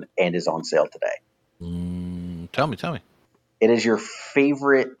Xbox One and is on sale today? Tell me. It is your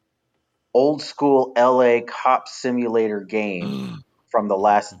favorite old school LA cop simulator game from the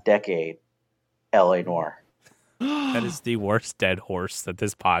last decade, LA Noire. That is the worst dead horse that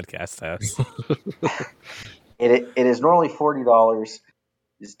this podcast has. It is normally $40.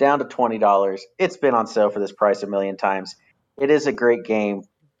 It's down to $20. It's been on sale for this price a million times. It is a great game.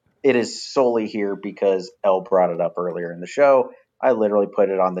 It is solely here because Elle brought it up earlier in the show. I literally put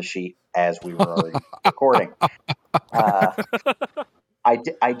it on the sheet as we were already recording. I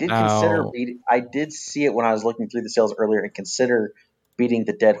did consider I did see it when I was looking through the sales earlier and consider beating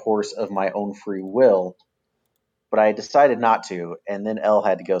the dead horse of my own free will, but I decided not to. And then Elle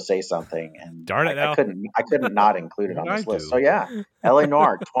had to go say something, and Darn it, I Elle. couldn't not include it on What this did I list. do? So yeah, LA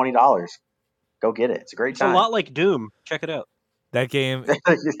Noire, $20. Go get it. It's a great It's time. a lot like Doom. Check it out. That game,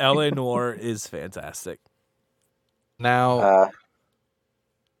 LA Noire, is fantastic. Now,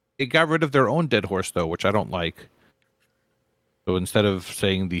 it got rid of their own dead horse, though, which I don't like. So instead of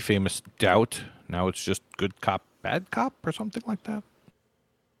saying the famous doubt, now it's just good cop, bad cop, or something like that.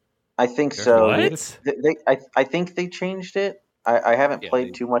 I think so. What? I think they changed it. I haven't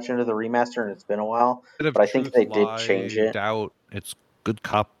played too much into the remaster, and it's been a while. But I think they did change it. Doubt, it's good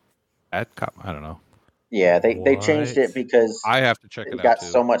cop, bad cop. I don't know. Yeah, they changed it because I have to check it out. got too.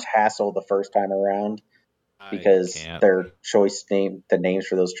 so much hassle the first time around because their the names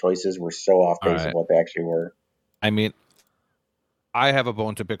for those choices were so off base of what they actually were. I mean, I have a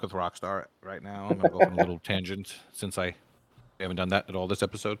bone to pick with Rockstar right now. I'm going to go on a little tangent since I haven't done that at all this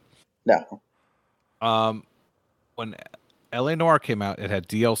episode. No. When LA Noire came out, it had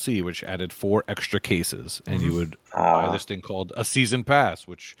DLC, which added 4 extra cases, and you would buy this thing called a season pass,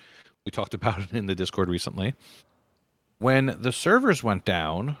 which we talked about in the Discord recently. When the servers went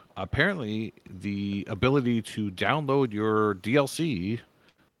down, apparently the ability to download your DLC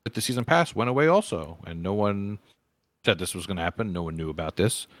with the season pass went away also, and no one said this was going to happen. No one knew about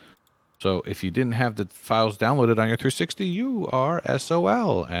this. So if you didn't have the files downloaded on your 360, you are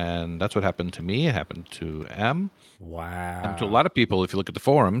SOL. And that's what happened to me. It happened to M. Wow. And to a lot of people, if you look at the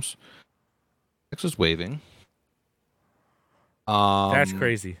forums, X is waving. That's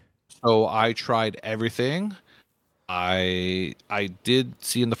crazy. So I tried everything. I did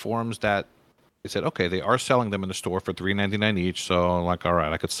see in the forums that they said, okay, they are selling them in the store for $3.99 each. So I'm like, all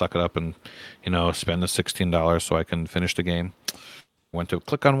right, I could suck it up and, spend the $16 so I can finish the game. Went to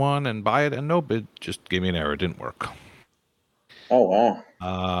click on one and buy it, and nope, it just gave me an error. It didn't work. Oh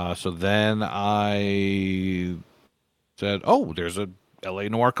wow. So then I said, "Oh, there's a LA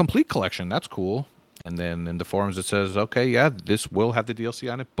Noir Complete collection. That's cool." And then in the forums it says, "Okay, yeah, this will have the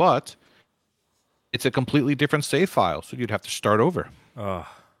DLC on it, but it's a completely different save file, so you'd have to start over." Oh,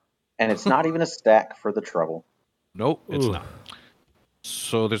 And it's not even a stack for the trouble. Nope, it's Ooh. not.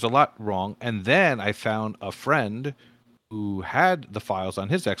 So there's a lot wrong. And then I found a friend who had the files on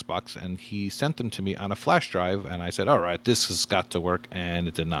his Xbox, and he sent them to me on a flash drive. And I said, "All right, this has got to work," and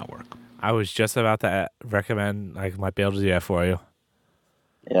it did not work. I was just about to recommend I might be able to do that for you.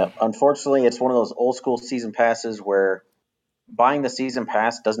 Yeah. Unfortunately, it's one of those old school season passes where buying the season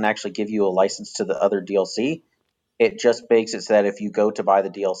pass doesn't actually give you a license to the other DLC. It just makes it so that if you go to buy the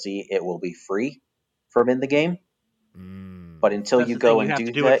DLC, it will be free from in the game. But until That's you the go thing, and you have do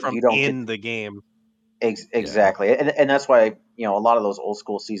to do that, it from you don't in get the game. exactly. And that's why a lot of those old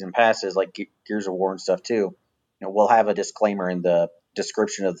school season passes, like Gears of War and stuff too, will have a disclaimer in the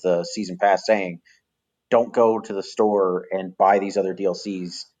description of the season pass saying, "Don't go to the store and buy these other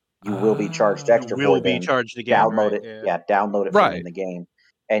DLCs. You will be charged You extra will for be them. charged again. Download Right? it, Yeah. download it from in Right. the game."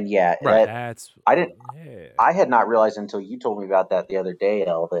 And yeah, Right. That's I didn't. Yeah. I had not realized until you told me about that the other day,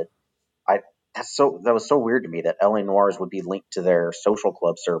 El, that that was so weird to me that LA Noirs would be linked to their social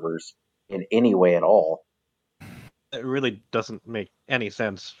club servers in any way at all. It really doesn't make any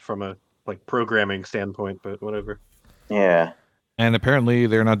sense from a programming standpoint, but whatever. Yeah, And apparently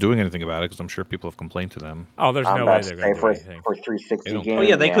they're not doing anything about it because I'm sure people have complained to them. Oh, there's I'm no way about to they're going say to do anything. for 360 They don't game. Oh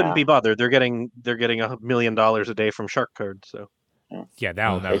yeah, they couldn't be bothered. They're getting $1 million a day from Shark Card. So Yeah,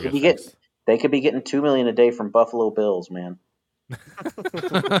 that'll They never could get be fixed. They could be getting $2 million a day from Buffalo Bills, man. Dude,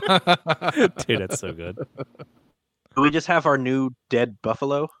 that's so good. do we just have our new dead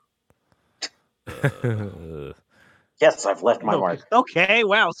buffalo? Yes, I've left my mark. Okay,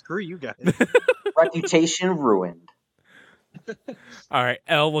 wow, screw you guys. Reputation ruined. All right,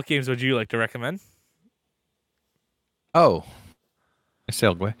 Elle, what games would you like to recommend? Oh, I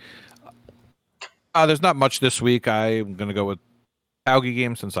sailed away. There's not much this week. I'm going to go with Palgi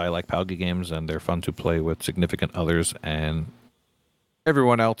games since I like Palgi games and they're fun to play with significant others and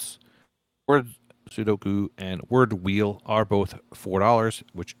everyone else. Word Sudoku and Word Wheel are both $4,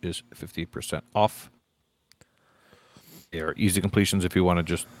 which is 50% off. They are easy completions if you want to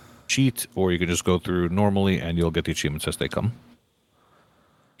just cheat, or you can just go through normally and you'll get the achievements as they come.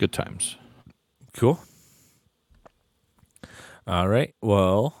 Good times. Cool. All right.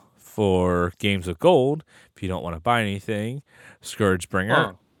 Well, for games of gold, if you don't want to buy anything,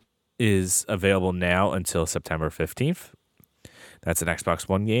 Scourgebringer is available now until September 15th. That's an Xbox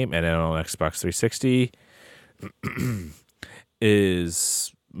One game, and then on Xbox 360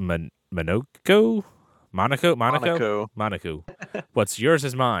 is Monaco. What's yours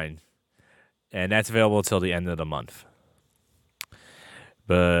is mine, and that's available until the end of the month.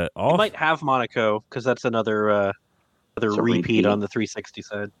 But You might have Monaco because that's another It's a repeat repeat. on the 360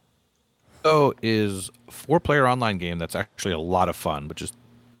 side. So is 4-player online game that's actually a lot of fun, but just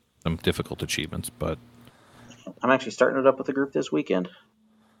some difficult achievements. But I'm actually starting it up with the group this weekend.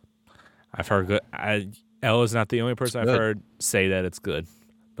 I've heard good. Elle is not the only person I've good. heard say that it's good,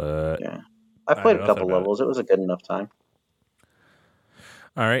 but Yeah, I I played know a couple nothing about levels. It was a good enough time.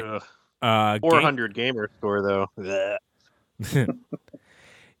 all right. Ugh. 400 gamer score though. Blech.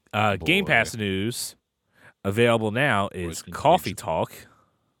 Game Boy. Pass news available now is can Coffee change. Talk.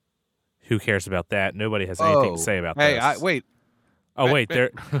 Who cares about that? Nobody has anything to say about this. Wait. Oh wait,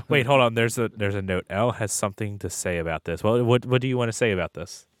 there. Wait, hold on. There's a note. Elle has something to say about this. Well, what do you want to say about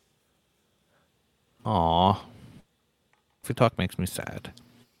this? Aw. Coffee Talk makes me sad.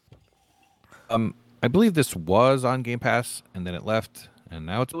 I believe this was on Game Pass, and then it left, and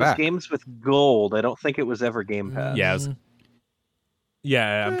now it's It was back. games with gold. I don't think it was ever Game Pass.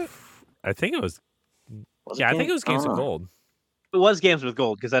 Yeah, I think it was. Was Yeah, I think it was I don't Games of know. Gold. It was Games with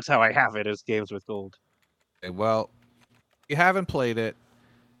Gold because that's how I have it as Games with Gold. Okay, well, if you haven't played it,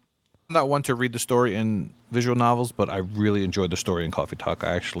 I'm not one to read the story in visual novels, but I really enjoyed the story in Coffee Talk.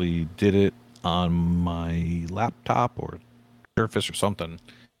 I actually did it on my laptop or Surface or something.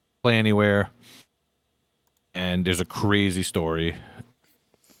 Play anywhere. And there's a crazy story.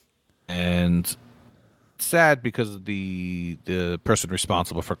 And it's sad because the person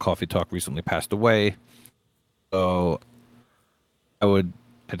responsible for Coffee Talk recently passed away. So I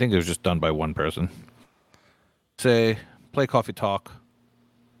think it was just done by one person. Say, play Coffee Talk.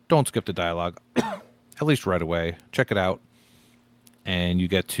 Don't skip the dialogue. At least right away. Check it out. And you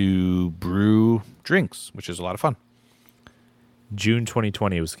get to brew drinks, which is a lot of fun. June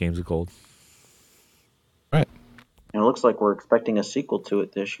 2020 was Games of Gold. Right. And it looks like we're expecting a sequel to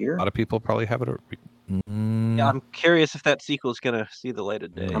it this year. A lot of people probably have it. Yeah, I'm curious if that sequel is gonna see the light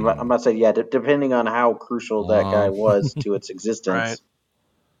of day. I'm about to say, yeah, depending on how crucial that guy was to its existence. Right.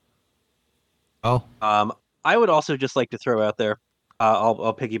 Oh, I would also just like to throw out there.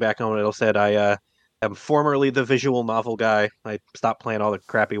 I'll piggyback on what it said. I am formerly the visual novel guy. I stopped playing all the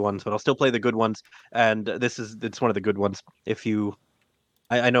crappy ones, but I'll still play the good ones. And it's one of the good ones.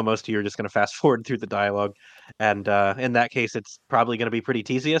 I know most of you are just going to fast forward through the dialogue, and in that case, it's probably going to be pretty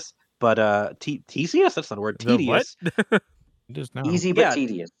tedious. But tedious? That's not a word. The what? Tedious. it is now. Easy but Yeah.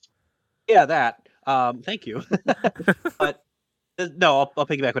 tedious. Yeah, that. Thank you. But no, I'll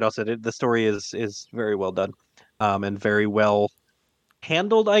piggyback what else said. The story is very well done, and very well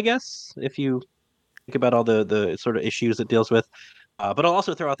handled, I guess, if you think about all the sort of issues it deals with. But I'll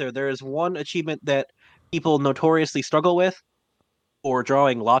also throw out there is one achievement that people notoriously struggle with, or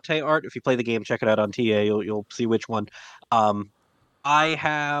drawing latte art. If you play the game, check it out on TA. You'll see which one. I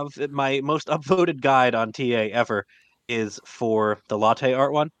have my most upvoted guide on TA ever is for the latte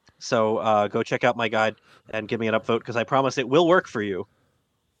art one. So go check out my guide and give me an upvote because I promise it will work for you.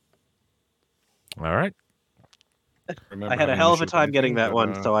 All right. I had a hell of a time getting that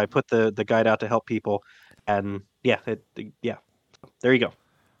one, so I put the guide out to help people, and yeah, there you go.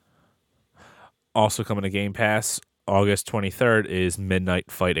 Also coming to Game Pass, August 23rd is Midnight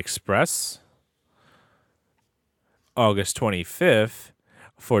Fight Express. August 25th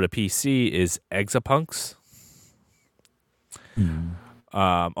for the PC is Exapunks.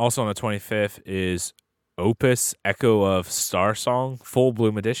 Also on the 25th is Opus Echo of Star Song Full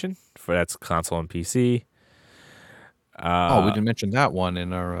Bloom Edition for that's console and PC. We didn't mention that one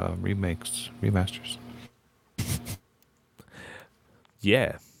in our remasters.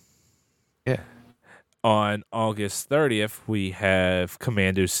 Yeah. Yeah. On August 30th, we have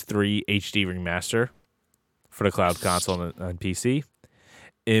Commandos 3 HD Remaster for the cloud console and PC.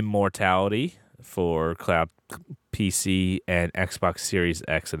 Immortality for cloud PC and Xbox Series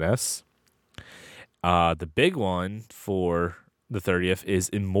X and S. The big one for the 30th is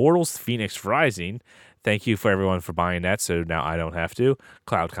Immortals Phoenix Rising. Thank you for everyone for buying that, so now I don't have to.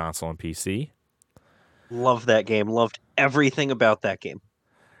 Cloud console and PC. Love that game. Loved everything about that game.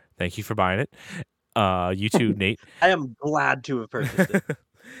 Thank you for buying it. You too, Nate. I am glad to have purchased it.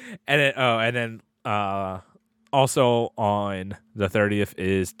 And then also on the 30th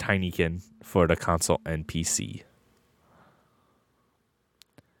is Tinykin for the console and PC.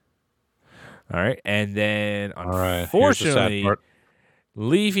 All right, and then unfortunately,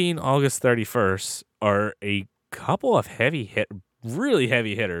 leaving August 31st are a couple of really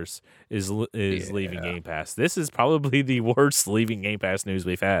heavy hitters is leaving Game Pass. This is probably the worst leaving Game Pass news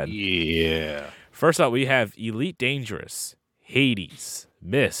we've had. Yeah. First up, we have Elite Dangerous, Hades,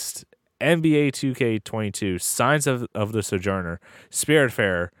 Myst, NBA 2K22, Signs of the Sojourner,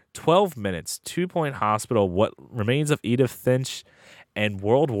 Spiritfarer, 12 Minutes, 2 Point Hospital, What Remains of Edith Finch, and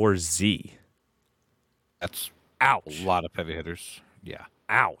World War Z. That's ouch. A lot of heavy hitters. Yeah.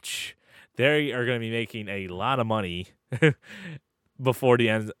 Ouch. They are going to be making a lot of money before the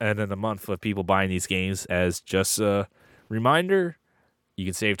end of the month with people buying these games. As just a reminder, you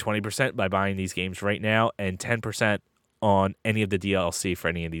can save 20% by buying these games right now and 10% on any of the DLC for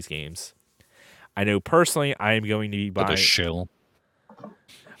any of these games. I know personally I am going to be buying... What a shill.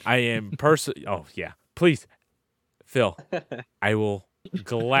 I am personally... Oh, yeah. Please, Phil, I will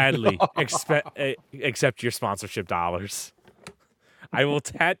gladly accept your sponsorship dollars. I will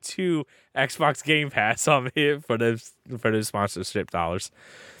tattoo Xbox Game Pass on me for those sponsorship dollars.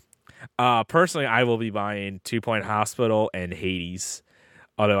 Personally, I will be buying 2 Point Hospital and Hades,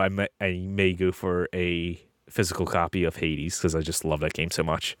 although I may go for a physical copy of Hades because I just love that game so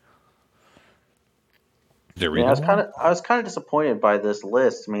much. I was kind of disappointed by this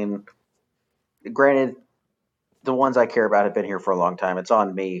list. I mean, granted, the ones I care about have been here for a long time. It's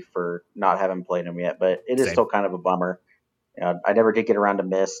on me for not having played them yet, but it is still kind of a bummer. I never did get around to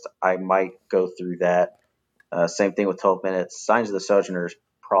Myst. I might go through that. Same thing with 12 Minutes. Signs of the Sojourner is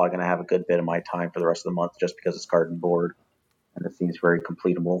probably going to have a good bit of my time for the rest of the month just because it's card and board, and it seems very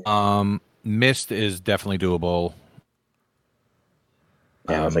completable. Myst is definitely doable.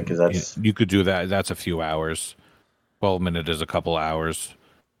 Yeah, I was like, because that's... You could do that. That's a few hours. 12 Minute is a couple hours.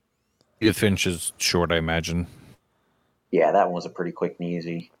 Edith Finch is short, I imagine. Yeah, that one was a pretty quick and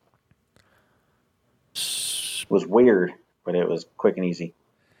easy. It was weird, but it was quick and easy.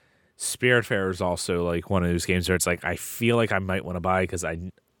 Spiritfarer is also like one of those games where it's like I feel like I might want to buy because I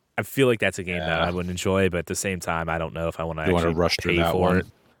feel like that's a game that I would enjoy, but at the same time, I don't know if I want to actually rush pay through that for one. it.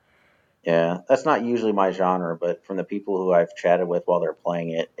 Yeah, that's not usually my genre, but from the people who I've chatted with while they're playing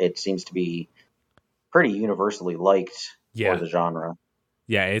it, it seems to be pretty universally liked Yeah. for the genre.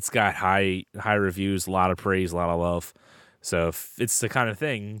 Yeah, it's got high reviews, a lot of praise, a lot of love. So if it's the kind of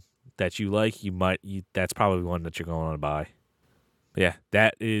thing that you like, that's probably one that you're going to buy. But yeah,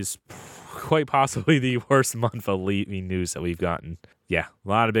 that is quite possibly the worst month of leaving news that we've gotten. Yeah, a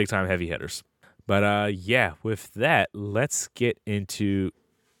lot of big time heavy hitters. But yeah, with that, let's get into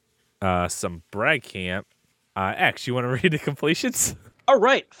some brag camp. X, you want to read the completions? All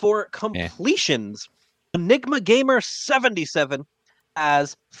right, for completions, Enigma Gamer 77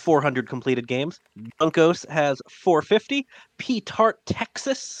 has 400 completed games. Dunkos has 450. P-Tart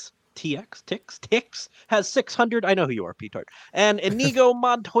Texas Tix has 600. I know who you are, P-Tart. And Inigo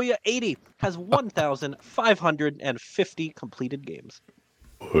Montoya 80 has 1,550 completed games.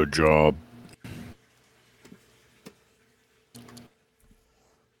 Good job.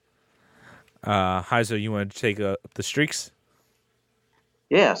 Heizo, you want to take the streaks?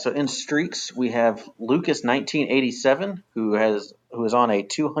 Yeah, so in streaks we have Lucas 1987, who is on a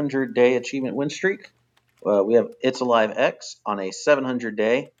 200-day achievement win streak. We have It's Alive X on a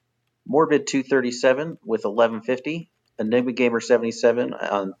 700-day, Morbid 237 with 1150, Enigma Gamer 77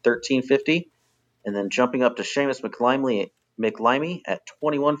 on 1350, and then jumping up to Seamus McLimey at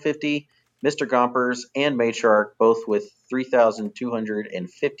 2150, Mr. Gompers and Matriarch both with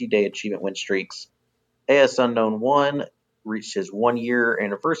 3,250-day achievement win streaks. AS Unknown 1 reached his 1-year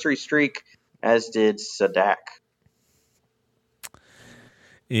anniversary streak, as did Sadak.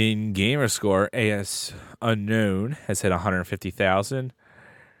 In Gamerscore, AS Unknown has hit 150,000.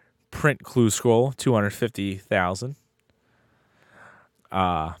 Print Clue Scroll 250,000.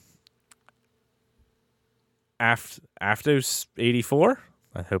 Aftos 84.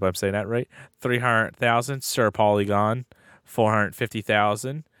 I hope I'm saying that right. 300,000. Sir Polygon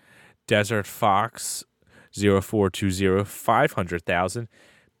 450,000. Desert Fox 0420 500,000.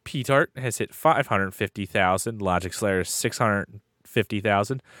 P-Tart has hit 550,000. Logic Slayer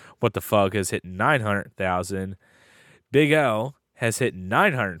 650,000. What the Fug has hit 900,000. Big L has hit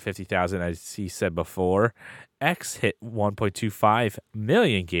 950,000, as he said before. X hit 1.25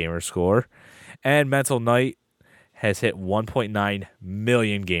 million gamer score. And Mental Knight has hit 1.9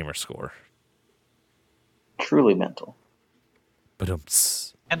 million gamer score. Truly mental.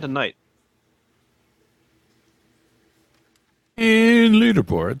 Ba-dum-ts. And a night. In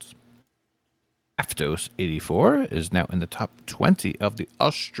leaderboards, Aftos 84 is now in the top 20 of the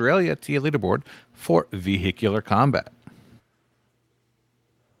Australia TIA leaderboard for vehicular combat.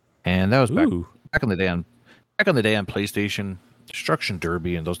 And that was back in the day on PlayStation. Destruction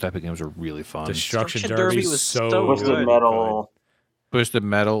Derby and those type of games are really fun. Destruction Derby was so Twisted good. Metal. Twisted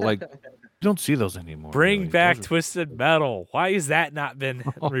Metal, like you don't see those anymore. Bring really. back Those are- Twisted Metal. Why has that not been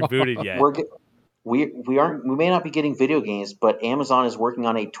rebooted yet? We may not be getting video games, but Amazon is working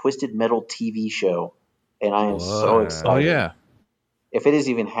on a Twisted Metal TV show, and I am so What? excited. Oh yeah. If it is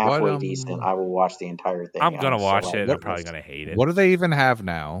even halfway What, decent, I will watch the entire thing. I'm gonna watch so it. I'm hyped. probably gonna hate it. What do they even have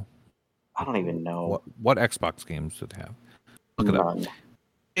now? I don't even know. What Xbox games do they have? Look it up. None.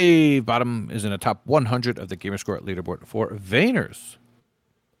 Dave Bottom is in the top 100 of the Gamerscore leaderboard for Vayners.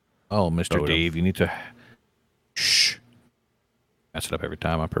 Oh, Mr. Totem. Dave, you need to shh. Mess it up every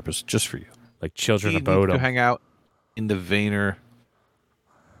time on purpose, just for you. Like Children You of need to Bodom. hang out in the Vayner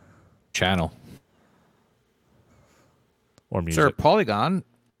channel. Or music. Sir Polygon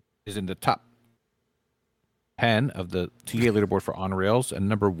is in the top 10 of the TA leaderboard for On Rails and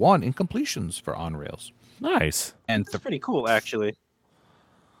number 1 in completions for On Rails. Nice. And It's pretty cool, actually.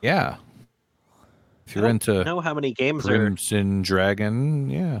 yeah, if you're I don't into know how many games are Crimson Dragon,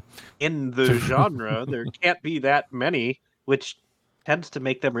 yeah. in the genre. There can't be that many, which tends to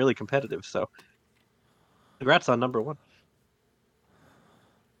make them really competitive. So, congrats on number 1.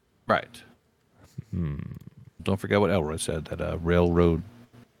 Right. Don't forget what Elroy said, that a railroad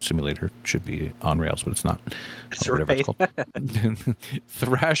simulator should be on rails, but it's not. That's Or whatever it's called.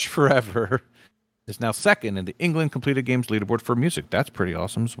 Thrash Forever is now second in the England completed games leaderboard for music. That's pretty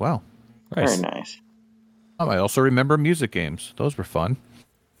awesome as well. Nice. Very nice. I also remember music games. Those were fun.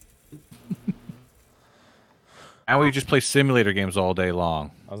 Now we just play simulator games all day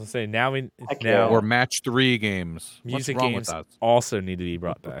long. I was gonna say now Heck yeah. Or match 3 games. music What's wrong games with that? also need to be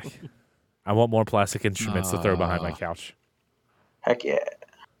brought back. I want more plastic instruments to throw behind my couch. Heck yeah.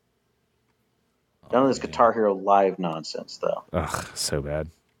 None of this Guitar Hero Live nonsense, though. Ugh, so bad.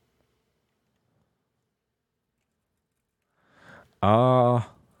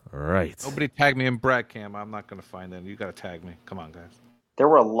 Right. Nobody tag me in Brad Cam. I'm not going to find them. You got to tag me. Come on, guys. There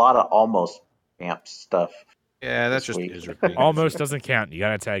were a lot of almost amp stuff. Yeah, that's just Sweet. Israel. being Almost doesn't count. You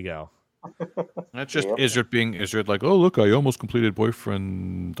gotta tag L. That's just Yep. Izzard like, oh look, I almost completed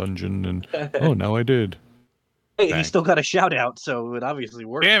boyfriend dungeon, and oh now I did. Hey, he Dang. still got a shout out, so it obviously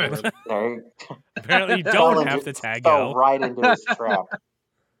worked. Damn for it. him. There you Apparently, you fell don't into- have to tag fell go. right into his trap.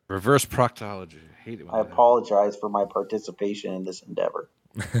 Reverse proctology. I hate it when I that happens. apologize for my participation in this endeavor.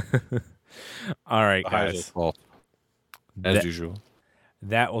 All right, Heiser's guys. fault, as That- usual.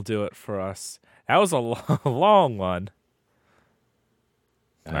 That will do it for us. That was a long one.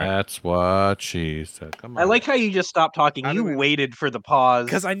 That's what she said. Come on. I like how you just stopped talking. How do You we- waited for the pause.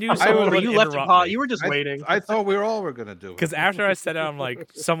 Because I knew I someone would- would you left a interrupt pause. me. You were just waiting. I thought we all were gonna do it. Because after I said it, I'm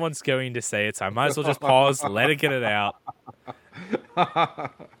like, someone's going to say it, so I might as well just pause, let it get it out. All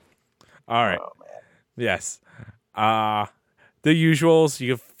right. Oh, man. Yes. The usuals.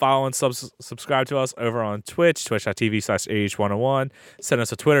 You can follow and subscribe to us over on Twitch, twitch.tv/AH101. Send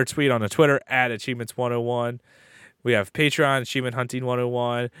us a Twitter tweet on the Twitter at Achievements101. We have Patreon, Achievement Hunting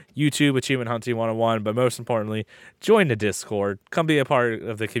 101, YouTube, Achievement Hunting 101, but most importantly, join the Discord. Come be a part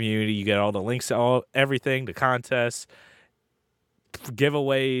of the community. You get all the links to everything, the contests,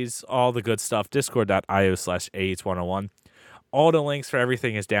 giveaways, all the good stuff. Discord.io/AH101. All the links for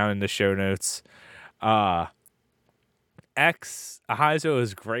everything is down in the show notes. Ahaizo,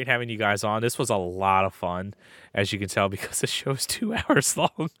 is great having you guys on. This was a lot of fun, as you can tell, because the show is 2 hours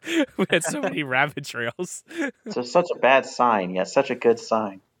long. We had so many rabbit trails. So such a bad sign, yet such a good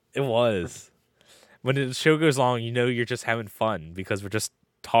sign. It was. When the show goes long, you know you're just having fun because we're just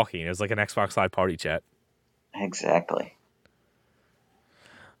talking. It was like an Xbox Live party chat. Exactly.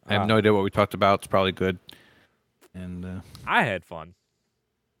 I have no idea what we talked about. It's probably good. And I had fun.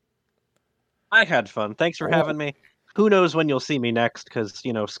 I had fun. Thanks for having me. Who knows when you'll see me next? Because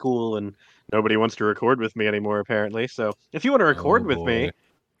school and nobody wants to record with me anymore, apparently. So if you want to record with me, boy.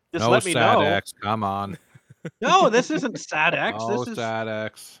 just no let me know. X. Come on. No, this isn't Sad X. No This is Sad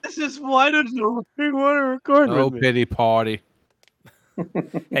X. why does nobody want to record No with me? pity party.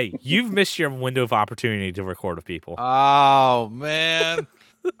 Hey, you've missed your window of opportunity to record with people. Oh man.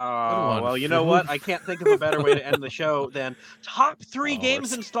 Oh, well, you know what? I can't think of a better way to end the show than top 3 games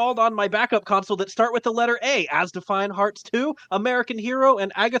it's- installed on my backup console that start with the letter A, As Defined Hearts 2, American Hero,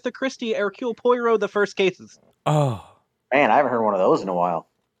 and Agatha Christie, Hercule Poirot, The First Cases. Oh, Man, I haven't heard one of those in a while.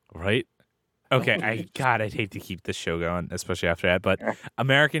 right? Okay, I'd hate to keep this show going, especially after that, but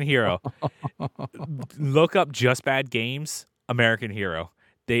American Hero. Look up Just Bad Games, American Hero.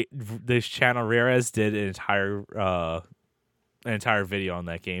 This channel Rares did an entire video on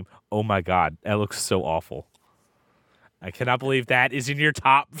that game. Oh my god, that looks so awful. I cannot believe that is in your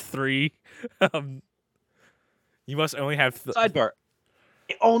top 3. You must only have Sidebar.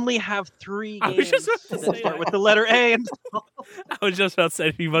 I only have 3 I was games just about to that say start that. with the letter A. And I was just about to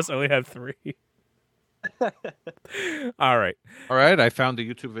say you must only have 3. All right. All right, I found the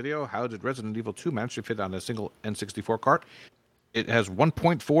YouTube video. How did Resident Evil 2 manage to fit on a single N64 cart? It has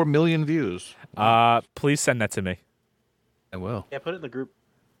 1.4 million views. Please send that to me. I will. yeah, put it in the group.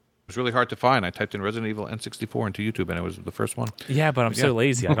 It was really hard to find. I typed in Resident Evil N64 into YouTube, and it was the first one. Yeah, but I'm so Yeah.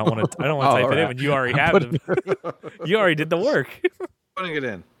 lazy. I don't want to. I don't want to Oh, type it in alright. when you already have it. You already did the work. Putting it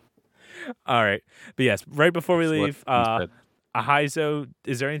in. All right, but yes, right before we That's what leave, he said. Ahaizo,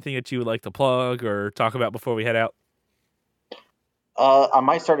 is there anything that you would like to plug or talk about before we head out? I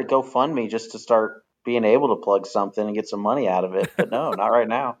might start a GoFundMe just to start being able to plug something and get some money out of it. But no, not right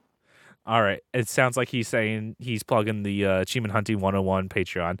now. All right, it sounds like he's saying he's plugging the Achievement Hunting 101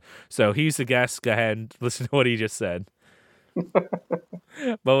 Patreon. So he's the guest. Go ahead and listen to what he just said.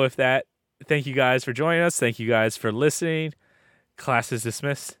 But with that, thank you guys for joining us. Thank you guys for listening. Class is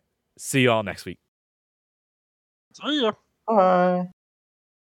dismissed. See you all next week. See ya. Bye.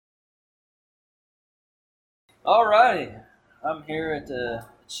 Alrighty, I'm here at the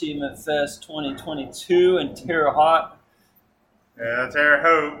Achievement Fest 2022 in Terre Haute. Yeah, that's our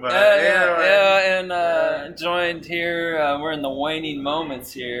hope. But And joined here. We're in the waning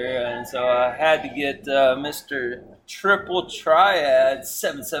moments here, and so I had to get Mr. Triple Triad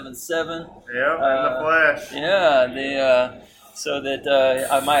 777. Yep, in the flesh. Yeah, so that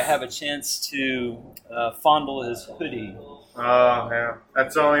I might have a chance to fondle his hoodie. Oh, yeah.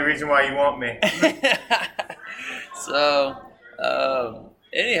 That's the only reason why you want me. So,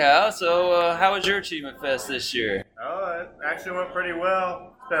 anyhow, how was your Achievement Fest this year? Oh, it actually went pretty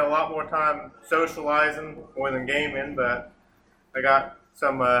well. Spent a lot more time socializing more than gaming, but I got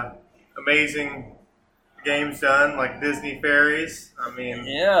some amazing games done, like Disney Fairies. I mean,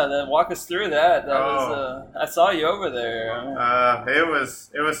 Yeah, then walk us through that. That was I saw you over there. it was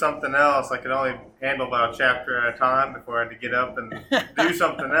something else. I could only handle about a chapter at a time before I had to get up and do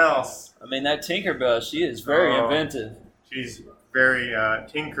something else. I mean, that Tinkerbell, she is very Oh. inventive. She's very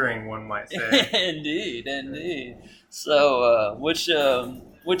tinkering, one might say. Indeed. So, which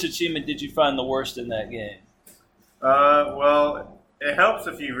achievement did you find the worst in that game? Well, it helps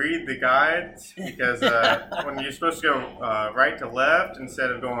if you read the guides because when you're supposed to go right to left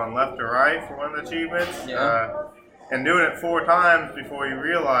instead of going left to right for one of the achievements, and doing it 4 times before you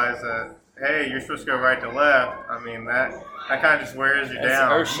realize that, hey, you're supposed to go right to left, I mean, that kind of just wears you That's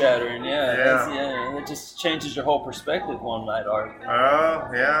down. earth-shattering, yeah. It just changes your whole perspective, one might argue. Oh,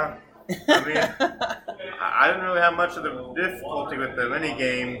 yeah. I mean, I didn't really have much of the difficulty with the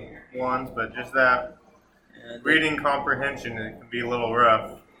mini-game ones, but just that reading comprehension, it can be a little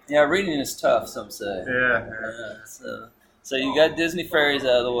rough. Yeah, reading is tough, some say. Yeah. So you got Disney Fairies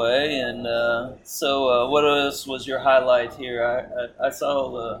out of the way, and so what else was your highlight here? I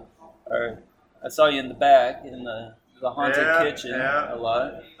saw you in the back in the haunted kitchen a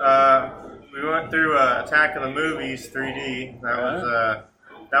lot. We went through Attack of the Movies 3D.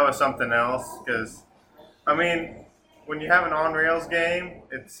 That was something else because, I mean, when you have an on-rails game,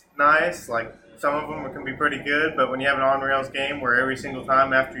 it's nice. Like, some of them can be pretty good, but when you have an on-rails game where every single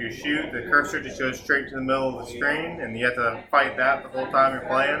time after you shoot, the cursor just goes straight to the middle of the screen, and you have to fight that the whole time you're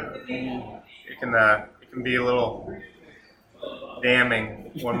playing, it can be a little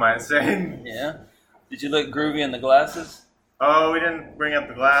damning, one might say. Yeah. Did you look groovy in the glasses? Oh, we didn't bring up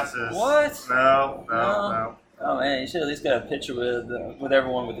the glasses. What? No. Oh man, you should at least got a picture with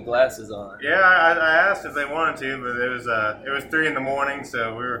everyone with the glasses on. Yeah, I asked if they wanted to, but it was 3 a.m,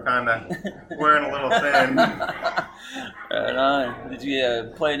 so we were kind of wearing a little thin. Right on. Did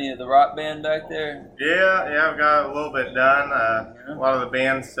you play any of the rock band back there? Yeah, I've got a little bit done. A lot of the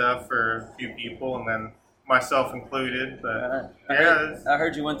band stuff for a few people, and then myself included. But I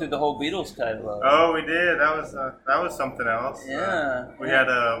heard you went through the whole Beatles catalog. Oh, we did. That was something else. Yeah. We had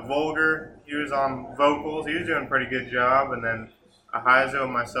Volger. He was on vocals. He was doing a pretty good job, and then Ahizo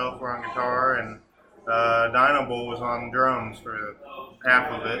and myself were on guitar, and Dino Bull was on drums for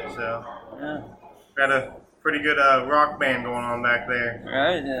half of it. So we had a pretty good rock band going on back there. All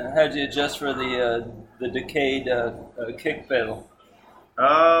right. How'd you adjust for the decayed kick pedal?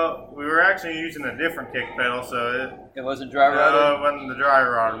 We were actually using a different kick pedal, so it wasn't dry rotted? No, it wasn't the dry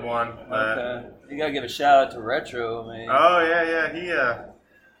rod one. But, okay. You gotta give a shout out to Retro, man. Oh yeah.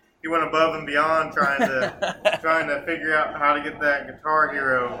 He went above and beyond trying to figure out how to get that Guitar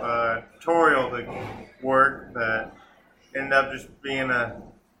Hero tutorial to work. But ended up just being a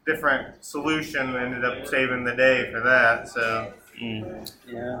different solution. Ended up saving the day for that. So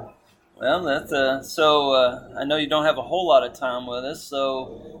yeah. Well, that's so. I know you don't have a whole lot of time with us.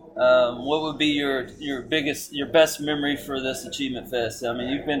 So, what would be your best memory for this Achievement Fest? I mean,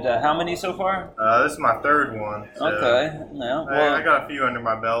 you've been to how many so far? This is my 3rd one. So okay. Now, I got a few under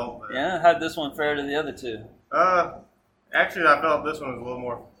my belt. But, yeah. How'd this one fare to the other 2? Actually, I felt this one was a little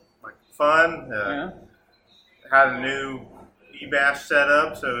more like fun. Had a new eBash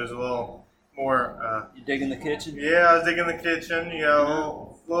setup, so it was a little more. You digging the kitchen? Yeah, I was digging the kitchen. You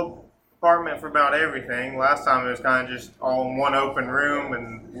know, little apartment for about everything. Last time it was kind of just all in one open room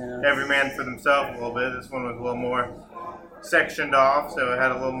and every man for themselves a little bit. This one was a little more sectioned off, so it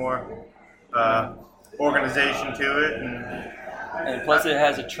had a little more organization to it. And plus it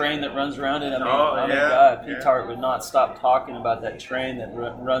has a train that runs around it. I mean, God, Pete Tart would not stop talking about that train that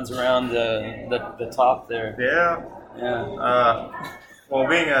runs around the top there. Yeah. Well,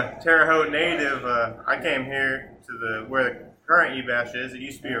 being a Terre Haute native, I came here to where the current eBash is. It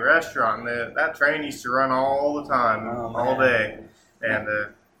used to be a restaurant, and that train used to run all the time, all day. And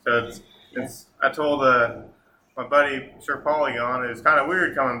so it's. I told my buddy Sir Polygon, it was kind of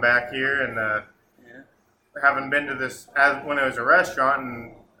weird coming back here and having been to this when it was a restaurant,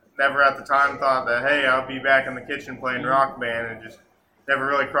 and never at the time thought that, hey, I'll be back in the kitchen playing Rock Band. It just never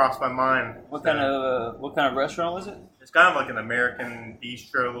really crossed my mind. What kind of restaurant was it? It's kind of like an American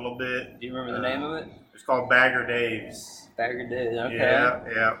bistro a little bit. Do you remember the name of it? It's called Bagger Dave's. Bagger Dave's, okay.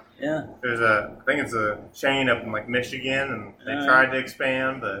 Yeah. I think it's a chain up in like Michigan, and they tried to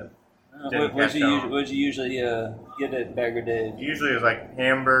expand, but didn't catch on. What'd you usually get at Bagger Dave's? Usually it was like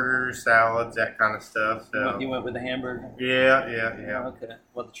hamburgers, salads, that kind of stuff. So. You went with the hamburger? Yeah. Okay.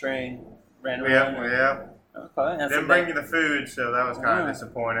 Well, the train ran around? Yeah. Okay. Didn't bring you the food, so that was kind of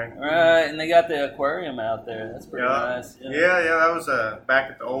disappointing. All right, and they got the aquarium out there. That's pretty nice. Yeah, that was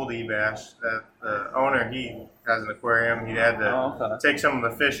back at the old eBash. The owner, he has an aquarium. He had to take some of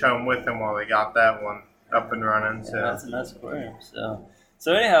the fish home with him while they got that one up and running. So that's a nice aquarium.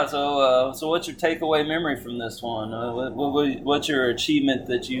 So anyhow, so what's your takeaway memory from this one? What's your achievement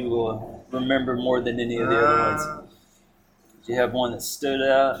that you remember more than any of the other ones? Do you have one that stood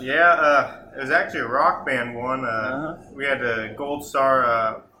out? Yeah, it was actually a rock band one. We had a Gold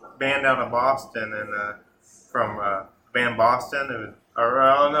Star band out of Boston, and from band Boston. It was,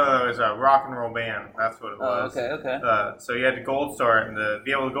 no, it was a rock and roll band. That's what it was. Okay. So you had to Gold Star it, and to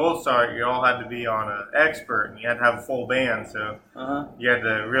be able to Gold Star it, you all had to be on an expert, and you had to have a full band. So you had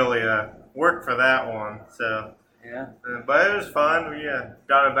to really work for that one. So yeah, but it was fun. We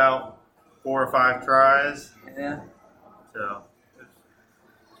got about 4 or 5 tries. Yeah. So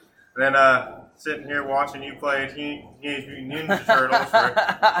then sitting here watching you play Teenage Mutant Ninja Turtles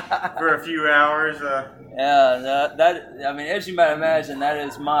for a few hours. Yeah, I mean, as you might imagine, that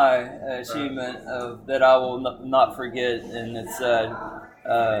is my achievement that I will not forget, and it's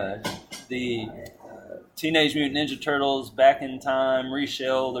the Teenage Mutant Ninja Turtles Back in Time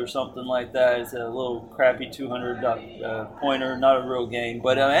Reshelled or something like that. It's a little crappy 200 pointer, not a real game,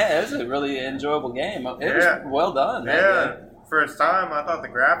 but it was a really enjoyable game. It was well done. Yeah, for its time, I thought the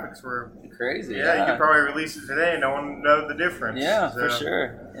graphics were crazy. Yeah, you could probably release it today and no one would know the difference. Yeah, for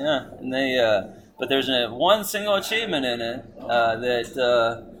sure. Yeah, and but there's one single achievement in it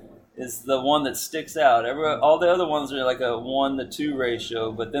that is the one that sticks out. All the other ones are like a 1-to-2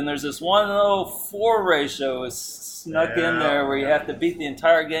 ratio, but then there's this one little 4 ratio is snuck in there where you have to beat the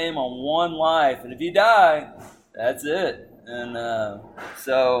entire game on 1 life, and if you die, that's it. And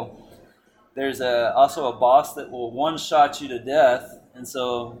so there's also a boss that will one-shot you to death. And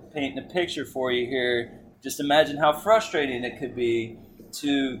so, painting a picture for you here, just imagine how frustrating it could be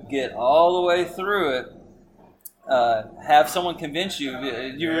to get all the way through it, have someone convince you,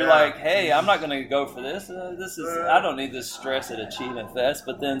 you're like, hey, I'm not going to go for this. I don't need this stress at Achievement Fest.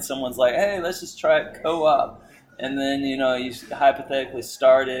 But then someone's like, hey, let's just try it co-op. And then, you hypothetically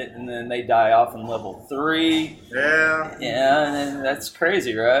start it, and then they die off in level 3. Yeah. Yeah, and then that's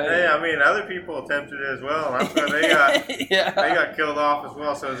crazy, right? Yeah, I mean, other people attempted it as well. And that's why they got they got killed off as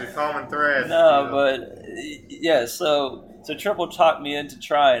well. So it's a common thread. No, but yeah. So Triple talked me into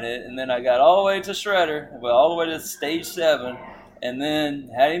trying it, and then I got all the way to Shredder, all the way to stage 7, and then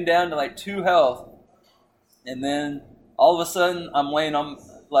had him down to like 2 health, and then all of a sudden I'm laying on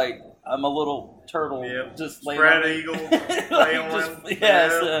I'm a little turtle, just laying spread on eagle, laying one.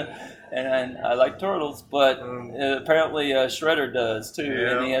 Yes, and I like turtles, but apparently Shredder does too,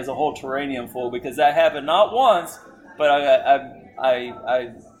 and he has a whole terrarium full because that happened not once, but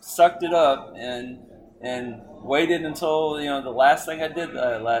I sucked it up and waited until the last thing I did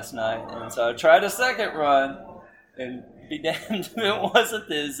last night, and so I tried a second run, and be damned if it wasn't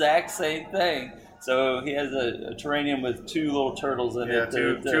the exact same thing. So he has a terrarium with 2 little turtles in it.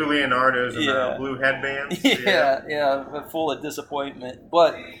 Two Leonardos and blue headbands. Yeah, full of disappointment.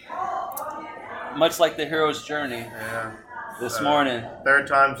 But much like the hero's journey this morning. 3rd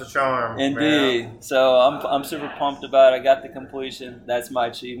time's the charm. Indeed. Man. So I'm super pumped about it. I got the completion. That's my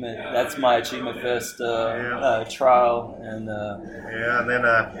achievement. That's my Achievement Fest trial. And and then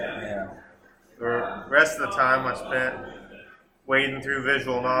the rest of the time I spent wading through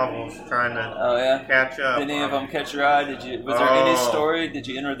visual novels, trying to catch up. Did any of them catch your eye? Was there any story? Did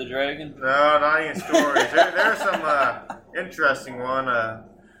you enter the dragon? No, not any stories. There's some interesting one.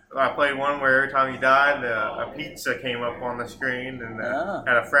 I played one where every time you died, a pizza came up on the screen and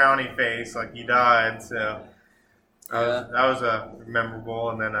had a frowny face like you died. So that was memorable.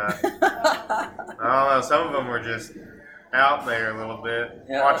 And then I don't know, some of them were just out there a little bit.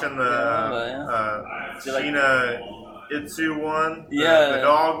 Watching the Sheena Itsu one, the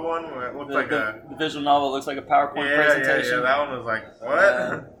dog one, where it looked the visual novel looks like a PowerPoint presentation. Yeah, that one was like, what?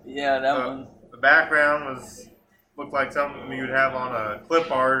 That one. The background looked like something you would have on a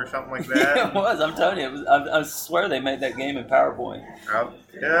clip art or something like that. It was, I'm telling you. I swear they made that game in PowerPoint.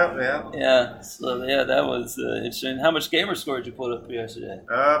 Yeah. So, that was interesting. How much gamer score did you put up yesterday?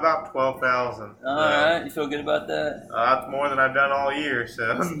 About 12,000. All right. You feel good about that? That's more than I've done all year.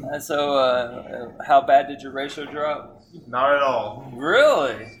 So, how bad did your ratio drop? Not at all.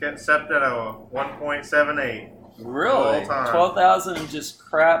 Really? It's getting set at a 1.78. Really? 12,000 and just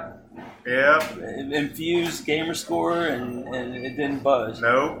crap. Yep. Infused gamer score and it didn't budge.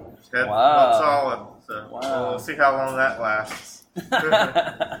 Nope. That's solid. So we'll see how long that lasts.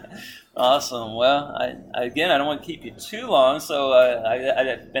 Awesome. Well, I don't want to keep you too long, so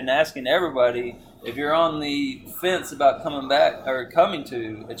I've been asking everybody, if you're on the fence about coming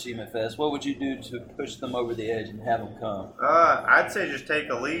to Achievement Fest, what would you do to push them over the edge and have them come? I'd say just take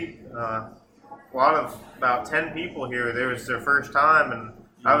a leap. About 10 people here, it was their first time, and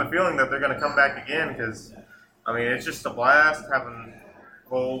I have a feeling that they're going to come back again because, I mean, it's just a blast having a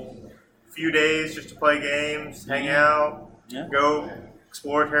whole few days just to play games, hang out, go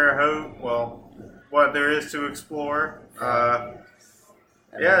explore Terre Haute. Well, what there is to explore.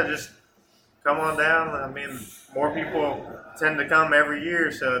 Just come on down. I mean, more people tend to come every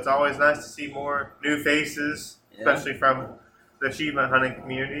year, so it's always nice to see more new faces, especially from the achievement hunting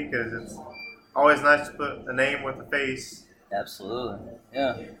community, because it's always nice to put a name with a face. Absolutely.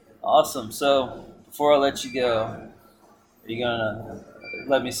 Yeah. Awesome. So before I let you go, are you gonna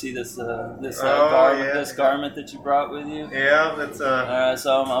let me see this garment that you brought with you? Yeah, that's All right.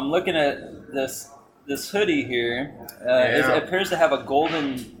 So I'm looking at this hoodie here. It appears to have a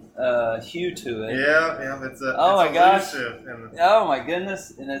golden hue to it. Yeah, it's a. Oh it's my gosh! and Oh my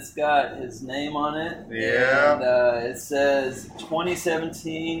goodness! And it's got his name on it. Yeah. And it says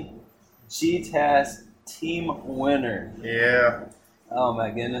 2017 GTAS Team Winner. Yeah. Oh my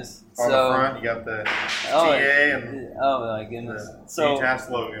goodness! On the front, you got the TA and oh my goodness! the GTAS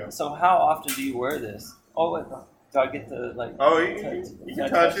logo. So how often do you wear this? Oh wait, do I get to like? Oh, you can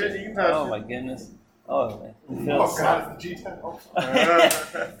touch it. You can touch it. Oh my goodness! Oh, it feels God, it's the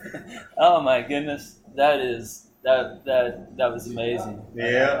GTAS. oh my goodness! That was amazing.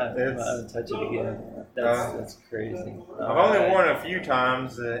 Yeah, I'll touch it again. That's crazy. I've only worn it a few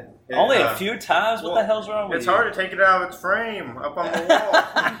times. Only a few times? What the hell's wrong with it's you? It's hard to take it out of its frame up on the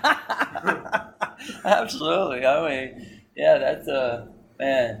wall. Absolutely. I mean, yeah, that's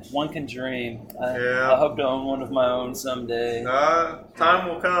man, one can dream. I hope to own one of my own someday. Time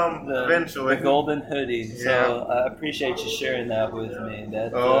will come eventually. The golden hoodie. So I appreciate you sharing that with me.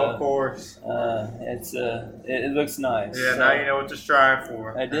 Of course. It looks nice. Yeah, so, now you know what to strive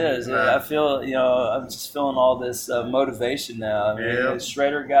for. It is. I feel, I'm just feeling all this motivation now. I mean,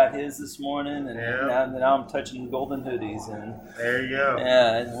 Shredder got his this morning, and now I'm touching golden hoodies. And there you go.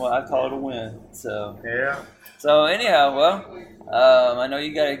 Yeah, well, I call it a win. So. Yeah. So anyhow, well, I know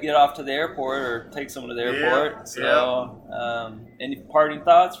you got to get off to the airport or take someone to the airport. So, any parting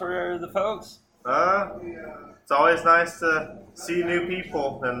thoughts for the folks? It's always nice to see new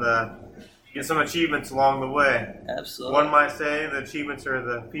people and get some achievements along the way. Absolutely. One might say the achievements are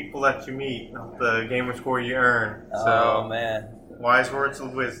the people that you meet, not the gamer score you earn. Oh, man. Wise words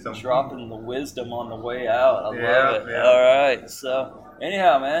of wisdom. Dropping the wisdom on the way out. I love it. Yeah. All right. So,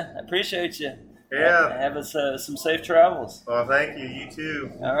 anyhow, man, I appreciate you. Yeah. Have us some safe travels. Well, thank you. You too.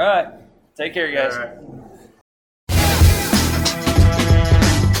 All right. Take care, guys. All right.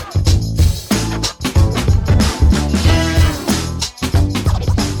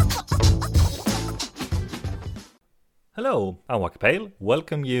 Hello, I'm Wakapale.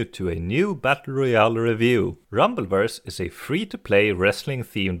 Welcome you to a new Battle Royale review. Rumbleverse is a free-to-play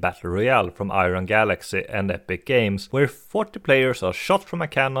wrestling-themed Battle Royale from Iron Galaxy and Epic Games, where 40 players are shot from a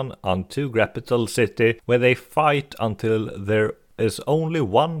cannon onto Grappital City, where they fight until there is only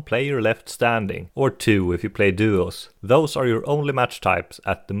one player left standing, or two if you play duos. Those are your only match types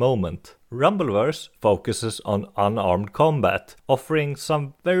at the moment. Rumbleverse focuses on unarmed combat, offering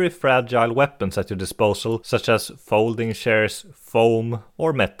some very fragile weapons at your disposal, such as folding chairs, foam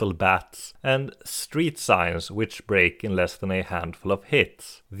or metal bats, and street signs which break in less than a handful of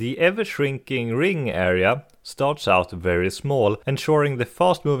hits. The ever-shrinking ring area starts out very small, ensuring the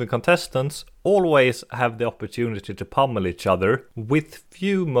fast-moving contestants always have the opportunity to pummel each other, with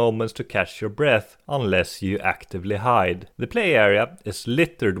few moments to catch your breath unless you actively hide. The play area is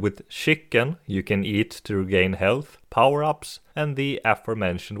littered with chicken you can eat to regain health, power-ups, and the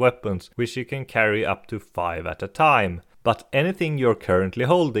aforementioned weapons, which you can carry up to 5 at a time. But anything you're currently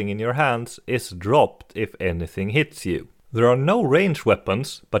holding in your hands is dropped if anything hits you. There are no ranged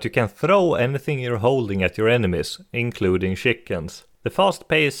weapons, but you can throw anything you're holding at your enemies, including chickens. The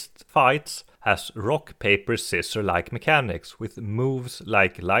fast-paced fights has rock, paper, scissor-like mechanics, with moves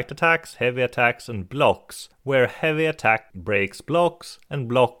like light attacks, heavy attacks, and blocks, where heavy attack breaks blocks,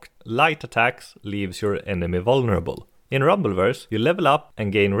 and light attacks leaves your enemy vulnerable. In Rumbleverse, you level up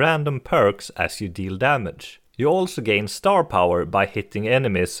and gain random perks as you deal damage. You also gain star power by hitting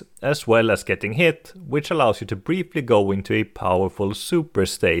enemies, as well as getting hit, which allows you to briefly go into a powerful super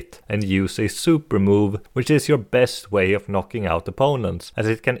state and use a super move, which is your best way of knocking out opponents, as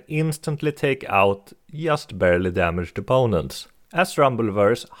it can instantly take out just barely damaged opponents. As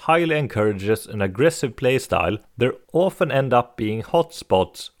Rumbleverse highly encourages an aggressive playstyle, there often end up being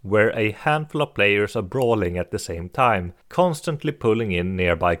hotspots where a handful of players are brawling at the same time, constantly pulling in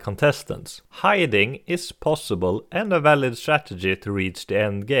nearby contestants. Hiding is possible and a valid strategy to reach the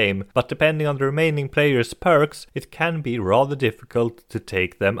end game, but depending on the remaining players' perks, it can be rather difficult to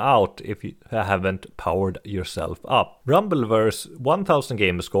take them out if you haven't powered yourself up. Rumbleverse 1000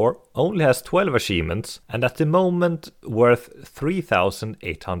 gamer score only has 12 achievements, and at the moment worth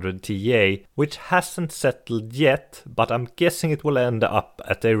 3800 TA, which hasn't settled yet, but I'm guessing it will end up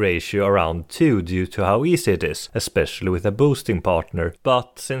at a ratio around 2 due to how easy it is, especially with a boosting partner.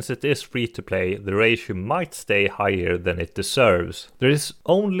 But since it is free to play, the ratio might stay higher than it deserves. There is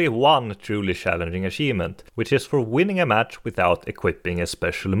only one truly challenging achievement, which is for winning a match without equipping a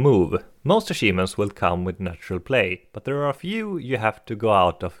special move. Most achievements will come with natural play, but there are a few you have to go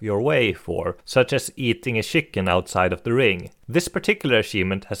out of your way for, such as eating a chicken outside of the ring. This particular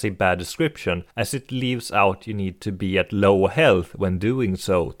achievement has a bad description, as it leaves out you need to be at low health when doing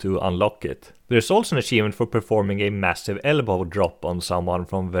so to unlock it. There's also an achievement for performing a massive elbow drop on someone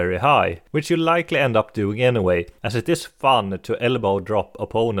from very high, which you'll likely end up doing anyway, as it is fun to elbow drop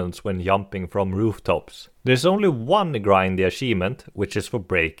opponents when jumping from rooftops. There's only one grindy achievement, which is for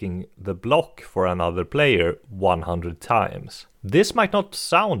breaking the block for another player 100 times. This might not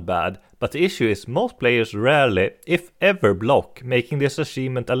sound bad, but the issue is most players rarely, if ever, block, making this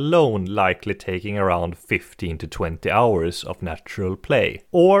achievement alone likely taking around 15 to 20 hours of natural play.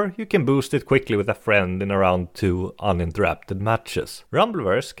 Or you can boost it quickly with a friend in around 2 uninterrupted matches.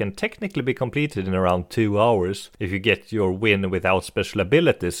 Rumbleverse can technically be completed in around 2 hours if you get your win without special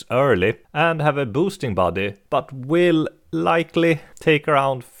abilities early and have a boosting buddy, but will likely take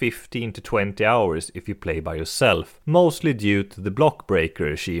around 15 to 20 hours if you play by yourself, mostly due to the block breaker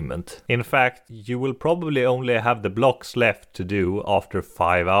achievement. In fact, you will probably only have the blocks left to do after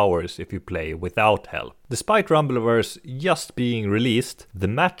 5 hours if you play without help. Despite Rumbleverse just being released, the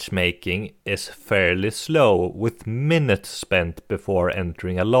matchmaking is fairly slow, with minutes spent before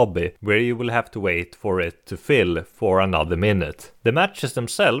entering a lobby, where you will have to wait for it to fill for another minute. The matches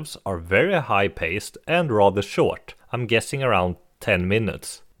themselves are very high paced and rather short. I'm guessing around 10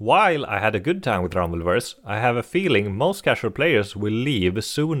 minutes. While I had a good time with Rumbleverse, I have a feeling most casual players will leave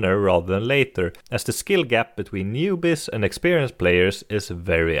sooner rather than later, as the skill gap between newbies and experienced players is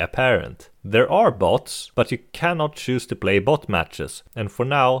very apparent. There are bots, but you cannot choose to play bot matches, and for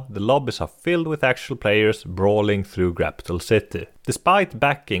now the lobbies are filled with actual players brawling through Grapple City. Despite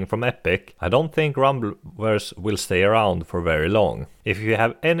backing from Epic, I don't think Rumbleverse will stay around for very long. If you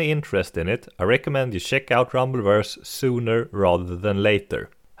have any interest in it, I recommend you check out Rumbleverse sooner rather than later.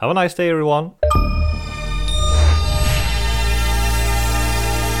 Have a nice day, everyone!